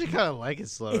 I actually kind of like it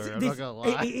slower. It's- I'm this- not gonna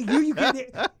lie. you can,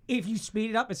 if you speed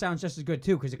it up, it sounds just as good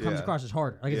too because it comes Yeah. across as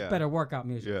harder. Like it's Yeah. better workout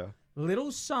music. Yeah.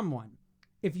 Little Someone.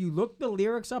 If you look the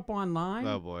lyrics up online,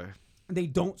 Oh boy. they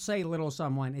don't say little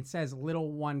someone. It says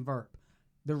little one verb.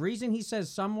 The reason he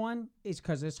says someone is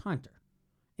because it's Hunter,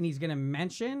 and he's gonna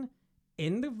mention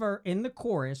in the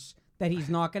chorus that he's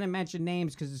not gonna mention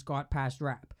names because it's got past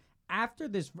rap. After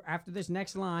this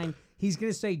next line, he's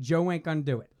gonna say Joe ain't gonna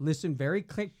do it. Listen very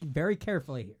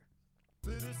carefully here.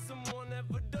 that if someone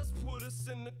ever does put us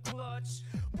in the clutch,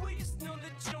 we just know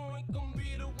that Joe ain't gonna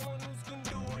be the one who's gonna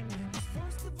do it. 'Cause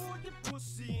first of all, you're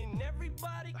pussy, and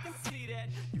everybody can see that.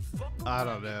 You fuck I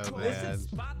don't around know, and cause man. a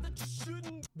spot that you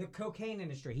shouldn't. The cocaine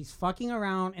industry. He's fucking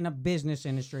around in a business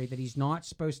industry that he's not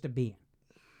supposed to be in.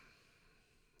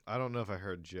 I don't know if I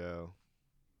heard Joe.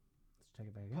 Let's take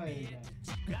it back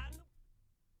again.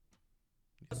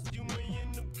 You may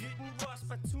end up getting rushed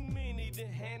by too many to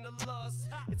handle us.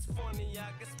 It's funny, I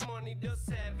guess money does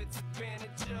have its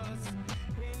advantages.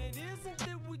 And it isn't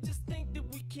that we just think that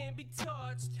we can't be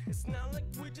touched. It's not like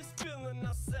we're just feeling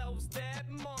ourselves that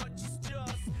much. It's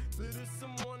just that if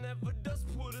someone ever does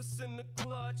put us in the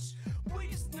clutch, we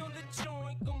just know that Joe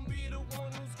ain't gonna be the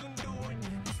one who's gonna do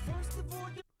it. 'Cause first of all,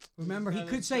 Remember, he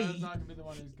could say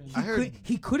I heard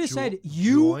he could have jo- said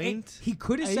you. joint? He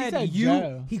could have He said said you.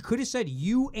 Joe. He could have said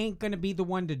you ain't gonna be the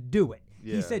one to do it.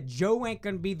 He Yeah. said Joe ain't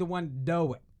gonna be the one to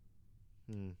do it.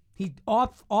 He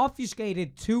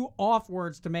obfuscated 2 off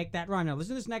words to make that rhyme. Now listen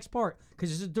to this next part because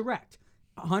this is direct.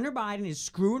 Hunter Biden is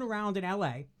screwing around in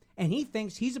L.A., and he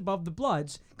thinks he's above the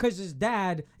Bloods because his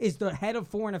dad is the head of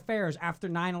foreign affairs after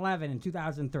 9/11 in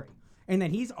 2003. And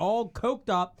then he's all coked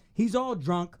up, he's all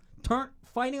drunk,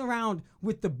 fighting around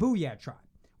with the Booyah tribe.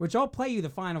 Which I'll play you the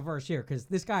final verse here because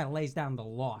this guy lays down the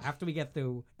law after we get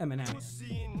through Eminem.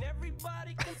 And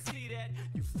everybody can see that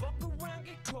you fuck around,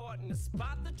 get caught in a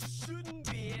spot that you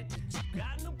shouldn't be at. You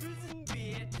got no business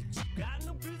being it. You got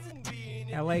no business being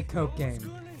it. LA Coke game,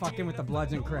 fucking with the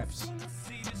Bloods and Crips.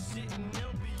 See this shit and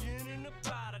they'll be in and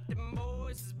about it. Them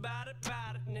boys is about it,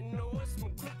 and they know it's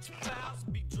when quick fouls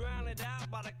be drowned out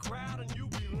by the crowd, and you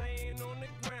be laying on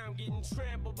the ground getting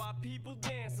trampled by people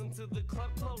dancing till the club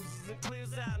closes and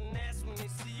clears out, and that's when they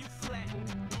see you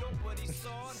flattened. Nobody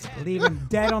saw it happen. Leave him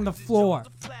dead on the floor.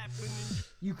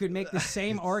 You could make the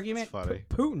same argument. funny.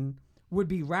 Putin would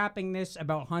be rapping this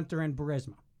about Hunter and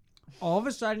Burisma. All of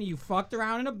a sudden, you fucked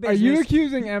around in a Are business. you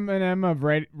accusing Eminem of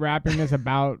rapping this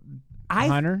about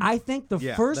Hunter? I think the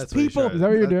Yeah, first that's what he's people. trying Is that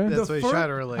what you're doing? That's The what he's fir- trying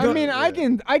to relate. I mean,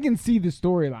 Yeah. I can see the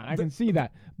storyline. I can see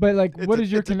that. But like, It's what a-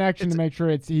 is your it's a- connection it's to a- make sure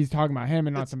he's talking about him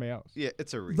and not somebody else? Yeah,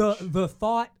 it's a reach. The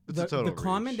thought, It's a the total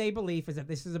common reach. day belief is that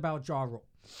this is about Ja Rule.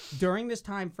 During this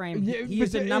time frame, Yeah, he but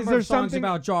has a is number there of songs something-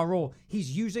 about Ja Rule.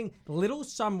 He's using little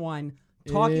someone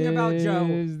talking about Joe.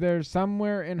 Is there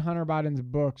somewhere in Hunter Biden's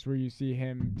books where you see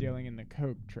him dealing in the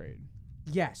coke trade?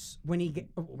 Yes, when he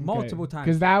multiple times.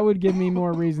 Because that would give me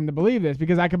more reason to believe this.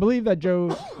 Because I could believe that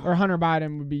Joe or Hunter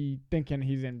Biden would be thinking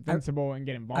he's invincible and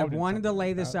get involved. I in wanted to something lay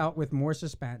like this that. out with more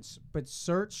suspense, but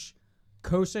search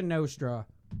Cosa Nostra.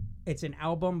 It's an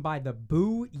album by the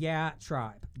Booyah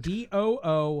Tribe.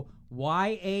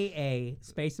 BOOYAA,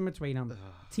 space in between them,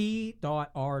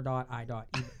 T.R.I.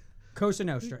 Cosa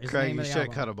Nostra is the Craig, name you of the should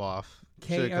album. cut him off.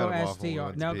 Should've cut him off when we KOSTR.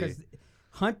 went to No, pee. because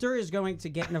Hunter is going to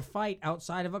get in a fight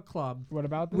outside of a club What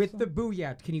about this with song? the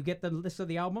Booyah. Can you get the list of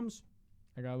the albums?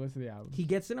 I got a list of the albums. He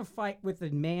gets in a fight with a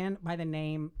man by the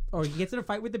name, or he gets in a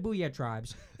fight with the Booyah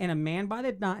tribes, and a man by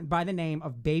the name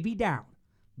of Baby Down.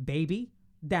 Baby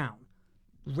Down.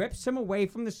 Rips him away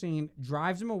from the scene,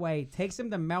 drives him away, takes him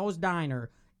to Mel's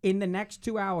Diner. In the next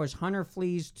 2 hours, Hunter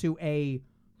flees to a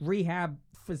rehab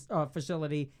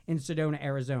facility in Sedona,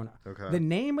 Arizona. Okay. The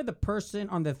name of the person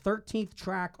on the 13th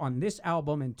track on this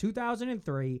album in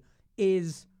 2003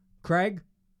 is Craig,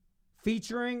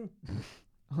 featuring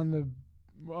on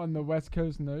the West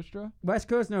Coast Nostra. West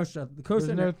Coast Nostra. The Coast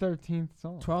There's of no 13th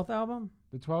song. 12th album?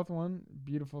 The 12th one,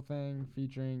 Beautiful Thing,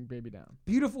 featuring Baby Down.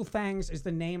 Beautiful Things is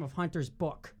the name of Hunter's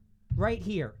book. Right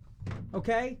here.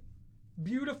 Okay?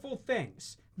 Beautiful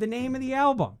Things. The name of the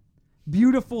album.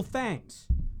 Beautiful Things.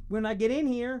 When I get in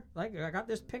here, like I got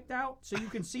this picked out so you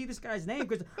can see this guy's name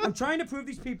because I'm trying to prove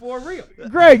these people are real.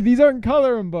 Greg, these aren't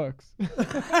coloring books.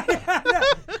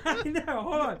 I know.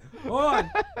 Hold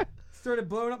on. Started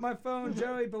blowing up my phone.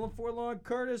 Joey, Forlorn,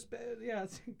 Curtis. Yeah,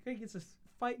 it's a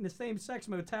fight in the same sex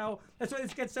motel. That's why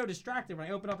this gets so distracted when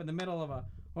I open up in the middle of a.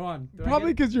 Hold on.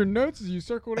 Probably because your notes is you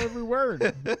circled every word.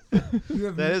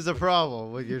 That is a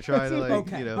problem when you're trying to like,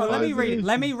 Okay. you know. Let me find-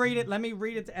 read it. Let me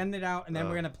read it to end it out, and then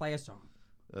we're gonna play a song.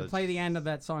 We'll play the end of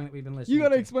that song that we've been listening You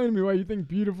gotta to. explain to me why you think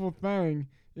Beautiful Thing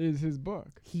is his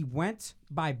book. He went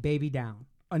by Baby Down,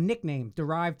 a nickname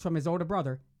derived from his older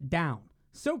brother, Down.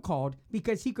 So called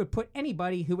because he could put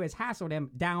anybody who has hassled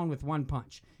him down with one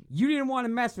punch. You didn't want to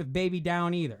mess with Baby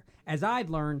Down either. As I'd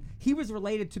learned, he was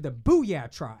related to the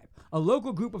Booyah Tribe, a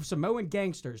local group of Samoan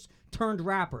gangsters turned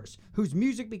rappers whose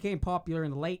music became popular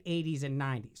in the late 80s and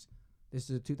 90s. This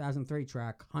is a 2003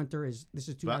 track. This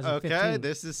is 2015. Okay,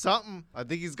 this is something. I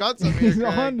think he's got something. Here, He's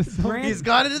on Craig. to something. He's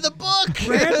got it in the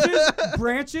book.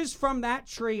 branches from that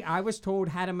tree, I was told,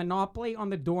 had a monopoly on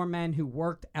the doormen who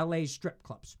worked LA's strip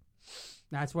clubs.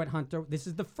 That's what Hunter. This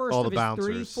is the first All of the his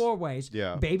bouncers. 3 4-ways.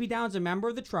 Yeah. Baby Down's a member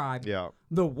of the tribe. Yeah.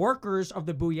 The workers of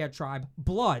the Booyah tribe,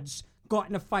 Bloods, got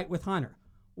in a fight with Hunter.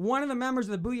 One of the members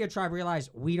of the Booyah tribe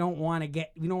realized we don't want to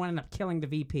end up killing the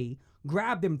VP.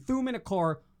 Grabbed him, threw him in a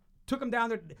car, took him down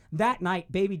there. That night,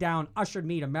 Baby Down ushered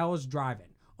me to Mel's Drive-In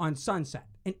on Sunset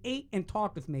and ate and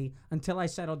talked with me until I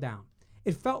settled down.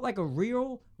 It felt like a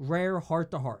real, rare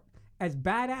heart-to-heart. As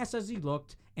badass as he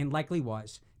looked, and likely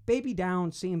was, Baby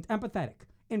Down seemed empathetic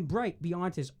and bright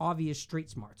beyond his obvious street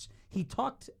smarts. He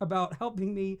talked about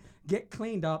helping me get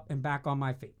cleaned up and back on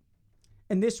my feet.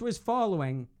 And this was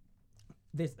following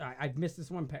this. I've missed this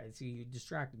one part, so you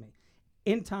distracted me.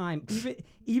 In time,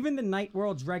 even the Night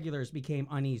World's regulars became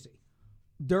uneasy.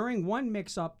 During one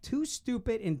mix-up, too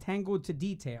stupid and tangled to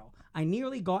detail, I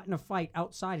nearly got in a fight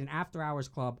outside an after-hours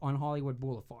club on Hollywood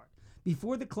Boulevard.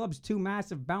 Before the club's two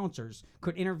massive bouncers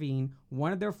could intervene,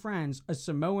 one of their friends, a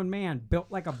Samoan man built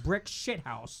like a brick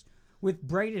shithouse with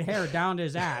braided hair down to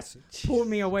his ass, pulled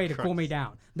me away to cool me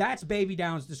down. That's Baby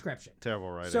Down's description.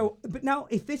 Terrible writing. So, but now,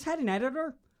 if this had an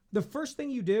editor, the first thing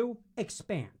you do,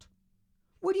 expand.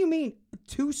 What do you mean,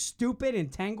 too stupid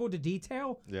and tangled to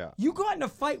detail? Yeah. You got in a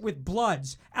fight with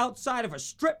Bloods outside of a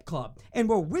strip club and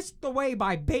were whisked away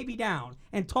by Baby Down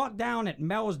and talked down at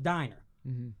Mel's Diner.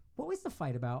 Mm-hmm. What was the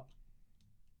fight about?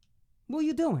 What are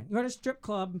you doing? You're at a strip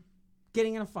club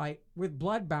getting in a fight with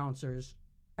blood bouncers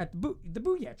at the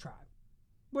Booyah tribe.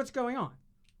 What's going on?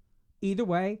 Either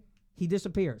way, he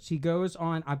disappears. He goes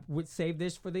on, I would save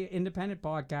this for the Independent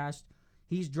podcast.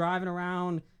 He's driving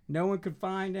around. No one could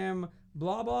find him.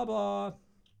 Blah, blah, blah.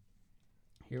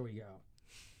 Here we go.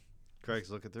 Craig's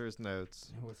looking through his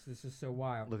notes, Oh, this is so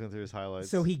wild. looking through his highlights.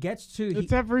 So he gets to...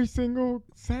 It's every single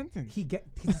sentence.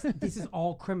 This is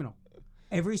all criminal.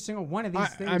 Every single one of these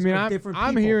things I mean, are different I'm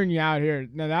people. hearing you out here.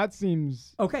 Now that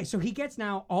seems Okay, so he gets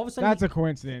now, all of a sudden... that's a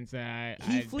coincidence. I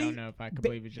he don't know if I could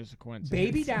believe it's just a coincidence.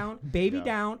 Baby Yeah.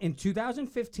 Down in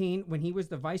 2015, when he was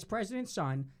the vice president's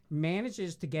son,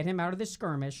 manages to get him out of the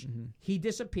skirmish. Mm-hmm. He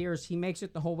disappears. He makes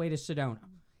it the whole way to Sedona.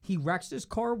 He wrecks his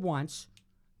car once,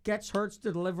 gets Hertz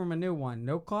to deliver him a new one.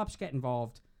 No cops get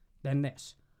involved. Then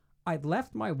this. I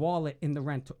left my wallet in the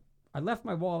rental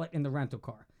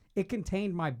car. It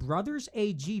contained my brother's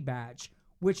AG badge,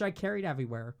 which I carried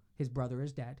everywhere. His brother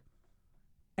is dead.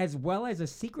 As well as a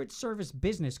Secret Service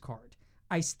business card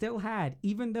I still had,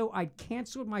 even though I'd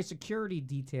canceled my security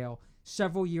detail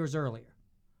several years earlier.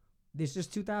 This is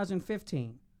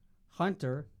 2015.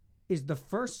 Hunter is the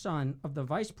first son of the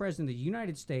Vice President of the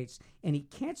United States, and he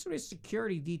canceled his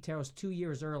security details 2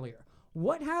 years earlier.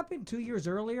 What happened 2 years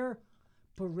earlier?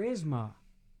 Burisma.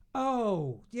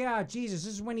 Oh, yeah, Jesus,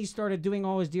 this is when he started doing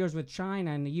all his deals with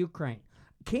China and the Ukraine.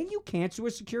 Can you cancel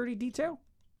a security detail?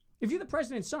 If you're the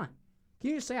president's son,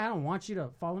 can you just say, I don't want you to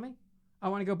follow me? I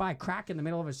want to go buy crack in the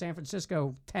middle of a San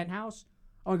Francisco tent house.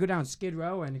 I want to go down Skid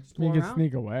Row and You explore can around.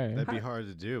 sneak away. That'd be hard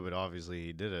to do, but obviously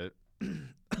he did it.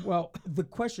 Well, the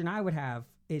question I would have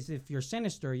is if you're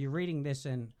sinister, you're reading this,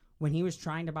 and when he was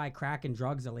trying to buy crack and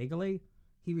drugs illegally,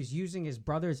 he was using his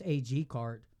brother's AG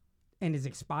card and his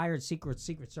expired Secret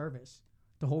Service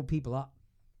to hold people up.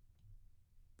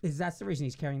 That's the reason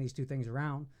he's carrying these two things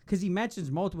around. Because he mentions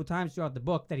multiple times throughout the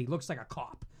book that he looks like a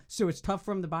cop. So it's tough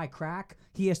for him to buy crack.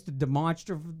 He has to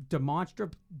demonstrably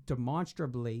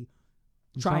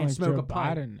You try sound and like smoke Joe a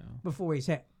pipe Biden now. before he's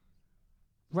hit.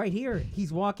 Right here,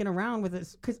 he's walking around with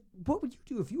this. Because what would you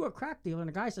do if you were a crack dealer and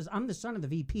a guy says, I'm the son of the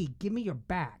VP, give me your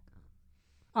bag.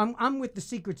 I'm with the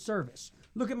Secret Service.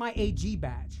 Look at my AG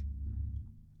badge.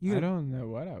 I don't know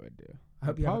what I would do. I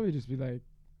hope I'd you have probably just be like,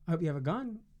 I hope you have a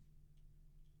gun.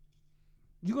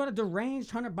 You got a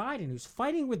deranged Hunter Biden who's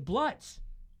fighting with Bloods.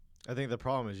 I think the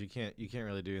problem is you can't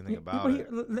really do anything Yeah, about but it.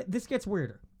 here, this gets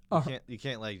weirder. You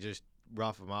can't like just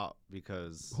rough him out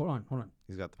because Hold on.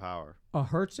 he's got the power. A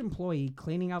Hertz employee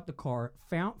cleaning out the car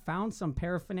found some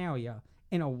paraphernalia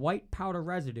in a white powder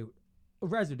residue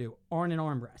on an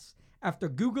armrest. After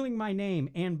Googling my name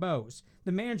and Bose,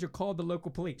 the manager called the local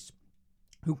police,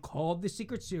 who called the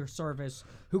Secret Service,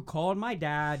 who called my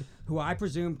dad, who I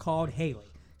presume called Haley,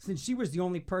 since she was the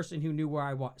only person who knew where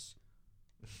I was.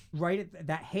 Right at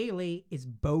that Haley is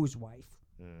Bo's wife,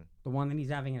 the one that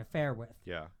he's having an affair with.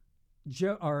 Yeah.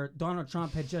 Donald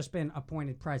Trump had just been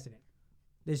appointed president.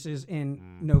 This is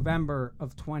in November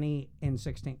of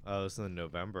 2016. Oh, this is in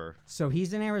November. So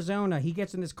he's in Arizona. He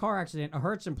gets in this car accident. A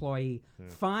Hertz employee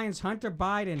finds Hunter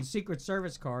Biden's Secret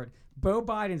Service card, Bo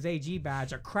Biden's AG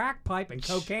badge, a crack pipe, and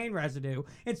cocaine residue,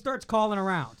 and starts calling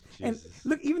around. Jesus. And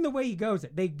look, even the way he goes,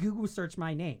 they Google search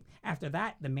my name. After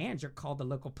that, the manager called the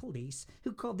local police,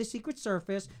 who called the Secret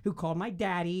Service, who called my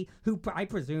daddy, who I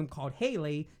presume called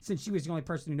Haley, since she was the only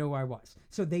person who knew who I was.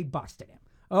 So they busted him.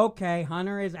 Okay,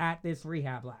 Hunter is at this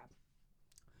rehab lab.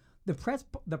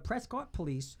 The Prescott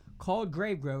police called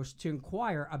Gravegross to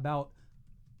inquire about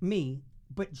me,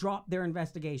 but dropped their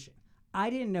investigation. I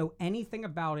didn't know anything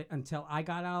about it until I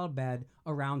got out of bed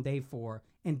around day 4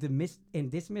 and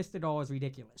dismissed it all as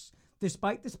ridiculous.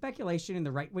 Despite the speculation in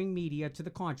the right-wing media to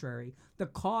the contrary, the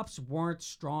cops weren't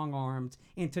strong-armed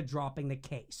into dropping the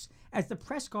case. As the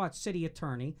Prescott city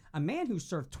attorney, a man who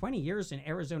served 20 years in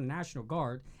Arizona National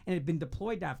Guard and had been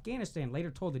deployed to Afghanistan, later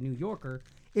told the New Yorker,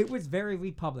 it was very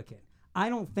Republican. I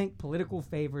don't think political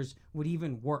favors would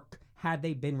even work had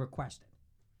they been requested.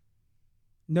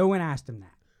 No one asked him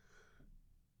that.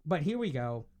 But here we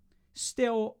go.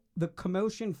 Still, the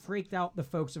commotion freaked out the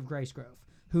folks of Grace Grove,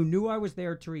 who knew I was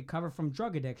there to recover from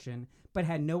drug addiction, but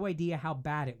had no idea how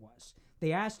bad it was.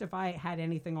 They asked if I had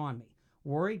anything on me.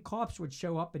 Worried cops would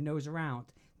show up and nose around.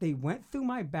 They went through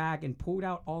my bag and pulled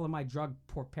out all of my drug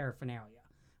paraphernalia.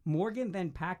 Morgan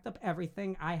then packed up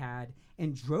everything I had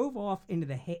and drove off into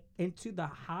the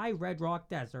high Red Rock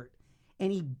Desert,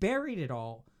 and he buried it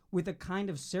all with a kind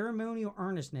of ceremonial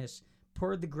earnestness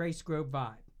per the Grace Grove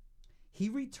vibe. He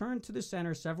returned to the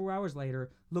center several hours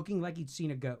later, looking like he'd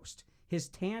seen a ghost. His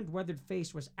tanned, weathered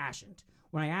face was ashen.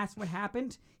 When I asked what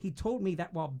happened, he told me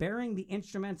that while burying the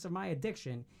instruments of my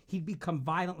addiction, he'd become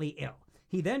violently ill.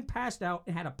 He then passed out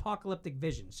and had apocalyptic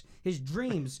visions. His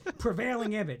dreams,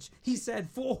 prevailing image. He said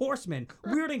 4 horsemen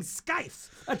wielding scythes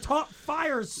atop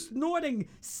fire, snorting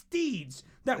steeds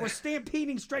that were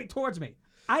stampeding straight towards me.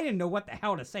 I didn't know what the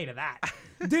hell to say to that.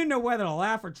 Didn't know whether to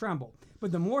laugh or tremble.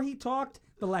 But the more he talked,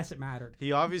 the less it mattered.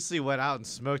 He obviously went out and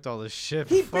smoked all this shit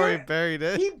before he buried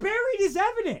it. He buried his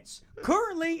evidence.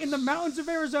 Currently in the mountains of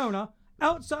Arizona,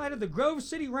 outside of the Grove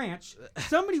City Ranch,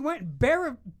 somebody went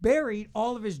and buried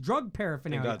all of his drug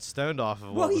paraphernalia. And got stoned off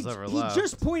of what was ever left. He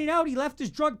just pointed out he left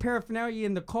his drug paraphernalia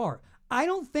in the car. I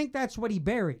don't think that's what he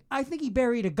buried. I think he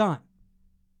buried a gun.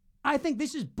 I think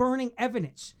this is burning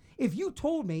evidence. If you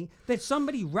told me that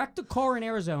somebody wrecked a car in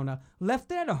Arizona,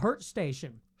 left it at a Hertz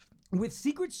station with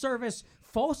Secret Service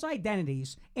false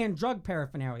identities and drug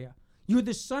paraphernalia, you're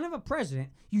the son of a president,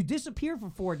 you disappear for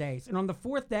 4 days, and on the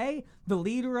 4th day, the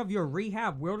leader of your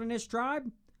rehab wilderness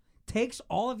tribe takes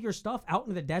all of your stuff out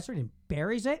into the desert and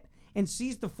buries it and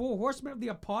sees the 4 horsemen of the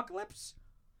apocalypse?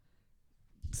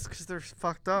 It's because they're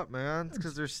fucked up, man. It's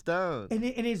because they're stoned.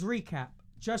 In his recap,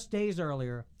 just days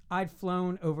earlier, I'd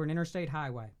flown over an interstate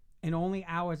highway, and only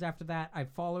hours after that,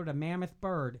 I'd followed a mammoth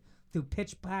bird through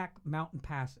pitch-black mountain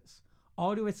passes,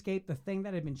 all to escape the thing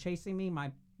that had been chasing me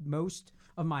most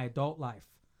of my adult life.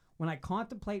 When I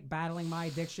contemplate battling my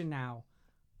addiction now,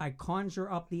 I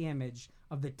conjure up the image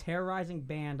of the terrorizing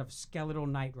band of skeletal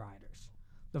night riders,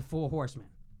 the 4 horsemen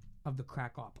of the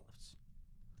Crackopolis.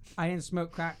 I didn't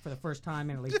smoke crack for the first time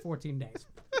in at least 14 days.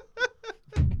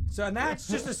 So and that's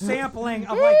just a sampling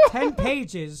of like 10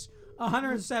 pages,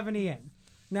 170 in.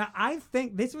 Now, I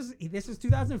think this was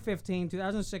 2015,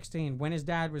 2016, when his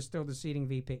dad was still the seating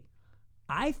VP.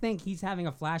 I think he's having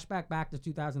a flashback back to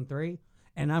 2003,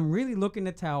 and I'm really looking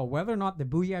to tell whether or not the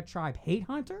Booyah tribe hate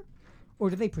Hunter, or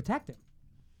do they protect him?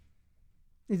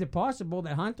 Is it possible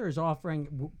that Hunter is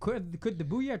offering? Could the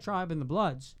Booyah tribe and the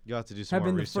Bloods You have to do some have more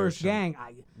been the research. first gang?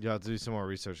 You have to do some more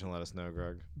research and let us know,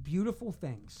 Greg. Beautiful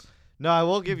things. No, I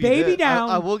will give you Baby this. down.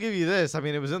 I will give you this. I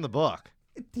mean, it was in the book.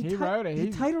 He wrote it. He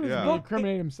titled his book.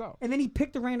 incriminated himself. And then he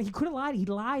picked a random. He could have lied. He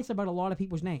lies about a lot of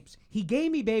people's names. He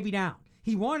gave me Baby Down.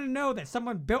 He wanted to know that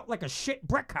someone built like a shit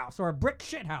brick house or a brick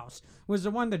shit house was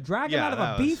the one that dragged him out of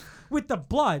a beef with the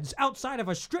Bloods outside of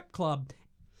a strip club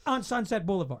on Sunset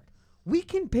Boulevard. We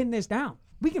can pin this down.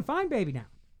 We can find Baby Down.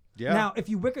 Yeah. Now, if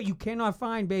you you cannot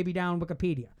find Baby Down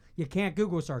Wikipedia. You can't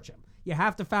Google search him. You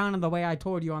have to find him the way I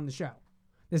told you on the show.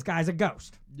 This guy's a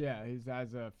ghost. Yeah, he's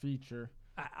as a feature.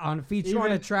 On a feature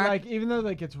on a track. Like even though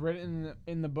like it's written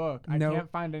in the book, I Nope.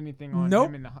 can't find anything on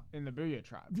Nope. him in the Booyah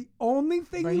tribe. The only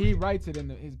thing But he writes it in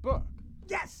his book.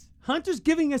 Yes. Hunter's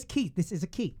giving us key. This is a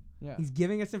key. Yeah. He's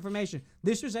giving us information.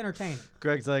 This was entertaining.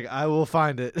 Greg's like, I will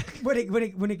find it. When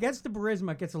it gets to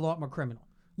Burisma, it gets a lot more criminal.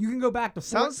 You can go back to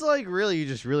Sounds like really you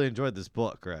just really enjoyed this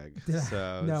book, Greg.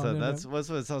 So, No. that's what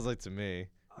it sounds like to me.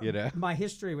 You know, my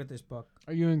history with this book.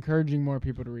 Are you encouraging more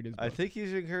people to read his book? I think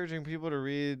he's encouraging people to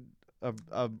read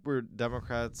we're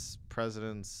Democrats'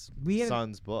 president's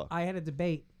son's book. I had a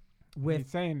debate with.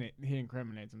 He's saying that he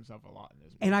incriminates himself a lot in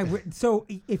this book. And so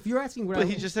if you're asking what but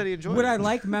he just said he enjoyed would it. I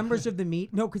like members of the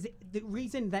meat? No, because the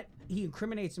reason that he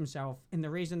incriminates himself and the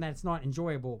reason that it's not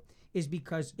enjoyable is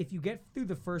because if you get through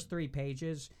the first 3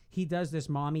 pages, he does this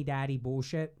mommy daddy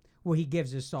bullshit where he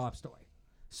gives his sob story.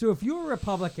 So if you're a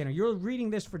Republican or you're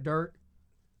reading this for dirt,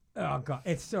 oh god,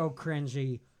 it's so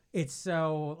cringy. It's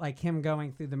so like him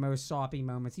going through the most soppy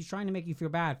moments. He's trying to make you feel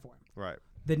bad for him. Right.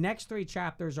 The next 3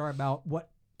 chapters are about what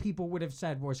people would have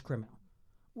said was criminal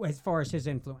as far as his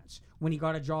influence. When he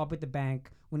got a job at the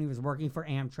bank, when he was working for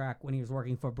Amtrak, when he was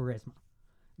working for Burisma.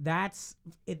 That's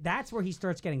where he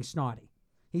starts getting snotty.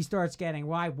 He starts getting,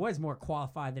 well, I was more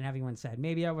qualified than everyone said.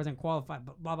 Maybe I wasn't qualified,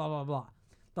 but blah, blah, blah, blah.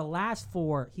 The last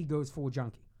 4, he goes full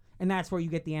junkie. And that's where you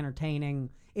get the entertaining.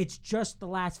 It's just the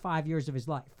last 5 years of his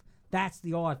life. That's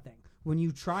the odd thing. When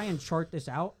you try and chart this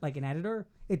out like an editor,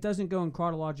 it doesn't go in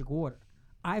chronological order.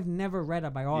 I've never read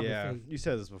a biography Yeah, you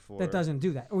said this before. that doesn't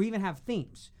do that, or even have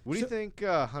themes. What do you think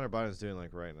Hunter Biden's doing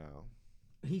like right now?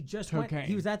 He just Cocaine. went.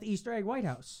 He was at the Easter Egg White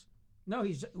House. No,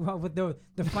 he's well with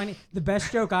the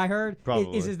best joke I heard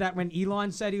Probably. is that when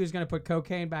Elon said he was going to put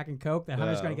cocaine back in Coke, that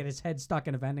Hunter's going to get his head stuck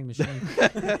in a vending machine.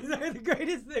 The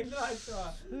greatest thing that I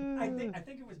saw. I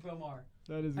think it was Bill Maher.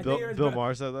 That is I think it was Bill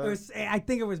Maher said that? I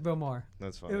think it was Bill Maher.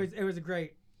 That's funny. It was a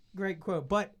great quote.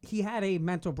 But he had a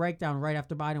mental breakdown right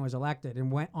after Biden was elected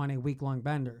and went on a week-long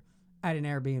bender at an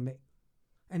Airbnb.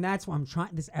 And that's why I'm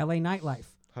trying this LA nightlife.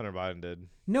 Hunter Biden did.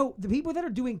 No, the people that are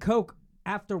doing coke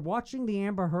after watching the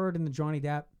Amber Heard and the Johnny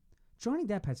Depp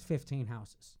has 15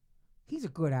 houses. He's a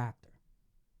good actor.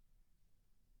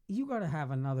 You got to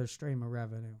have another stream of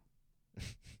revenue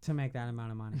to make that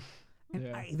amount of money. And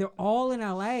Yeah. they're all in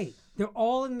LA. They're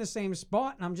all in the same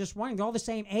spot, and I'm just wondering, they're all the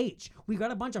same age. We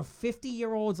got a bunch of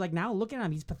 50-year-olds like now looking at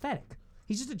him. He's pathetic.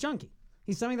 He's just a junkie.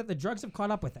 He's something that the drugs have caught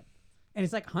up with him. And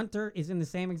it's like Hunter is in the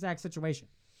same exact situation.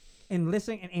 And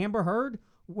listening, and Amber Heard,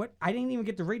 what I didn't even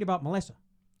get to read about Melissa.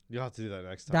 You'll have to do that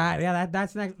next time.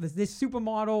 That's next. This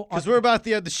supermodel. Because we're about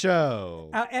to end the show.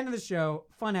 End of the show.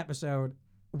 Fun episode.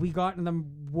 We got in the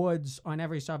woods on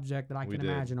every subject that I We can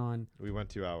did. imagine on. We went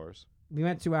 2 hours. We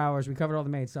went 2 hours. We covered all the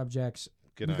main subjects.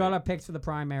 Good We night. got our picks for the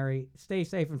primary. Stay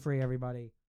safe and free, everybody.